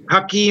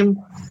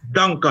 Hakeem,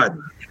 Duncan.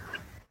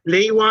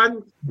 Play 1,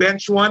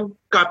 bench 1,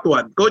 cut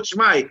 1. Coach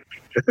Mike.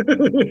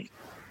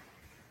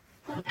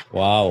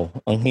 Wow,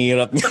 ang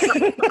hirap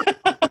niyan.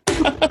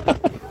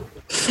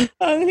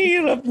 Ang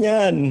hirap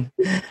niyan.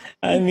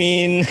 I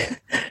mean,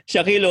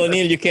 Shaquille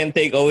O'Neal, you can't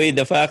take away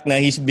the fact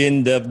na he's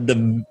been the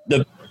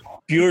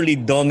purely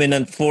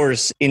dominant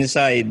force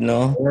inside,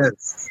 no?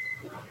 Yes.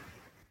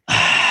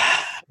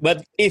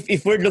 But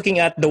if we're looking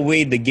at the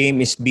way the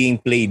game is being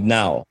played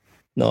now,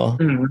 no?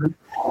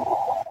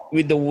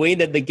 With the way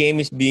that the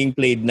game is being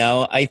played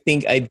now, I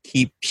think I'd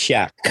keep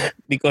Shaq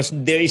because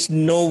there is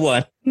no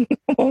one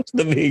amongst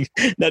the bigs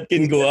that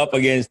can go up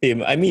against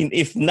him. I mean,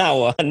 if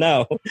now. I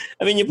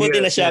mean, you put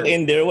in a Shaq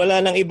in there, wala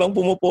nang ibang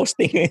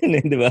pumuposte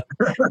ngayon, di ba?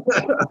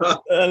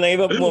 Wala nang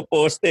ibang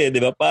pumuposte, di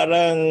ba?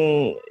 Parang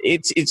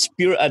it's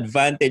pure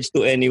advantage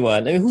to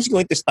anyone. I mean, who's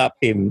going to stop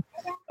him?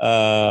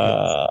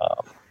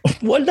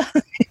 Wala.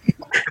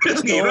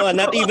 No,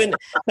 not even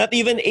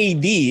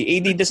AD.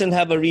 AD doesn't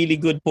have a really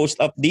good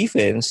post-up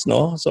defense,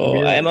 no?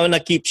 So I'm gonna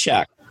keep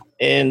Shaq.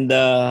 And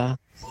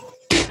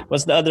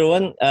what's the other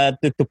one?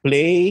 To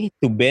play,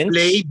 to bench?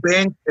 Play,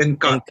 bench, and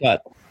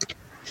cut.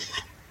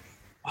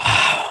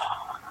 Wow.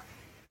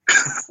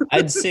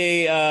 I'd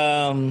say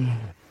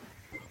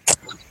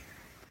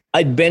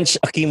I'd bench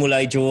Akeem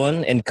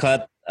Olajuwon and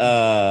cut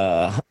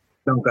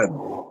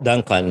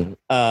Duncan.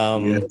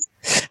 Yes.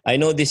 I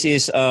know this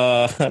is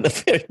a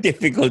very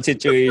difficult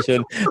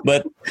situation,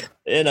 but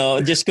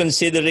just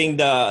considering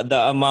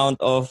the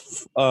amount of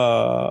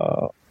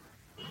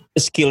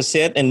skill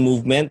set and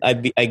movement,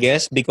 I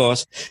guess,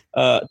 because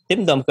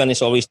Tim Duncan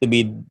is always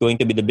going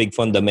to be the big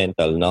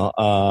fundamental. No,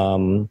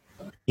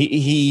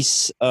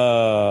 he's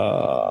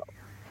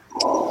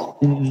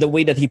the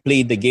way that he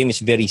played the game is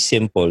very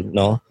simple,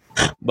 no?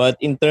 But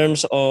in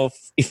terms of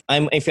if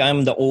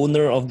I'm the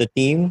owner of the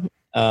team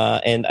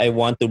and I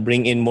want to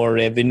bring in more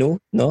revenue,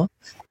 no?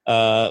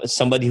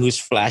 Somebody who's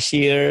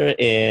flashier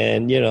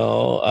and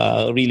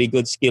really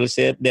good skill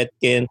set that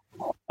can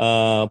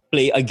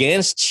play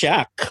against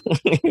Shaq.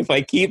 If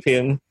I keep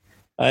him,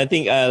 I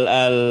think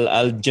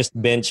I'll just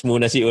bench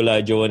muna si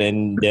Olajuwon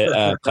and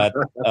cut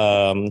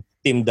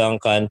Tim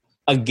Duncan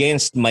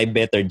against my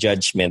better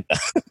judgment.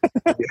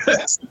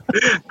 Yes.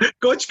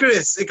 Coach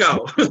Chris,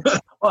 ikaw.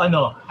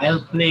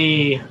 I'll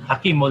play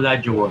Hakeem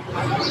Olajuwon.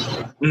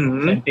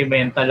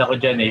 Sentimental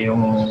ako dyan eh.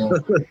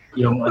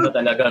 Yung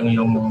talagang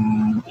yung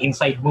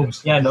inside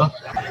moves niya, no?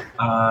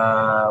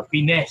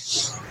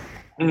 Finesse.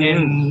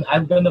 And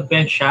I'm gonna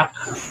bench Shaq.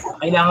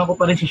 Kailangan ko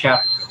pa rin si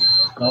Shaq.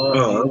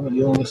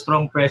 Yung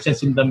strong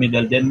presence in the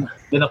middle, then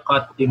gonna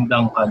cut Tim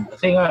Duncan.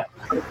 Kasi nga,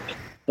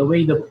 the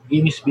way the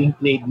game is being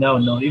played now,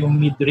 no, yung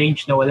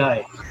mid-range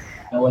nawala eh.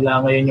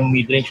 Nawala ngayon yung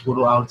mid-range,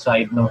 puro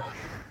outside, no.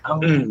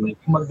 Ang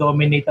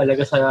mag-dominate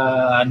talaga sa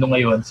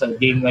ngayon, sa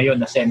game ngayon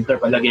na center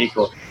palagay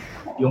ko,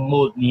 yung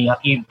mold ni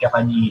Hakeem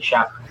kaya ni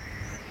Shaq.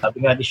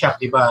 Sabi nga ni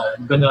Shaq, di ba,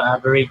 I'm gonna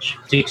average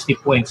 60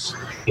 points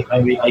if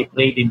I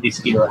played in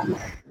this era.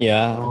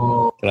 Yeah.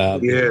 So,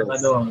 yes.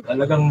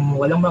 Talagang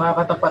walang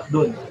makakatapat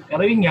doon.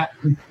 Pero yun nga,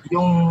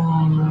 yung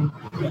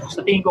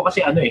sa tingin ko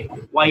kasi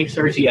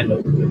wiser si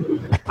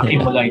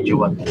Hakeem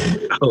Olajuwon.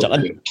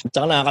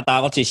 Tsaka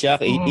nakakatakot si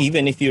Shaq.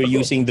 Even if you're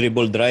using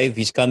dribble drive,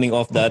 he's coming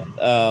off that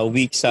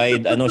weak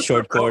side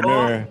short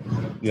corner.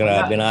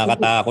 Grabe,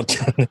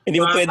 nakakatakot. Hindi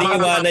mo pwedeng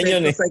iwanan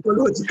yun eh.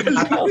 Psychological.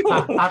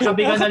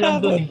 Tatabi ka na lang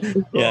doon eh.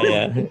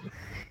 Yeah.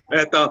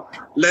 Ito,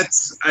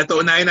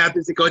 unahin natin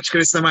si Coach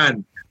Chris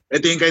naman.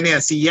 Ito yung kanya,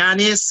 si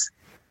Giannis,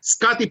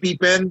 Scottie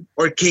Pippen,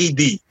 or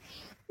KD?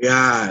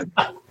 Yan.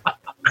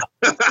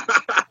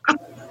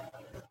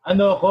 I'm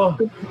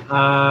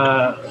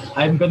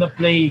gonna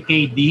play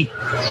KD.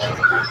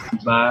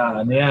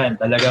 Diba,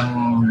 talagang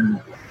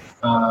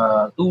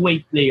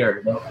two-way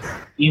player. No?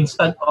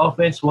 Instant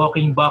offense,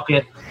 walking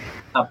bucket,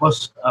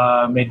 tapos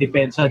may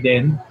depensa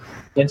din.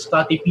 Then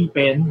Scottie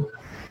Pippen,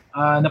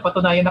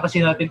 napatunayan na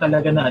kasi natin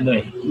talaga na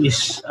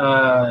is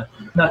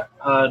not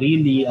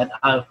really an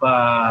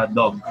alpha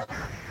dog.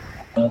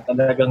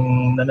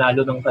 Talagang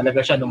nanalo nung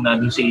talaga siya nung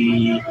nandun si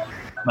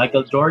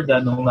Michael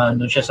Jordan, nung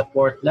nandun siya sa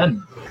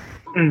Portland.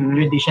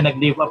 Hindi siya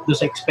nag-live up to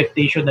sa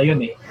expectation na yun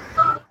eh.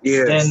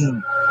 Yes.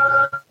 Then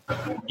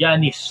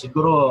Giannis,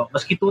 siguro,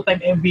 maski two-time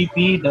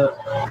MVP, the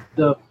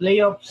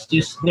playoffs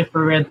is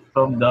different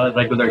from the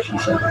regular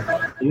season.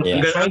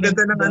 Ang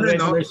ganda ng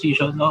regular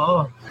season,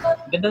 oo.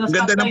 Ang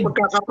ganda ng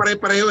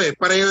pagkakapare-pareho eh.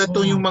 Pareho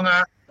ito yung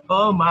mga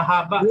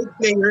mahaba. good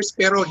players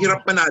pero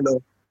hirap manalo.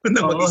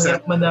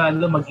 Hirap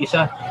manalo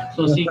mag-isa.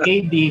 So si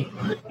KD,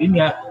 yun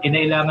nga,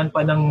 inailangan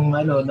pa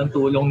ng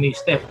tulong ni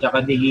Steph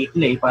tsaka ni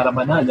Clay para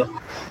manalo.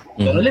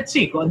 Pero let's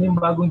see kung ano yung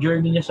bagong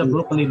journey niya sa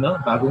Brooklyn, no?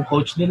 Bagong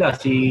coach nila,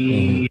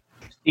 si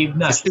Steve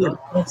Nash.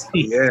 Let's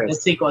see. Yes.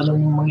 Let's see kung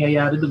anong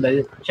mangyayari doon.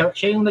 Dahil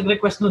siya yung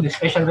nag-request nun,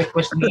 special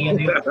request ni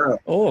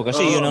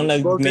kasi yun ang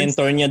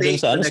nag-mentor niya dun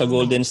sa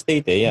Golden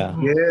State eh. Yeah.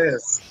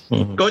 Yes.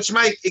 Coach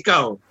Mike,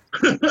 ikaw?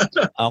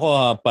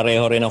 Ako,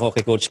 pareho rin ako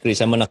kay Coach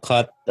Chris. I'm gonna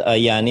cut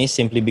Giannis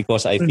simply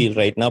because I feel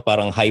right now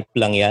parang hype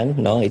lang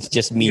yan. No? It's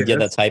just media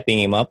that's hyping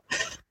him up.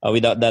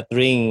 Without that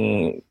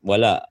ring,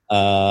 wala.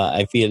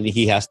 I feel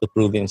he has to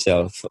prove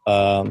himself.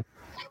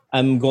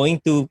 I'm going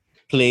to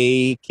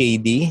play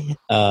KD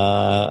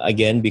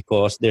again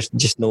because there's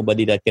just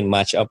nobody that can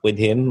match up with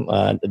him.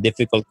 The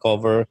difficult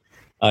cover,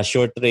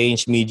 short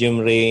range, medium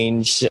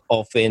range,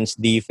 offense,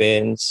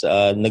 defense.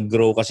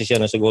 Nag-grow kasi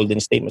siya sa Golden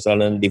State, mas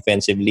lalo na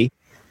defensively.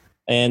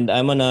 And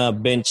I'm gonna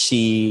bench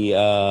si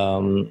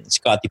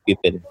Scottie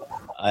Pippen.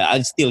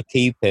 I'd still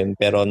keep him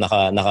pero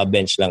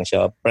naka-bench lang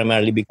siya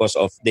primarily because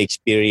of the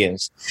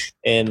experience.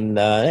 And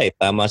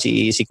tama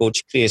si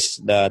Coach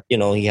Chris that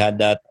he had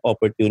that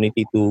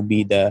opportunity to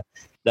be the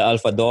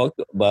alpha dog,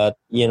 but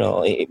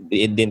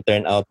it didn't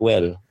turn out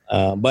well.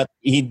 But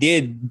he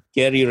did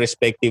carry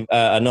respectfully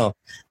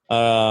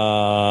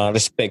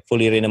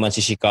rin naman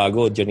si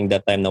Chicago during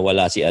that time na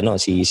wala si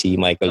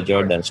Michael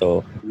Jordan.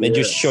 So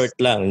medyo short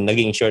lang,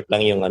 naging short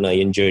lang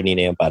yung journey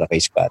na yun para kay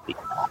Scottie.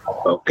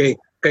 Okay.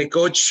 Kay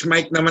Coach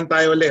Mike naman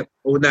tayo ulit.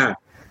 Una,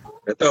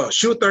 ito,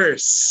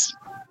 shooters.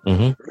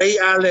 Ray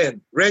Allen,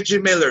 Reggie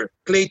Miller,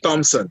 Klay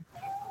Thompson.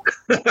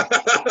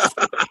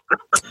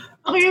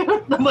 Ang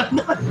hirap naman.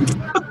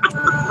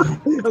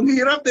 Ang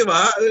hirap, di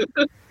ba?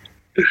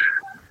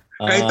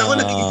 Kahit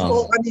ako nag-iisip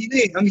ko kanina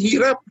eh. Ang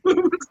hirap.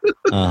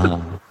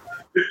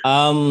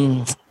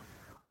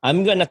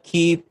 I'm gonna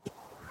play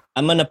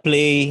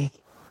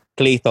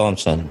Klay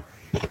Thompson.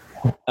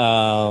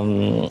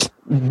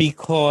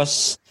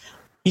 Because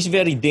he's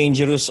very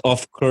dangerous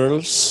off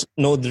curls,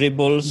 no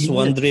dribbles,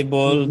 one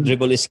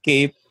dribble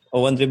escape,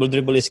 or one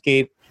dribble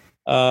escape.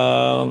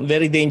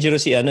 Very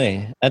dangerous si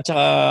At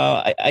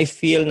saka I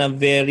feel na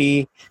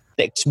very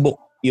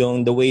textbook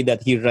yung the way that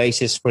he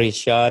rises for his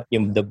shot,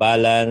 yung the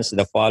balance,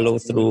 the follow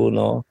through,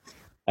 no.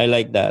 I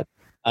like that.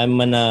 I'm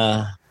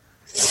gonna...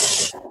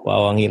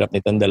 Wow, ang hirap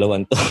nitong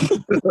dalawang to.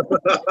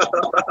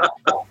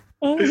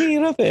 Ang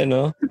hirap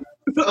no?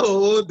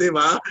 Oo, di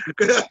ba?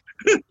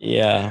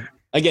 Yeah.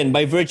 Again,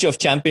 by virtue of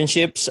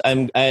championships,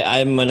 I'm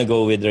gonna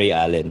go with Ray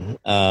Allen.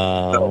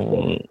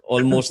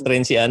 Almost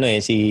rin si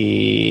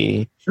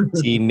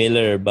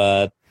Miller,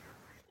 but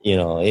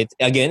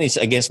it's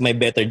against my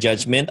better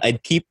judgment.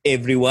 I'd keep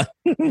everyone,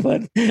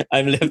 but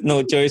I'm left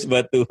no choice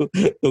but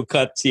to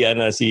cut si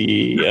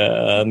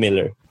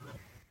Miller.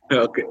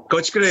 Okay,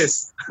 Coach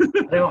Chris.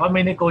 Pareho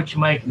kami ni Coach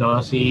Mike,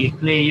 no? Si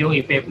Clay yung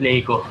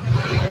ipe-play ko.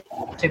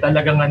 Kasi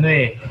talagang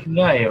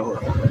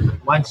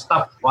one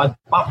stop, one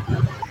pop.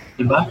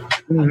 Diba?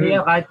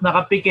 Kaya kahit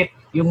nakapikit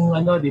yung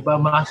diba,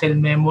 muscle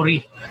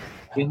memory.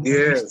 Yung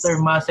Mr.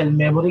 Muscle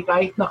Memory,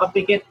 kahit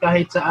nakapikit,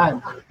 kahit saan.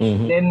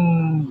 Mm-hmm. Then,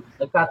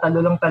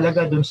 nagkatalo lang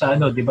talaga dun sa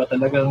diba,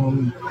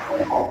 talagang,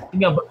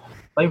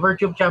 by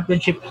virtue of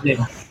championships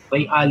din,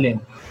 by Allen.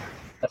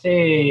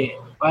 Kasi,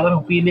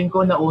 parang feeling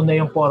ko nauna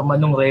yung forma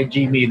ng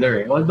Reggie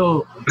Miller.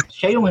 Although,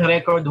 siya yung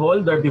record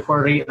holder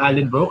before Ray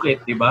Allen broke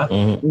it, diba?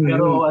 Mm-hmm.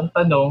 Pero, ang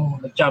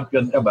tanong,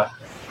 nag-champion ka ba?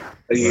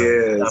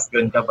 Yes.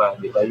 Champion ka ba?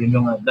 Diba? Yun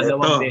yung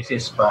dalawang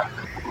beses pa.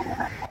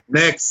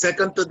 Next,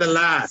 second to the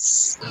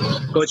last.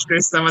 Coach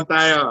Chris naman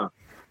tayo.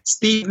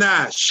 Steve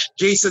Nash,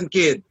 Jason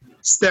Kidd,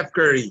 Steph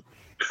Curry.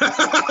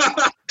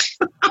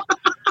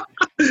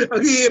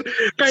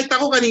 Kahit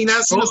ako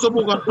kanina,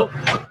 sinusubukan ko.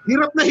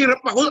 Hirap na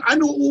hirap ako.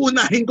 Ano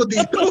uunahin ko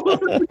dito?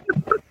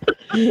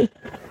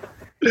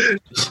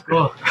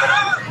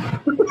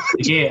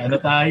 Sige,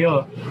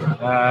 tayo?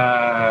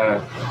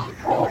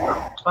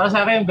 Para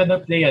sa akin, I'm gonna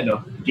play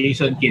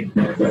Jason Kidd.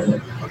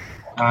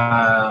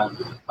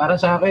 Para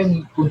sa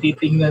akin, kung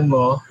titingnan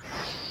mo,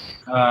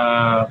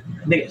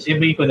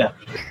 sabihin ko na,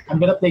 I'm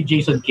gonna play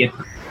Jason Kidd.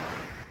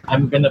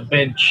 I'm gonna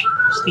bench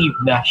Steve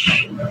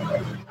Nash.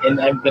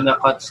 And I'm gonna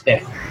cut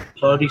Steph.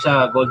 Sorry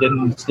sa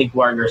Golden State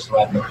Warriors.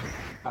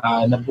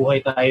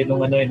 Nabuhay tayo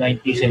nung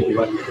 90s, di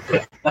ba?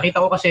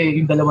 Nakita ko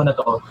kasi yung dalawa na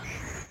to.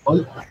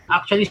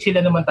 Actually,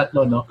 sila naman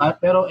tatlo, no?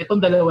 Pero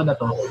itong dalawa na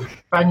to,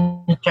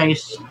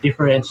 franchise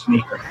difference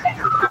maker.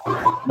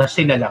 Na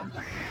sila lang.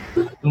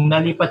 Nung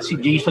nalipat si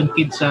Jason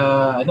Kidd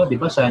sa di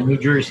ba, sa New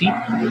Jersey,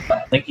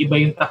 nag-iba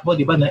yung takbo,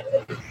 di ba?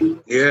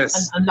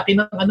 Yes. Ang laki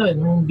ng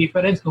yung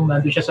difference nung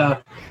nandoon siya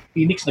sa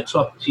Phoenix,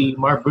 nag-swap si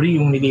Marbury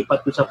yung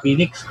nilipat doon sa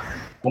Phoenix.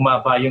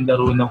 Bumaba yung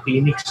laro ng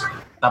Phoenix.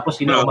 Tapos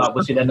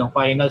umabot sila ng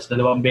finals 2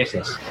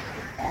 beses.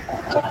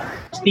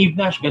 Steve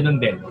Nash,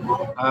 ganun din.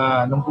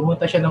 Nung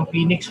pumunta siya ng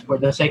Phoenix for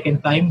the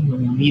second time,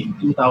 noong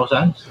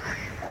mid-2000s,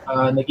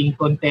 naging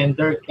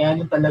contender.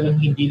 Kaya talagang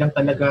hindi lang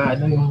talaga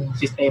yung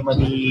sistema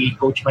ni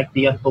Coach Mike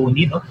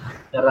D'Antoni, no?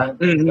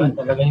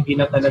 Talagang hindi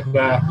na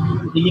talaga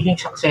naging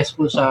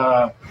successful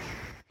sa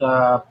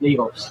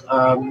playoffs.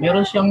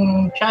 Meron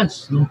siyang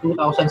chance noong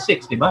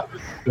 2006, di ba?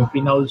 Yung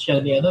pinaul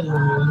siya ni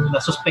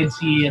na-suspend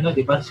si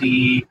di ba,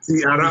 si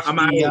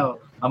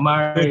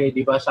Amare,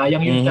 di ba? Sayang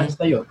yung chance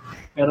na yun.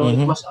 Pero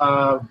it was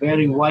a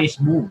very wise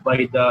move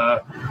by the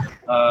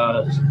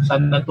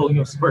San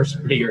Antonio Spurs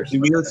players. Si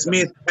Will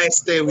Smith.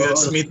 Will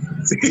Smith.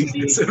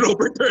 Si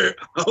Robert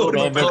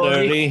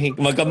Horry.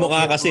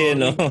 Magkamukha kasi,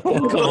 no?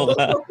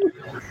 Magkamukha.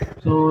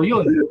 So,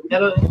 yun.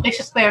 Pero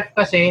next Steph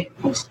kasi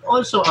is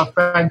also a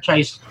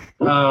franchise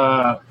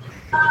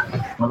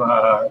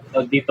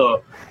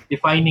dito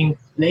defining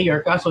player.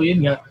 Kaso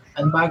yun nga,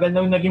 ang bagal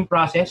na yung naging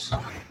process,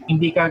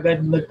 hindi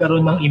kagad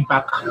nagkaroon ng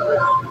impact.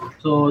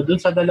 So, dun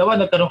sa dalawa,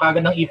 nagkaroon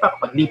kagad ng impact.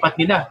 Paglipat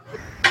nila,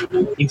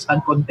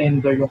 instant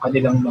contender yung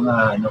kanilang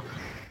mga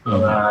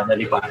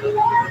nalipat.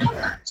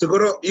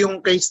 Siguro,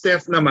 yung kay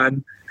Steph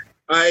naman,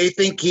 I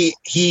think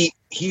he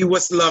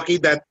was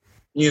lucky that,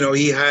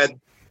 he had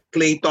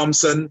Klay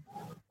Thompson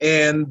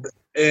and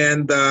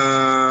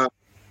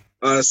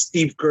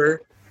Steve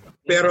Kerr.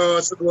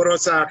 Pero siguro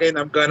sa akin,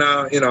 I'm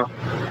gonna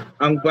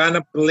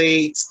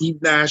play Steve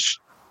Nash,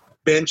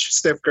 bench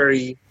Steph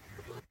Curry,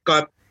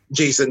 cut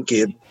Jason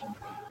Kidd.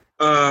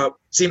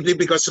 Simply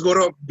because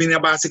siguro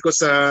binabase ko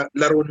sa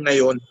laro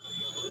ngayon.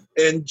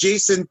 And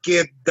Jason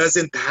Kidd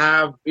doesn't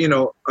have,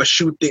 a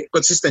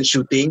consistent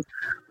shooting,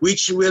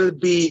 which will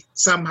be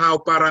somehow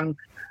parang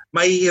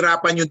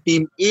mahihirapan yung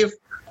team if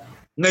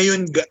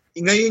ngayon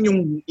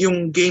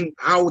yung game,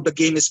 how the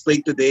game is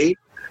played today,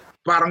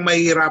 parang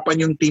mahihirapan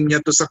yung team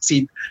niya to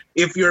succeed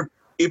if your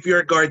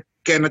guard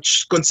cannot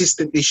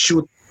consistently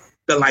shoot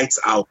the lights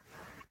out.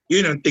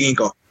 Yun ang tingin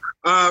ko.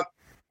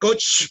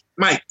 Coach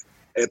Mike,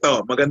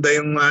 eto, maganda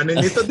yung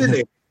nito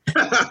din eh.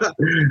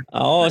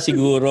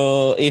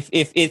 Siguro if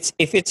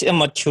it's a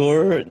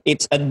mature,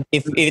 if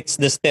it's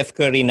the Steph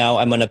Curry now,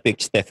 I'm gonna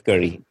pick Steph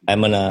Curry.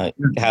 I'm gonna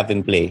have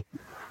him play.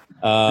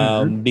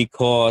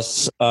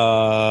 Because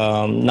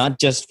not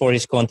just for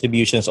his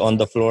contributions on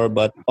the floor,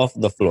 but off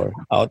the floor,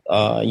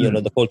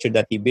 the culture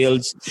that he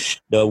builds,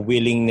 the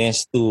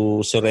willingness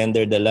to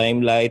surrender the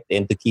limelight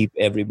and to keep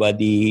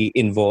everybody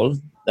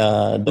involved,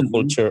 the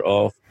culture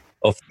of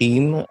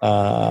team.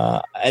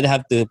 I'd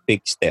have to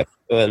pick Steph.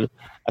 Well,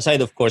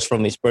 aside of course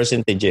from his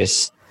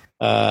percentages,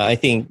 I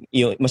think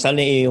mas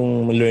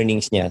yung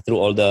learnings niya through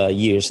all the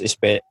years with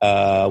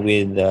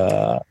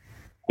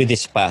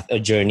his path or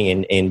journey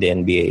in the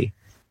NBA.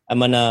 I'm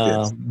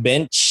gonna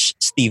bench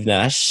Steve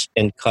Nash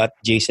and cut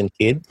Jason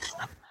Kidd.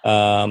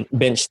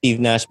 Bench Steve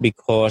Nash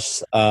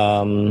because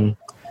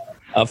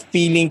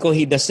feeling ko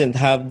he doesn't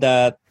have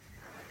the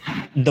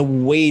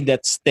way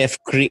that Steph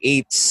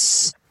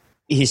creates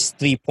his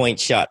 3-point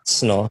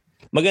shots, no?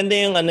 Maganda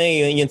yung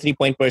yung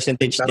 3-point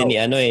percentage din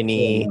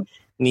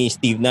ni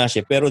Steve Nash.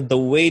 Pero the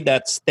way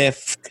that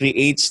Steph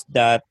creates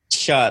that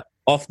shot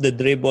off the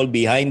dribble,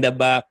 behind the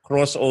back,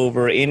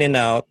 crossover, in and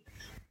out,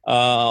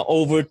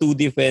 over two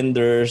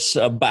defenders,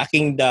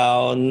 backing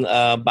down,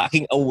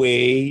 backing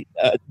away,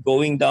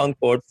 going down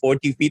court,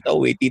 40 feet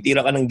away,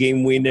 titira ka ng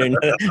game winner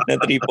na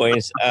 3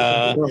 points.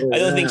 I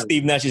don't think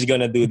Steve Nash is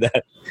gonna do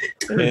that.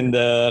 And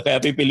kaya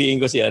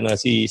pipiliin ko si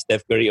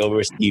Steph Curry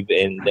over Steve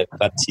and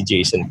cut si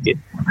Jason Kidd.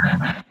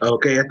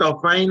 Okay, ito,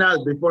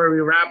 final, before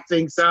we wrap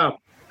things up.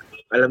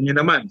 Alam niyo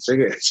naman,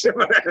 sige.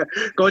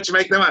 Coach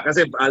Mike naman,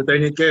 kasi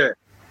alternate kayo.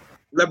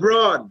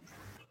 LeBron,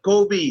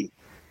 Kobe,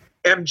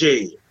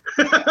 MJ.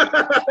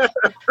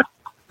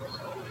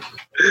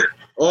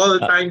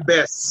 All-time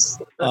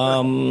best.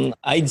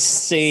 I'd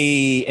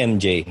say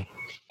MJ.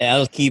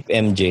 I'll keep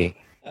MJ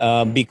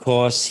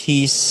because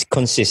he's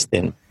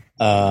consistent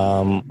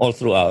all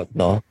throughout,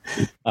 no?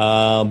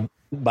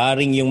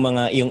 Barring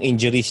yung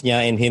injuries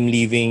niya and him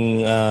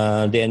leaving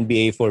the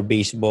NBA for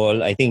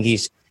baseball, I think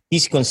he's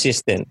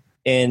consistent.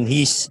 And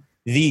he's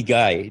the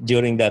guy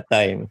during that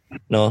time,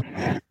 no?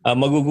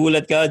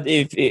 Magugulat ka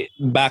if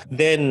back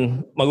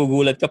then,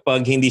 magugulat ka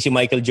pag hindi si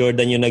Michael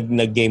Jordan yung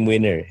nag-game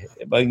winner.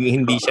 Pag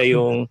hindi siya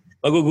yung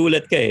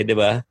magugulat ka di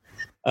ba?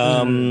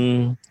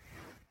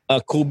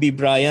 Kobe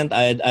Bryant,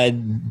 I'd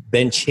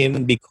bench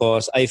him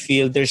because I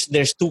feel there's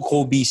two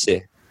Kobes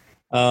the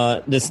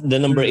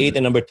number 8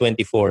 and number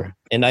 24.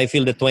 And I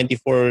feel the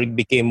 24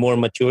 became more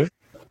mature.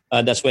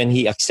 That's when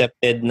he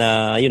accepted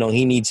na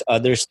he needs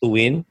others to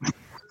win.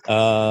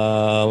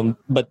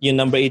 But yung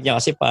number 8 niya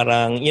kasi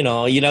parang you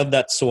love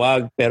that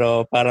swag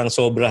pero parang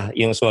sobra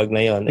yung swag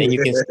na yon, and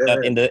you can see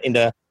that in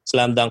the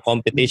slam dunk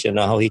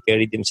competition, how he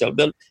carried himself,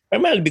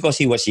 primarily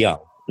because he was young,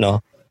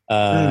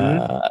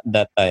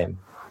 that time.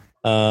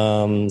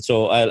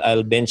 So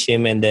I'll bench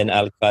him and then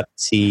I'll cut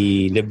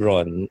si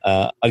LeBron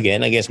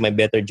again against my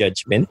better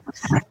judgment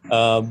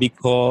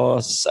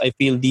because I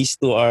feel these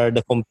two are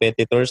the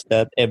competitors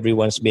that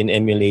everyone's been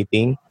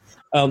emulating.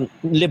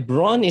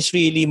 LeBron is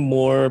really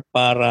more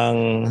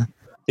parang,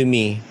 to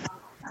me,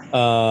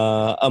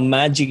 a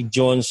Magic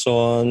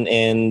Johnson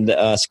and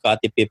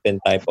Scottie Pippen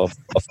type of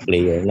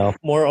player. Now,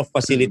 more of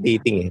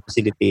facilitating.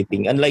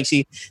 Unlike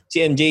si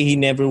MJ, he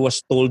never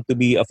was told to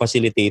be a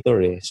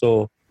facilitator.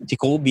 So, si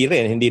Kobe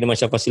rin, hindi naman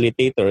siya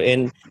facilitator.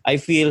 And I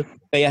feel,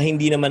 kaya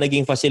hindi naman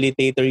naging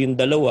facilitator yung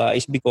dalawa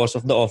is because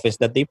of the offense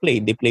that they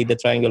played. They played the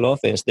triangle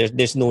offense.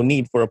 There's no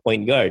need for a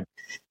point guard.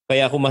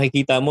 Kaya kung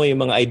makikita mo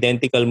yung mga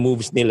identical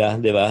moves nila,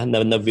 di ba,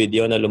 na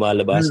video na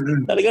lumalabas,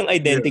 talagang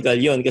identical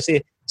yon kasi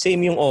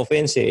same yung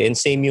offense and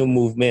same yung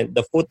movement.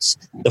 The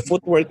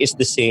footwork is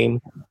the same,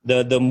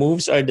 the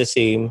moves are the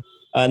same,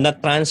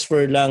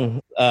 na-transfer lang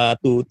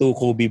to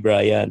Kobe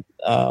Bryant.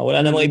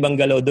 Wala namang ibang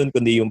galaw doon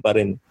kundi yung pa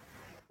rin.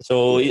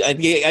 So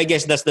I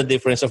guess that's the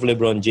difference of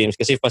LeBron James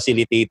kasi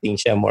facilitating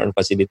siya, more on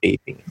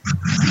facilitating.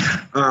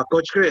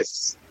 Coach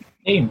Chris.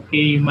 Same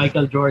kay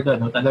Michael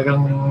Jordan,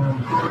 talagang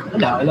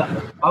wala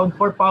pound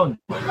for pound.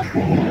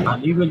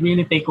 He will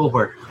really take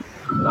over.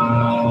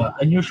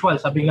 Unusual,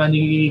 sabi nga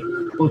ni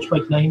Coach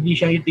Mike na hindi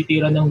siya yung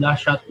titira ng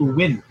last shot to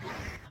win.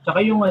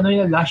 Saka yung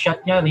last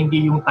shot niya,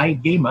 hindi yung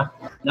tied game,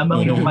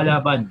 lamang yung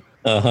kalaban.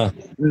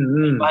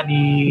 Diba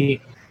ni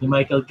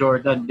Michael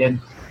Jordan. Then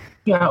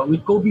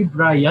with Kobe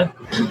Bryant,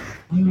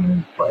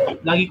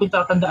 lagi kong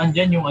tatandaan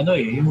dyan yung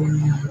yung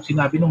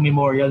sinabi ng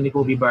memorial ni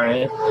Kobe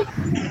Bryant,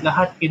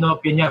 lahat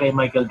kinopya niya kay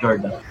Michael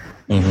Jordan.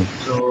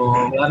 So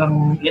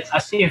parang it's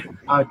as if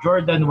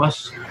Jordan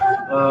was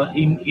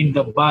in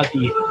the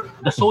body,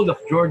 the soul of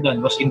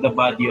Jordan was in the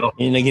body of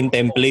yung naging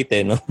template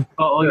no?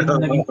 Oo, yung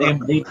naging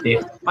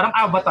template parang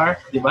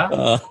Avatar, di ba?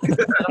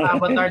 Parang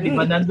Avatar, di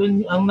ba?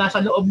 Nandun ang nasa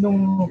loob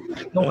nung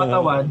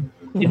katawan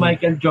si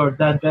Michael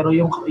Jordan, pero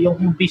yung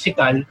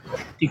physical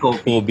si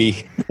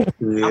Kobe.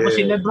 Tapos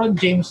si LeBron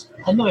James,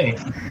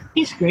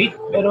 he's great,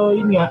 pero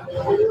yun nga,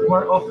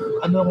 more of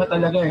nga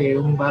talaga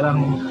yung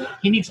parang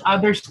he needs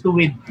others to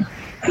win.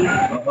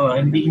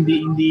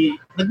 Hindi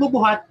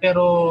nagbubuhat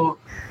pero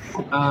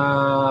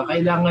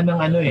kailangan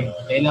ng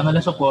kailangan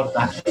ng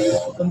suporta.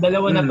 Itong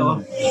dalawa na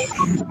to,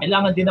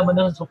 kailangan din naman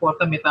ng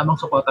suporta, may tamang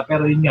suporta,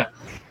 pero yun nga,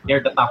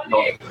 they're the top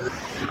dog.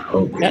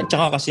 Okay.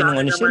 Tsaka kasi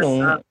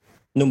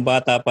nung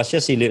bata pa siya,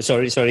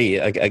 sorry,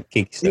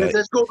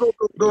 Yes,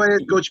 go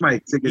ahead, Coach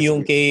Mike. Sige,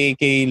 yung kay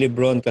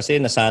LeBron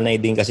kasi, nasanay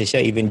din kasi siya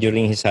even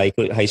during his high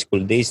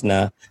school days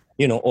na,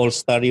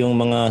 all-star yung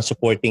mga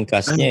supporting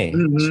cast niya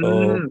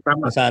So,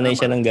 nasanay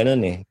siya ng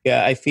ganun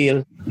Kaya I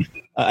feel,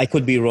 I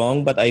could be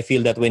wrong, but I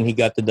feel that when he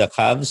got to the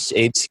Cavs,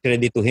 it's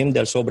credit to him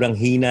dahil sobrang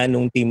hina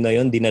nung team na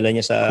yon, dinala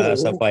niya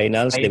sa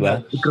finals, di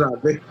ba?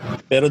 Grabe.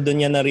 Pero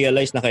doon niya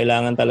na-realize na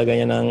kailangan talaga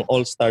niya ng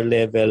all-star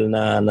level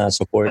na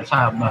support.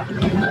 Kasama.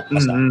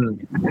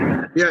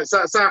 Yeah,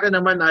 sa akin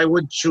naman, I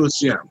would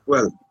choose,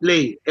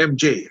 play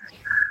MJ.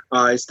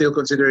 I still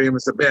consider him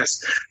as the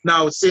best.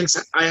 Now, since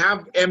I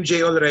have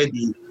MJ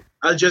already,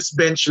 I'll just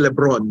bench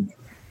LeBron.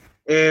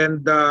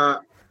 And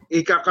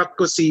ikakat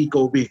ko si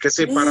Kobe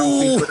kasi parang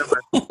feel ko naman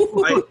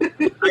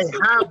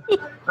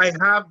I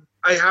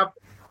have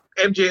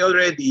MJ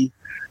already,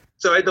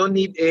 so I don't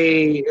need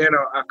a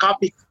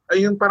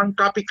yung parang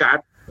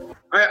copycat.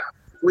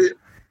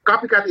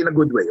 Copycat in a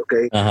good way,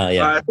 okay?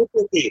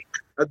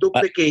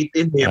 Duplicate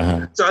in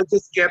him. So I'll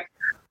just get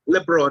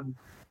LeBron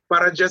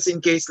para just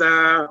in case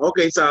na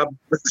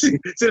si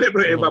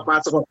LeBron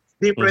ipapasok ko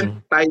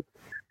different type.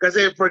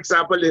 Kasi for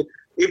example,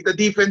 if the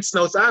defense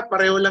knows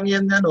pareho lang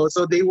yan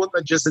so they won't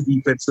adjust the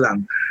defense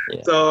lang.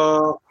 Yeah. So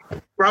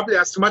probably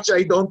as much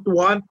I don't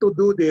want to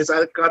do this,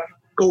 I'll cut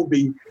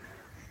Kobe,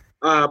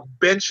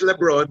 bench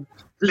LeBron,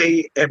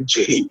 play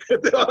MJ.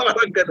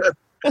 Parang ganun.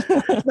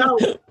 Now,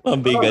 ang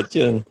bigat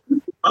yun.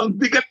 Ang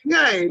bigat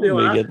nga di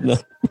ba? Bigat no.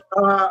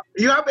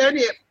 You have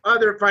any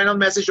other final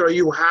message or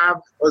you have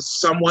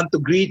someone to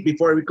greet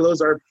before we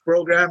close our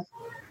program?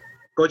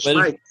 Coach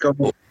Mike, come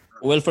on.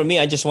 Well, for me,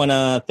 I just want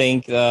to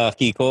thank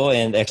Kiko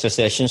and Extra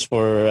Sessions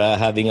for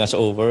having us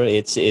over.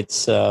 It's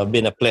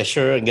been a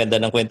pleasure. Ang ganda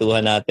ng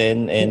kwentuhan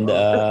natin, and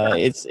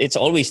it's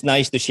always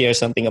nice to share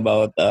something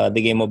about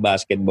the game of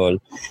basketball.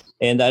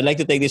 And I'd like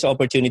to take this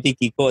opportunity,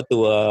 Kiko,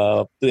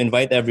 to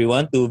invite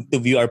everyone to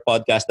view our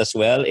podcast as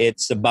well.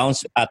 It's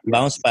Bounce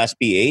Pass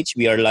PH.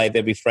 We are live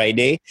every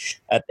Friday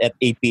at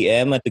 8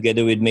 p.m.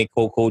 Together with my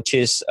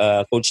co-coaches,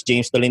 Coach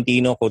James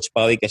Tolentino, Coach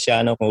Pauwi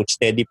Casiano, Coach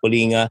Teddy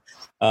Polinga.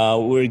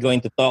 We're going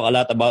to talk a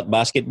lot about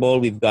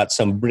basketball. We've got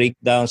some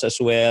breakdowns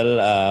as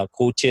well,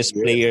 coaches,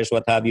 players,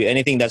 what have you.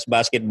 Anything that's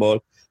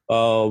basketball,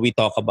 we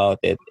talk about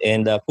it.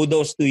 And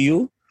kudos to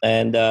you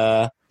and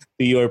to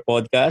your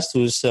podcast,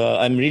 who's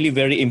I'm really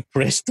very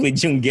impressed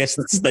with yung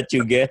guests that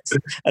you get.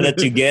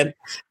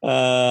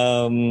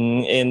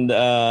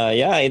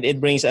 It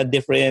brings a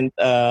different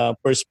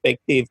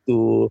perspective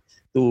to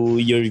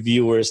your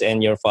viewers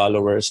and your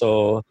followers.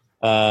 So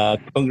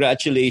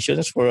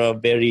congratulations for a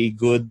very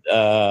good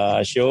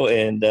show,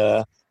 and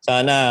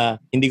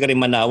sana hindi ka rin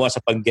manawa sa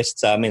pag-guest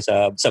sa amin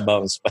sa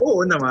Bounce Pass.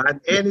 Oo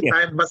naman,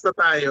 anytime basta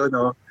tayo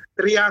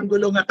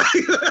triangulo nga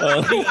tayo.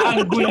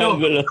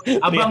 Triangulo.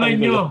 Abangan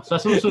nyo sa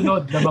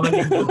susunod na mga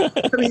linggo.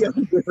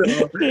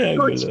 Triangulo.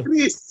 Coach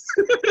Chris.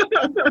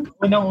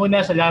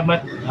 Unang-una,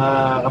 salamat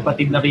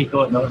kapatid na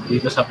Rico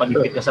dito sa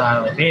paligid ka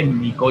sa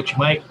akin ni Coach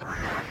Mike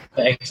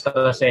sa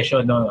extra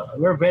session.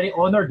 We're very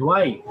honored.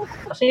 Why?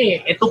 Kasi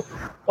itong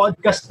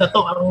podcast na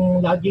to ang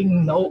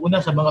laging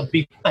nauuna sa mga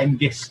big time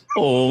guests.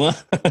 Oo nga.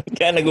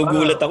 Kaya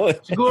nagugulat ako.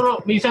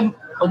 Siguro, minsan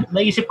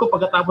naisip ko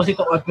pagkatapos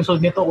itong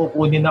episode nito,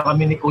 kukunin na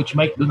kami ni Coach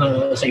Mike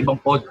doon sa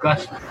ibang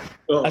podcast.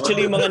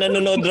 Actually, yung mga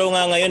nanonood raw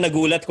nga ngayon,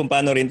 nagulat kung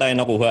paano rin tayo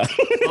nakuha.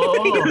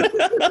 Oo.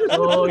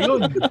 So,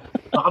 yun.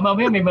 Baka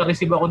mamaya may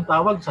ma-receive akong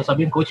tawag,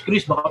 sasabihin, Coach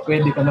Chris, baka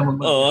pwede ka na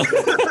Oo.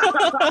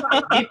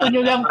 Dito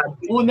nyo lang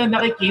una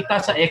nakikita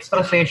sa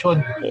extra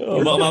session.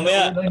 Baka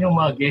mamaya, yung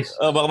mga guests.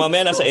 Baka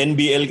mamaya nasa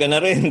NBL ka na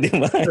rin, di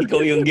ba?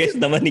 Ikaw yung guest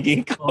naman ni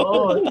Kiko.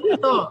 Oo.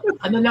 Ito,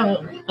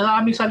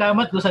 maraming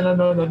salamat doon sa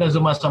nanonood na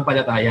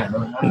Sumasampalataya.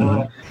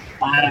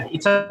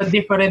 It's a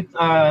different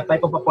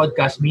type of a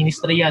podcast,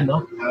 ministry yan,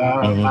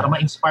 para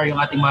ma-inspire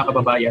yung ating mga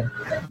kababayan.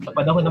 Sa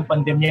panahon ng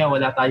pandemya,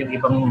 wala tayong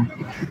ibang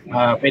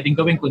pwedeng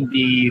gawin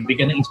kundi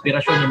bigyan ng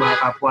inspirasyon yung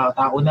mga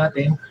kapwa-tao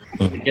natin,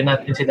 bigyan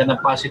natin sila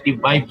ng positive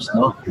vibes,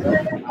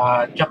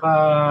 tsaka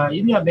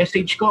yun nga,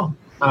 message ko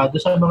doon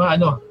sa mga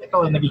ito,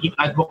 nagiging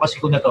advocacy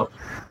ko na to.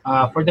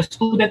 For the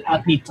student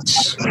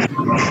athletes,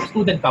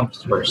 student comes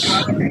first.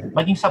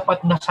 Maging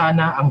sapat na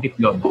sana ang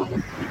diploma.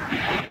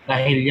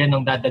 Dahil yan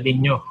ang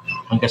dadalhin nyo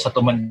hanggang sa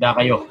tumanda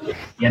kayo.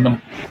 Yan ang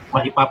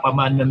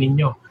maipapamana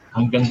ninyo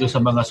hanggang doon sa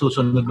mga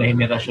susunod na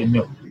henerasyon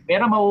nyo.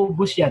 Pero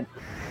mauubos yan.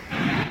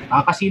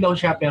 Kasinaw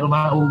siya pero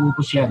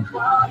mauubos yan.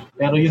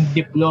 Pero yung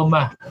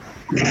diploma,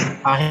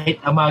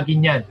 kahit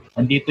amagin yan,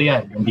 nandito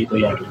yan.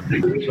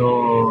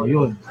 So,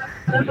 yun.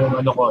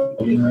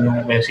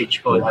 Yung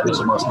message ko lalo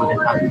sa mga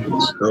student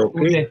athletes.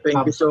 Okay,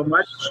 thank you so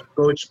much,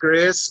 Coach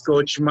Chris,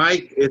 Coach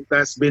Mike. It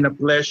has been a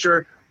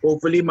pleasure.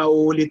 Hopefully,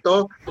 mauuli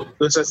to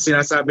doon sa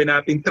sinasabi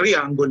nating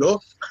triangulo.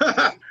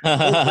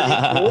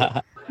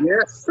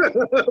 Yes.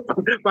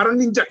 Parang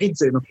Ninja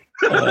Kids,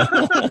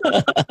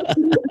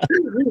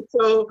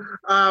 So,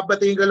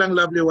 batiin ko lang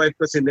lovely wife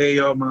ko si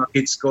Leo, mga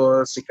kids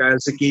ko, si Kyle,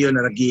 si Kiyo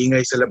na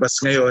nag-iingay sa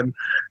labas ngayon.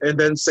 And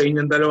then sa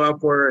inyong dalawa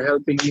for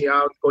helping me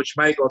out. Coach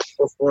Mike,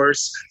 of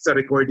course, sa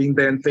recording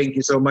din. Thank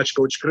you so much,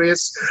 Coach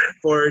Chris,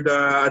 for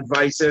the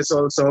advices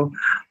also.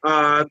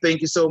 Thank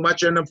you so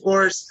much. And of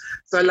course,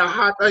 sa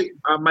lahat,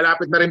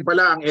 malapit na rin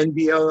pala ang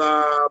NBL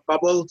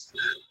bubble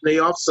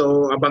playoffs.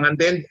 So, abangan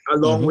din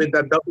along with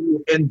the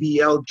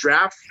WNBL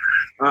draft.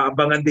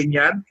 Abangan din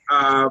yan.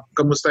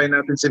 Kamustahin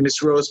natin si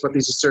Miss Rose,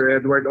 pati si Sir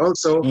Edward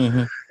also.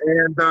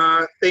 And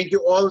thank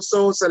you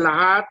also sa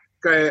lahat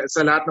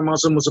ng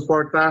mga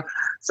sumusuporta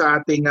sa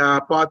ating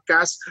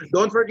podcast.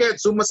 Don't forget,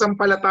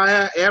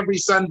 Sumasampalataya every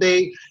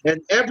Sunday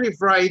and every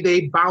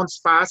Friday, Bounce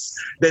Pass.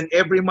 Then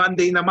every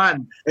Monday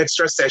naman,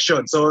 extra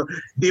session. So,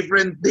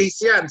 different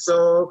days yan.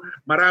 So,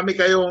 hindi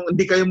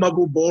kayo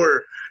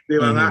mabubore. Di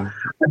ba nga?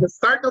 At the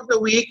start of the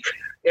week,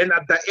 and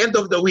at the end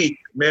of the week,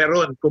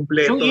 meron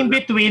kompleto. Yung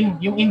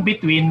in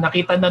between,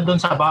 nakita na doon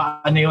sa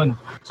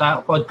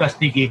sa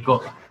podcast ni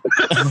Kiko.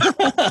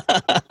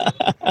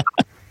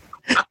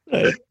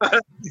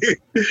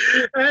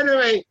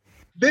 Anyway,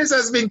 this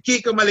has been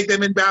Kiko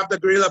Maligdem in behalf of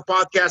the Guerrilla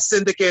Podcast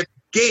Syndicate.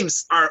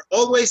 Games are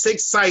always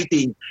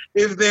exciting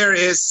if there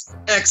is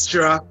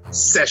extra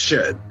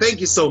session.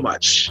 Thank you so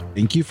much.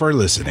 Thank you for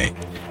listening.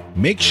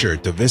 Make sure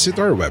to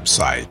visit our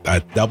website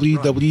at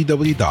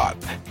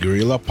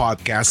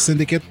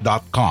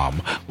www.guerrillapodcastsyndicate.com,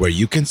 where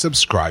you can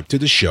subscribe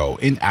to the show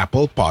in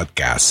Apple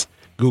Podcasts,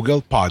 Google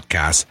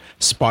Podcasts,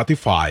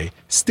 Spotify,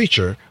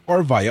 Stitcher,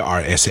 or via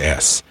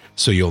RSS,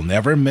 so you'll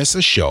never miss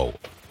a show.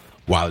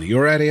 While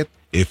you're at it,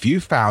 if you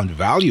found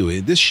value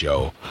in this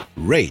show,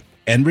 rate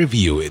and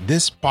review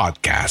this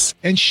podcast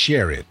and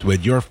share it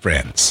with your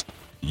friends.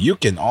 You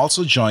can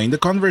also join the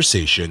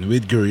conversation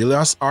with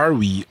Guerrillas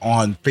RV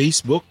on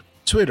Facebook,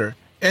 Twitter,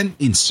 and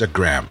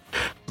Instagram.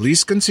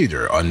 Please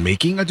consider on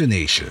making a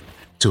donation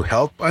to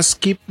help us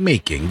keep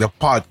making the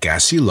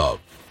podcast you love.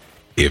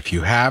 If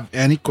you have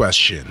any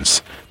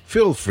questions,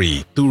 feel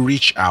free to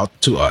reach out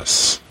to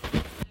us.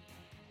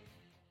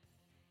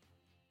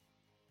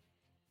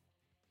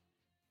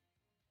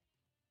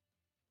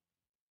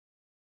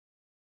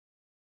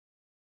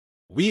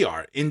 We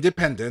are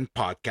Independent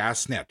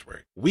Podcast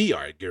Network. We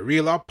are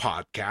Guerrilla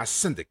Podcast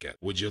Syndicate.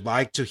 Would you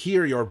like to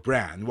hear your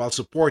brand while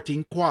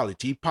supporting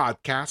quality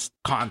podcasts?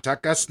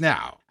 Contact us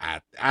now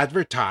at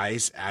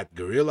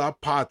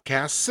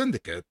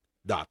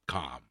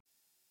advertise@guerrillapodcastsyndicate.com.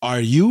 Are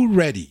you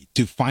ready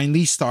to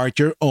finally start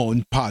your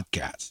own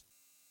podcast?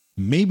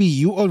 Maybe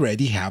you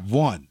already have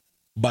one,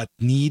 but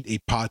need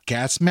a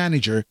podcast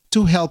manager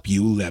to help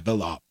you level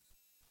up.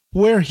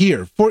 We're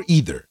here for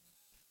either.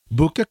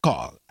 Book a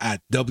call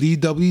at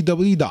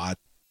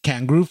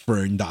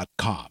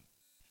www.kangaroofern.com.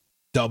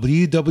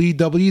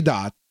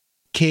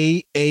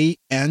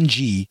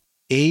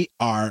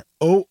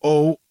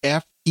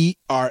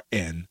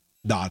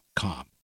 www.kangaroofern.com.